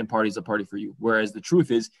Republican Party is a party for you. Whereas the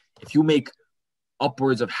truth is, if you make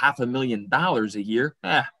upwards of $500,000 a year,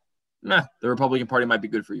 the Republican Party might be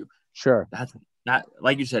good for you. Sure. That's not,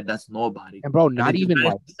 like you said, that's nobody. And bro, not even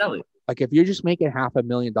like if you're just making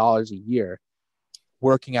 $500,000 a year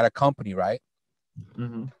working at a company, right?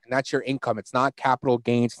 Mm-hmm. And that's your income. It's not capital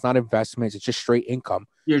gains. It's not investments. It's just straight income.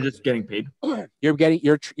 You're just getting paid. You're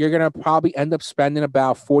gonna probably end up spending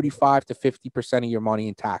about 45 to 50% of your money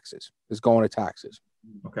in taxes. Is going to taxes.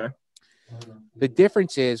 Okay. The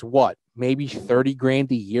difference is what? Maybe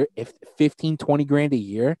 $30,000 a year, if 15, 20 grand a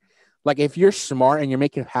year. Like if you're smart and you're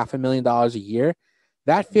making $500,000 a year,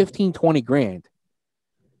 that 15, 20 grand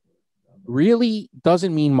really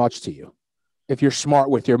doesn't mean much to you. If you're smart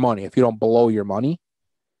with your money, if you don't blow your money,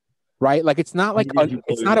 right? Like it's not like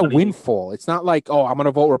it's not a windfall. It's not like, oh, I'm going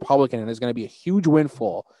to vote Republican and there's going to be a huge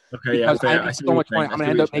windfall. Okay, because I make so much money, I'm going to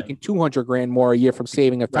end up making $200,000 more a year from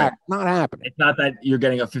saving a tax. Right. Not happening. It's not that you're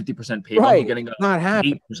getting a 50% pay bump. You're getting a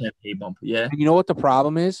 8% pay bump. Yeah. And you know what the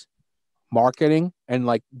problem is? Marketing and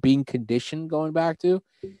like being conditioned, going back to,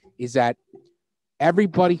 is that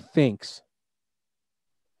everybody thinks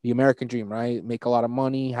the American dream, right? Make a lot of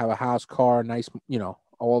money, have a house, car, nice,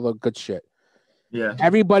 all the good shit. Yeah.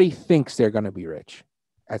 Everybody thinks they're going to be rich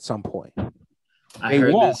at some point. I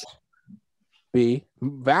heard this.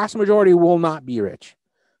 Vast majority will not be rich,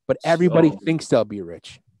 but everybody thinks they'll be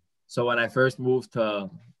rich. So when I first went to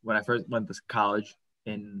college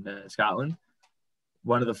in Scotland,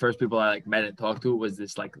 one of the first people I met and talked to was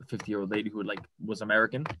this 50-year-old lady who was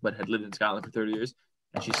American but had lived in Scotland for 30 years.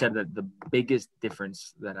 And she said that the biggest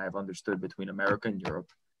difference that I've understood between America and Europe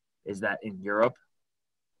is that in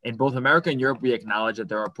both America and Europe, we acknowledge that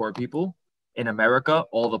there are poor people. In America,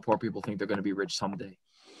 all the poor people think they're going to be rich someday.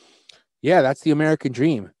 Yeah, that's the American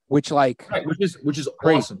dream, which which is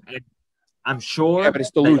awesome. And I'm sure. Yeah, but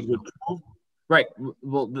it's delusional. Right.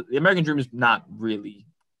 Well, the American dream is not really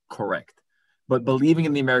correct, but believing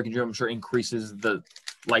in the American dream, I'm sure, increases the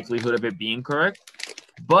likelihood of it being correct.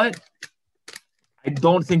 But I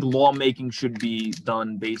don't think lawmaking should be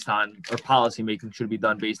done based on, or policy making should be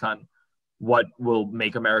done based on what will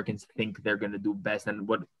make Americans think they're going to do best, and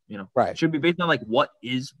what right. It should be based on what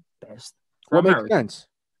is best for what Americans. Makes sense.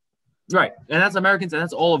 Right. And that's Americans, and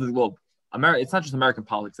that's all over the globe. It's not just American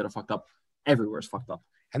politics that are fucked up. Everywhere's fucked up.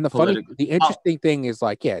 And the interesting thing is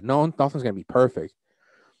nothing's going to be perfect.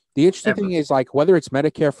 The interesting thing is whether it's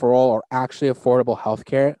Medicare for all or actually affordable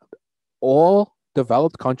healthcare, all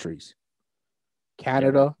developed countries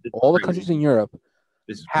Canada, all the countries in Europe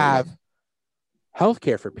have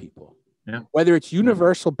healthcare for people. Yeah. Whether it's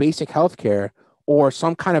universal basic healthcare or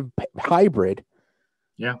some kind of hybrid.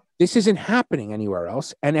 Yeah. This isn't happening anywhere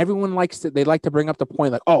else. And everyone they like to bring up the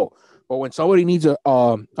point like, oh, but when somebody needs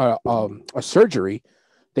a surgery,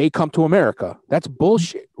 they come to America. That's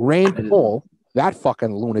bullshit. Rand Paul, that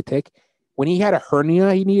fucking lunatic, when he had a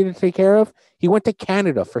hernia he needed to take care of, he went to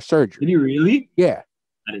Canada for surgery. Did he really? Yeah.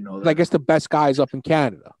 I didn't know that. I guess the best guys up in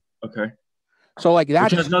Canada. Okay. So like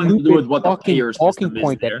that has nothing to do with what the payer talking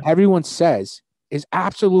point that everyone says is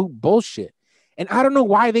absolute bullshit. And I don't know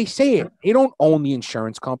why they say it. They don't own the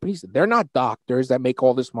insurance companies. They're not doctors that make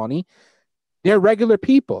all this money. They're regular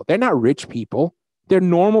people. They're not rich people. They're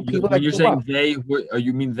normal people. When you're saying they,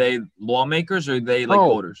 you mean they lawmakers or they like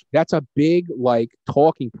voters? That's a big like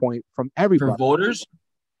talking point from everybody. For voters?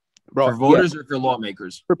 Bro, for voters or for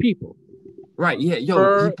lawmakers? For people. Right. Yeah.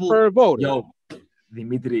 For voters.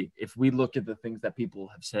 Dimitri, if we look at the things that people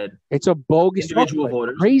have said, it's a bogus individual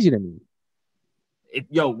voters. Crazy to me.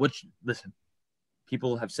 Listen,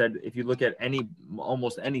 people have said if you look at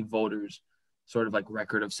almost any voters sort of like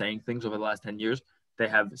record of saying things over the last 10 years, they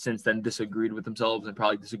have since then disagreed with themselves and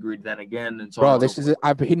probably disagreed then again. And so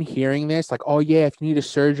I've been hearing this like, oh yeah, if you need a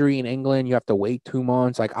surgery in England, you have to wait 2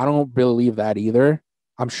 months. Like, I don't believe that either.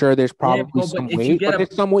 I'm sure there's probably some wait, but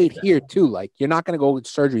there's some wait here too. Like, you're not going to go get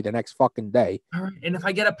surgery the next fucking day. All right. And if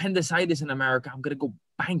I get appendicitis in America, I'm going to go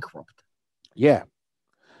bankrupt. Yeah.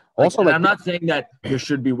 Also, I'm not saying that there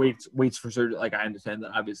should be waits for surgery. Like, I understand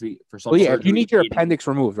that obviously for some. Well, yeah, if you need your appendix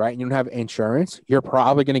removed, right, and you don't have insurance, you're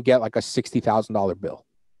probably going to get like a $60,000 bill.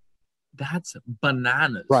 That's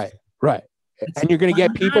bananas. Right. And you're going to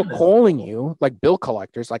get people calling you, like bill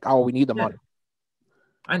collectors, like, oh, we need the money.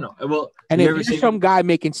 I know. Well, and if you're some guy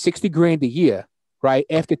making $60,000 a year, right,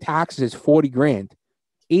 after taxes is $40,000,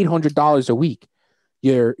 $800 a week,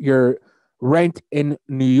 your rent in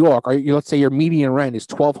New York, or let's say your median rent is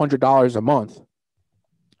 $1,200 a month,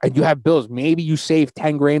 and you have bills. Maybe you save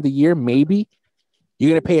 $10,000 a year. Maybe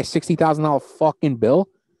you're gonna pay a $60,000 fucking bill.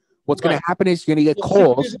 What's gonna happen is you're gonna get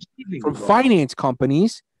calls from finance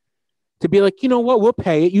companies to be like, you know what, we'll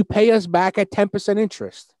pay it. You pay us back at 10%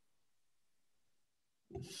 interest.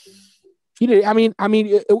 I mean,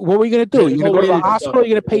 what are you gonna do? You're gonna go to the hospital.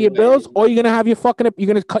 You're gonna pay your bills, or you're gonna have you're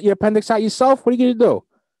gonna cut your appendix out yourself. What are you gonna do?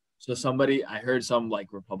 So I heard some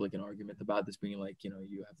like Republican argument about this being like,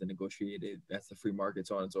 you have to negotiate it. That's the free market,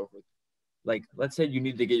 so on and so forth. Like, let's say you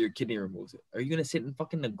need to get your kidney removed. Are you gonna sit and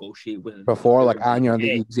fucking negotiate with it before, like, on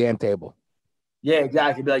the exam table? Yeah,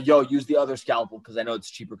 exactly. Be like, yo, use the other scalpel because I know it's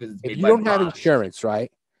cheaper because it's. If you don't have insurance,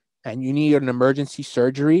 right, and you need an emergency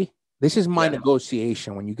surgery. This is my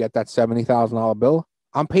negotiation when you get that $70,000 bill.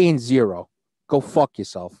 I'm paying $0. Go fuck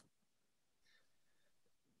yourself.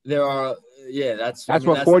 There are, that's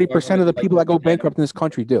what 40% of the people that go bankrupt in this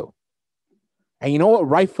country do. And you know what?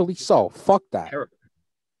 Rightfully so. Fuck that.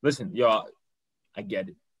 Listen, I get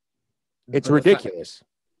it. It's ridiculous.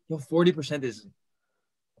 40% is.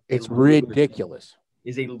 It's ridiculous.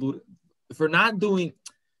 For not doing,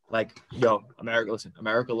 like, America. Listen,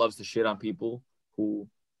 America loves to shit on people who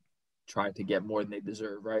try to get more than they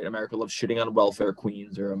deserve, right? America loves shitting on welfare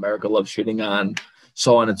queens, or America loves shitting on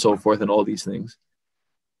so on and so forth, and all these things.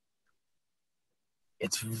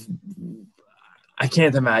 I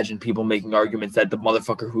can't imagine people making arguments that the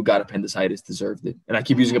motherfucker who got appendicitis deserved it. And I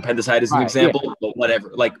keep using appendicitis as an example, but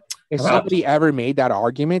whatever. Like, if somebody ever made that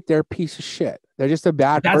argument, they're a piece of shit. They're just a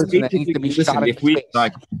bad person that needs to be shot in space.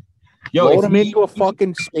 Load them into a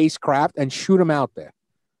fucking spacecraft and shoot them out there.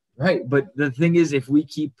 Right, but the thing is, if we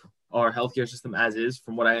keep our healthcare system as is,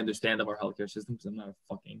 from what I understand of our healthcare system, because I'm not a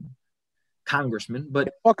fucking congressman, but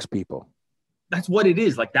it fucks people. That's what it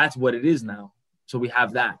is. Like, that's what it is now. So we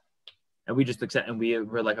have that, and we just accept, and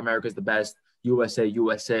we're like, America's the best. USA.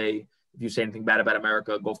 If you say anything bad about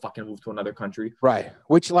America, go fucking move to another country. Right.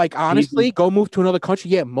 Which, like, honestly, go move to another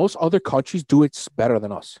country. Yeah, most other countries do it better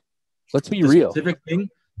than us. Let's be real. Specific thing,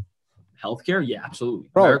 healthcare. Yeah, absolutely.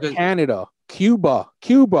 Bro, Canada, Cuba.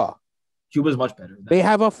 Cuba's much better. They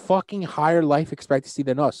have a fucking higher life expectancy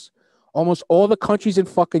than us. Almost all the countries in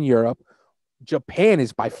fucking Europe. Japan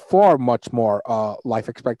is by far much more life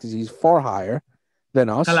expectancy is far higher than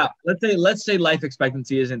us. Let's say life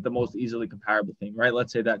expectancy isn't the most easily comparable thing, right?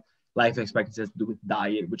 Let's say that life expectancy has to do with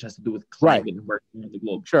diet, which has to do with climate and working on the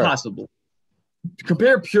globe. Sure. Possible.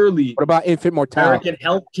 Compare purely. What about infant mortality? American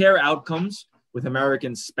healthcare outcomes with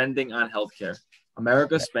American spending on healthcare.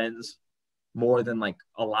 America spends more than like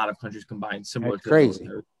a lot of countries combined, similar to crazy.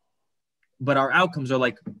 But our outcomes are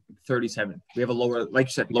like 37. We have a lower, like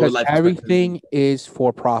you said, because lower life expectancy. Everything is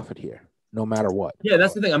for profit here. no matter what. Yeah,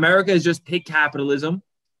 that's the thing. America is just take capitalism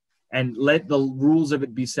and let the rules of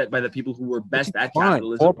it be set by the people who were best at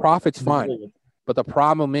capitalism. For profit's fine. But the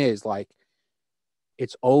problem is, like,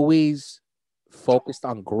 it's always focused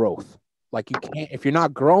on growth. Like, you can't, if you're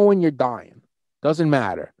not growing, you're dying. Doesn't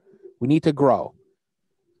matter. We need to grow.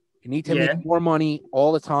 You need to make more money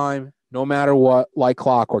all the time, no matter what, like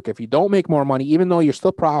clockwork. If you don't make more money, even though you're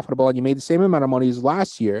still profitable and you made the same amount of money as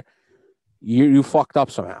last year, you fucked up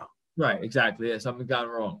somehow. Right, exactly. Yeah, something got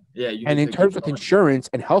wrong. Yeah. And in terms of insurance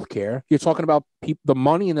and healthcare, you're talking about the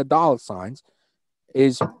money in the dollar signs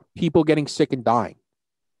is people getting sick and dying.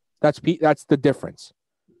 That's the difference.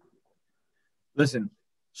 Listen,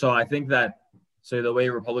 so I think that the way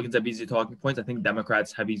Republicans have easy talking points, I think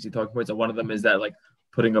Democrats have easy talking points. And one of them is that, like,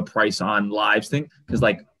 putting a price on lives thing. Because,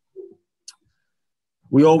 like,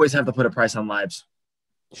 we always have to put a price on lives.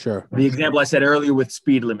 Sure. The example I said earlier with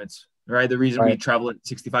speed limits, right? The reason we travel at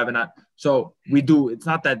 65 and not. So we do. It's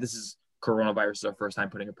not that this is coronavirus is our first time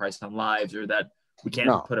putting a price on lives, or that we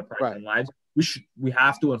can't put a price on lives. We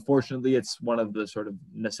have to. Unfortunately, it's one of the sort of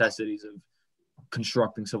necessities of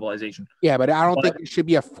constructing civilization. Yeah, but I don't think it should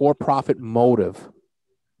be a for-profit motive.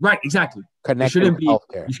 Right, exactly. It shouldn't be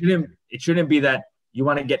that you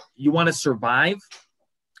want to survive,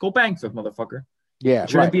 go bankrupt, motherfucker. Yeah, it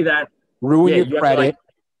shouldn't be that ruin your credit.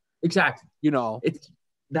 Exactly. You know, it's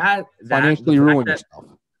that financially ruin yourself.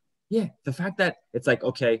 Yeah, the fact that it's like,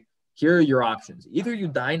 okay, here are your options. Either you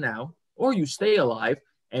die now or you stay alive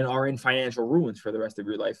and are in financial ruins for the rest of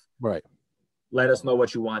your life. Right. Let us know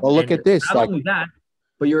what you want. Well, look at this. Not only that,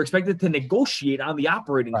 but you're expected to negotiate on the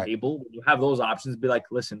operating table when you have those options. Be like,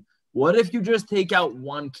 listen, what if you just take out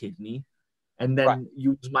one kidney and then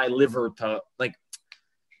use my liver to, like,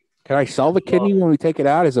 can I sell the kidney when we take it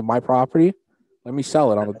out? Is it my property? Let me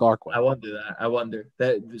sell it on the dark web. I wonder that. I wonder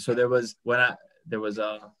that. So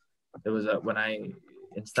when I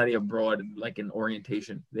in study abroad, like in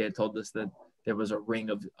orientation, they had told us that there was a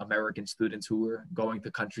ring of American students who were going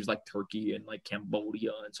to countries like Turkey and like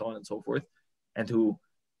Cambodia and so on and so forth, and who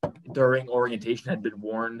during orientation had been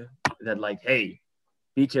warned that, like, hey,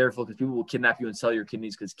 be careful because people will kidnap you and sell your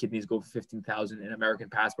kidneys because kidneys go for 15,000 and American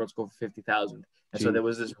passports go for 50,000. And so there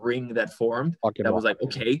was this ring that formed that was like,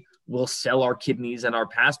 okay, we'll sell our kidneys and our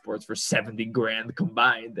passports for 70 grand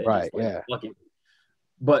combined. Right.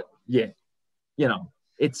 But yeah, you know,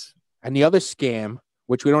 it's. And the other scam,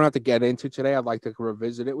 which we don't have to get into today, I'd like to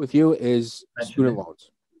revisit it with you, is student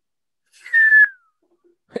loans.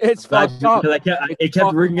 It's fucked up. It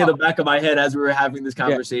kept ringing in the back of my head as we were having this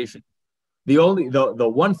conversation.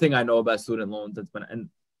 The one thing I know about student loans that's been, and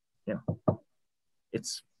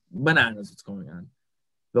it's bananas what's going on.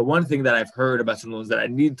 The one thing that I've heard about student loans that I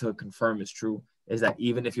need to confirm is true is that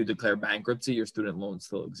even if you declare bankruptcy, your student loans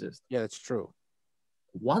still exist. Yeah, that's true.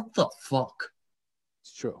 What the fuck?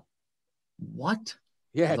 It's true. What?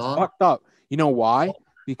 Yeah, it's fucked up. You know why?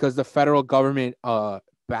 Because the federal government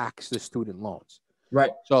backs the student loans.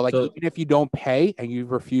 Right. So even if you don't pay and you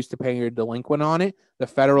refuse to pay, you're delinquent on it, the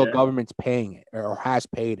federal government's paying it or has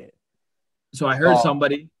paid it. So I heard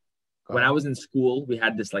somebody, when I was in school, we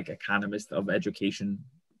had this like economist of education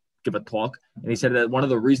give a talk. And he said that one of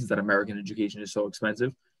the reasons that American education is so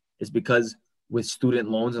expensive is because with student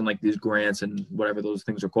loans and like these grants and whatever those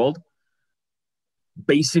things are called,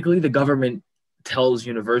 basically the government tells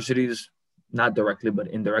universities, not directly, but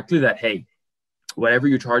indirectly, that, hey, whatever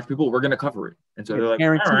you charge people, we're going to cover it. And so they're like, all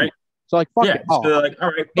right. So like, fuck it. So they're like, all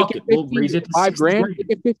right, fuck it. We'll raise it to 5 grand. Make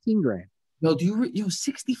it 15 grand. No,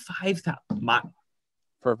 65,000.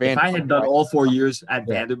 For Vanderbilt. If I had done all 4 years at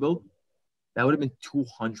Vanderbilt, that would have been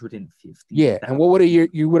 250. Yeah, and what would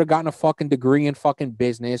you would have gotten a fucking degree in fucking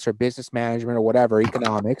business or business management or whatever,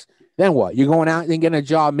 economics. Then what? You're going out and getting a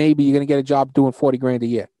job. Maybe you're gonna get a job doing 40 grand a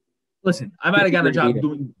year. Listen, I might have gotten a job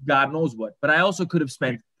doing God knows what, but I also could have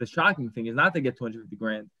spent. The shocking thing is not to get 250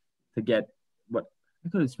 grand to get what I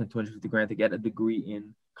could have spent 250 grand to get a degree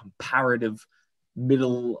in comparative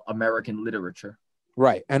middle American literature.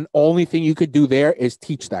 Right, and only thing you could do there is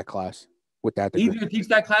teach that class with that degree. Either teach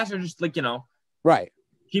that class or just right.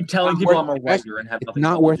 Keep telling people I'm a writer and have nothing. It's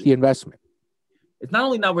not worth the investment. It's not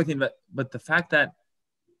only not worth the investment, but the fact that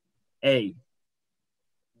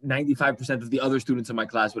 95% of the other students in my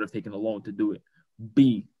class would have taken a loan to do it.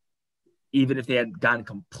 B, even if they had gotten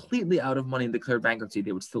completely out of money and declared bankruptcy,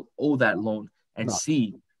 they would still owe that loan. And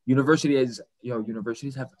C, universities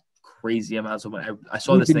have crazy amounts of money. I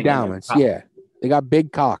saw this thing. Endowments, yeah. They got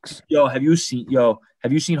big cocks. Have you seen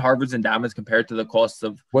Harvard's endowments compared to the costs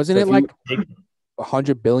of? Wasn't it like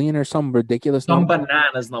 100 billion or some ridiculous Some number.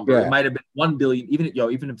 bananas number. Yeah. It might have been 1 billion.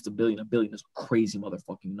 Even if it's a billion is a crazy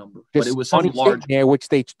motherfucking number. Just but it was some money large. there, which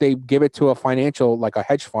they give it to a financial, like a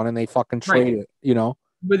hedge fund, and they fucking trade it. You know.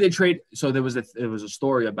 But they trade. So there was a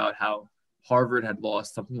story about how Harvard had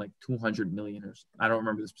lost something like 200 million, or I don't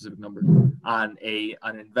remember the specific number, on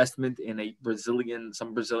an investment in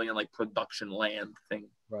some Brazilian like production land thing.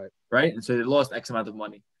 Right. And so they lost X amount of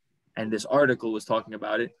money. And this article was talking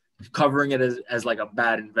about it, covering it as like a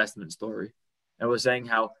bad investment story. And was saying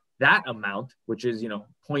how that amount, which is,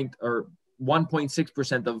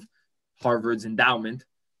 1.6% of Harvard's endowment,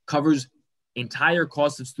 covers entire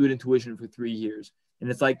cost of student tuition for 3 years. And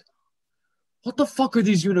it's like, what the fuck are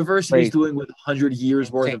these universities doing with 100 years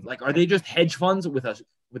worth of, like, are they just hedge funds with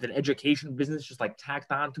an education business just like tacked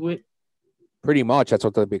onto it? Pretty much. That's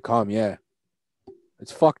what they become. Yeah.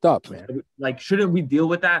 It's fucked up, man. Like, shouldn't we deal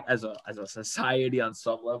with that as a society on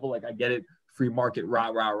some level? Like, I get it, free market, rah,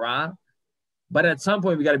 rah, rah. But at some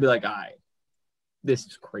point, we got to be like, all right, this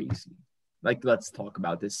is crazy. Like, let's talk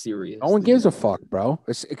about this serious. No one gives a fuck, bro.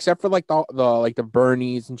 Except for like the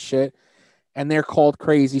Bernies and shit, and they're called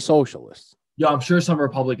crazy socialists. Yo, I'm sure some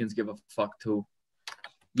Republicans give a fuck too.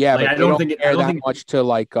 Yeah, like, but I don't think much to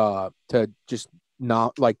like to just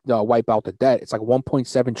not like wipe out the debt. It's like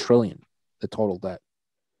 1.7 trillion, the total debt.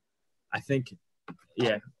 I think,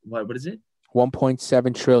 yeah. What is it?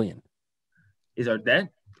 1.7 trillion is our debt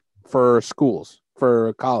for schools,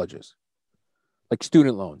 for colleges, like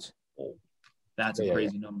student loans. Oh, that's a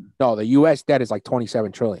crazy number. No, the U.S. debt is like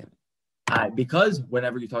 27 trillion. Because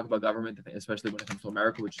whenever you talk about government, especially when it comes to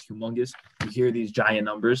America, which is humongous, you hear these giant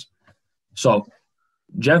numbers. So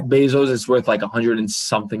Jeff Bezos is worth like $100 and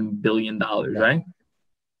something billion, right?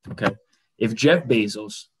 Okay. If Jeff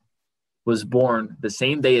Bezos was born the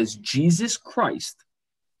same day as Jesus Christ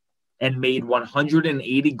and made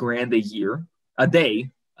 180 grand a day,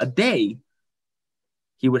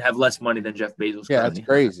 he would have less money than Jeff Bezos. Yeah, that's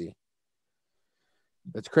crazy.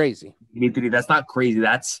 That's crazy. That's not crazy.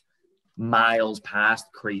 That's miles past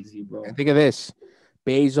crazy, bro. And think of this: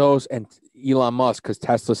 Bezos and Elon Musk, because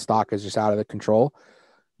Tesla's stock is just out of the control.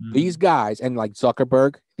 These guys, and like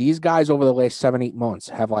Zuckerberg, these guys over the last 7-8 months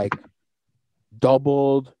have like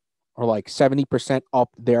doubled or like 70% up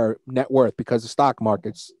their net worth because the stock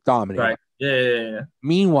market's dominating. Right. Yeah.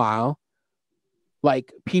 Meanwhile,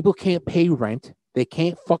 like, people can't pay rent. They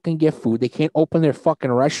can't fucking get food. They can't open their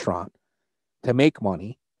fucking restaurant to make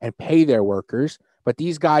money and pay their workers. But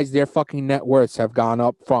these guys, their fucking net worths have gone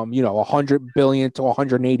up from, 100 billion to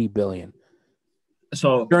 180 billion.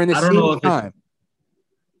 So during the same time.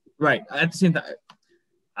 Right. At the same time,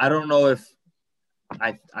 I don't know if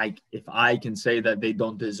I can say that they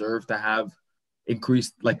don't deserve to have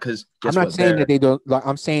increased, like, because I'm not saying that they don't. Like,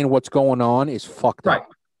 I'm saying what's going on is fucked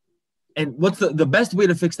up. And what's the best way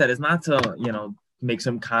to fix that is not to, make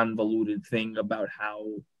some convoluted thing about how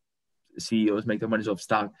CEOs make their money off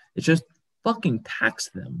stock. It's just fucking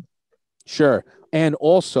tax them. Sure. And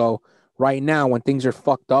also, right now, when things are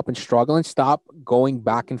fucked up and struggling, stop going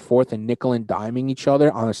back and forth and nickel and diming each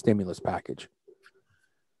other on a stimulus package.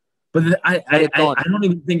 But I don't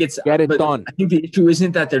even think it's done. I think the issue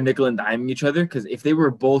isn't that they're nickel and diming each other, because if they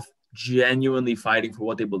were both genuinely fighting for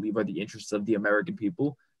what they believe are the interests of the American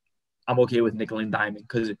people, I'm okay with nickel and diming.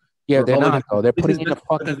 Because they're not though. They're putting in a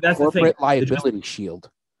fucking corporate liability shield.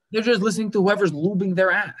 They're just listening to whoever's lubing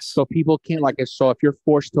their ass. So people can't So if you're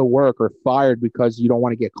forced to work or fired because you don't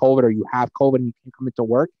want to get COVID, or you have COVID and you can't come into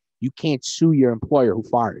work, you can't sue your employer who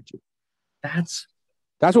fired you. That's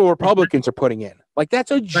what Republicans are putting in. Like,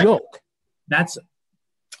 that's a joke. It's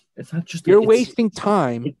not just. You're wasting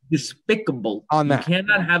time. It's despicable on that. You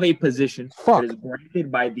cannot have a position that is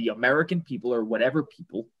granted by the American people or whatever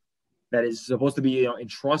people that is supposed to be,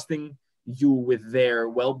 entrusting you with their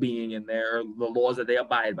well-being and the laws that they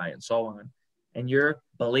abide by and so on. And you're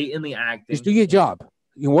blatantly acting. Just do your job.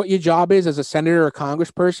 What your job is as a senator or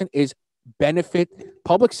congressperson is benefit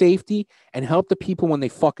public safety and help the people when they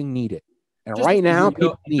fucking need it. And right now,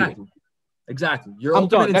 people need it. Exactly. Your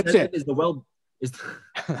ultimate incentive is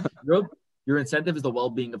your incentive is the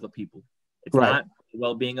well-being of the people. It's not the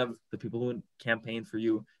well-being of the people who campaigned for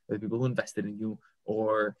you, or the people who invested in you,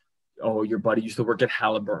 or your buddy used to work at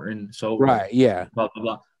Halliburton. So blah blah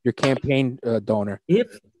blah. Your campaign donor.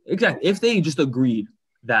 If they just agreed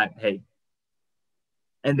that, hey,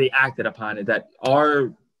 and they acted upon it, that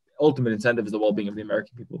our ultimate incentive is the well-being of the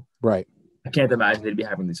American people. Right. I can't imagine they'd be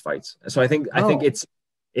having these fights. So I think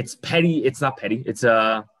it's petty. It's not petty. It's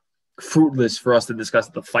fruitless for us to discuss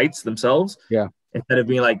the fights themselves. Yeah. Instead of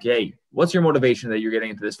being like, hey, what's your motivation that you're getting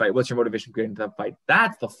into this fight? What's your motivation for getting into that fight?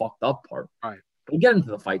 That's the fucked up part. Right. We'll get into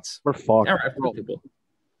the fights. We're fucked. All right, people.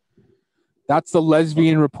 That's the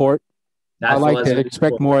Lesbian Report. That's I like to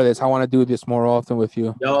expect more of this. I want to do this more often with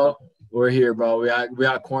you. Yo, we're here, bro. We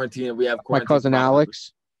got quarantine. We have quarantine. My cousin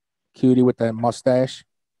Alex, cutie with the mustache.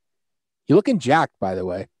 You're looking jacked, by the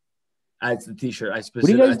way. It's the t-shirt. What are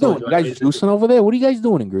you guys doing? You guys juicing over there? What are you guys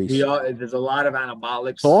doing in Greece? There's a lot of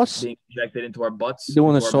anabolics sauce being injected into our butts.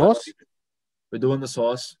 Doing the sauce? We're doing the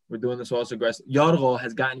sauce. We're doing the sauce aggressive. Yorgo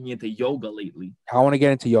has gotten me into yoga lately. I want to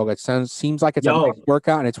get into yoga. It seems like it's a nice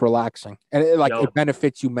workout and it's relaxing. And it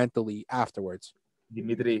benefits you mentally afterwards.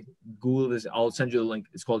 Dimitri, Google this. I'll send you the link.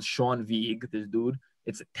 It's called Sean Vieg, this dude.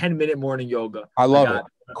 It's a 10-minute morning yoga. I love it.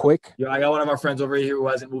 Quick. I got one of our friends over here who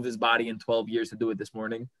hasn't moved his body in 12 years to do it this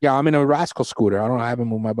morning. Yeah, I'm in a rascal scooter. I haven't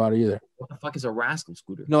moved my body either. What the fuck is a rascal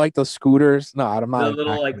scooter? You know, like those scooters? No, I'm not. The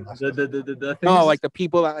little like the no, like the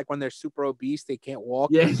people that like when they're super obese, they can't walk.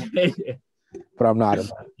 Yeah. But I'm not.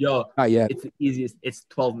 Yo, not yet. It's the easiest. It's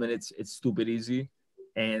 12 minutes. It's stupid easy.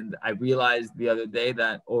 And I realized the other day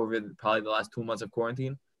that over probably the last 2 months of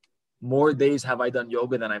quarantine, more days have I done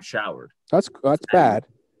yoga than I've showered. That's bad.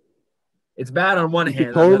 It's bad on one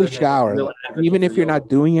hand. Totally shower. Even if you're not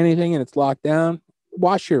doing anything and it's locked down,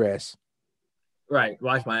 wash your ass. Right.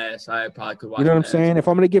 Wash my ass. I probably could wash my ass. You know what I'm saying? If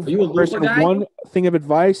I'm going to give a person one thing of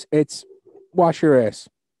advice, it's wash your ass.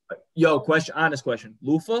 Yo, honest question.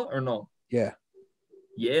 Loofah or no? Yeah.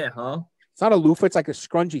 Yeah, huh? It's not a loofah. It's like a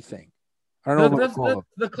scrungy thing. I don't know what it's called.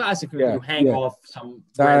 The classic. You hang off some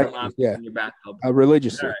random object in your bathtub.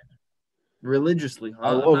 Religiously. Right. Religiously, huh?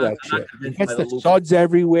 I love that shit. It gets the suds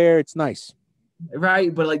everywhere. It's nice.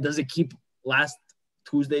 Right, but like, does it keep last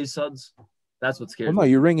Tuesday's suds? That's what scares me. No,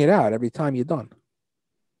 you wring it out every time you're done.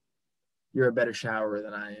 You're a better showerer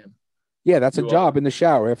than I am. Yeah, that's a job in the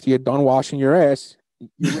shower. After you're done washing your ass,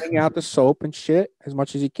 you wring out the soap and shit as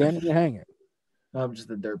much as you can and you hang it. I'm just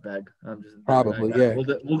a dirtbag. Probably, yeah.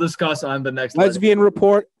 We'll discuss on the next Lesbian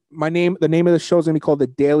Report. The name of the show is going to be called The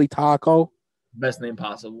Daily Taco. Best name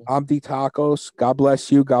possible. I'm D Tacos. God bless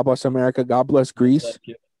you. God bless America. God bless Greece.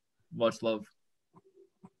 Much love.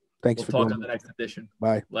 Thanks for talking on the next edition.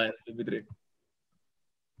 Bye. Later.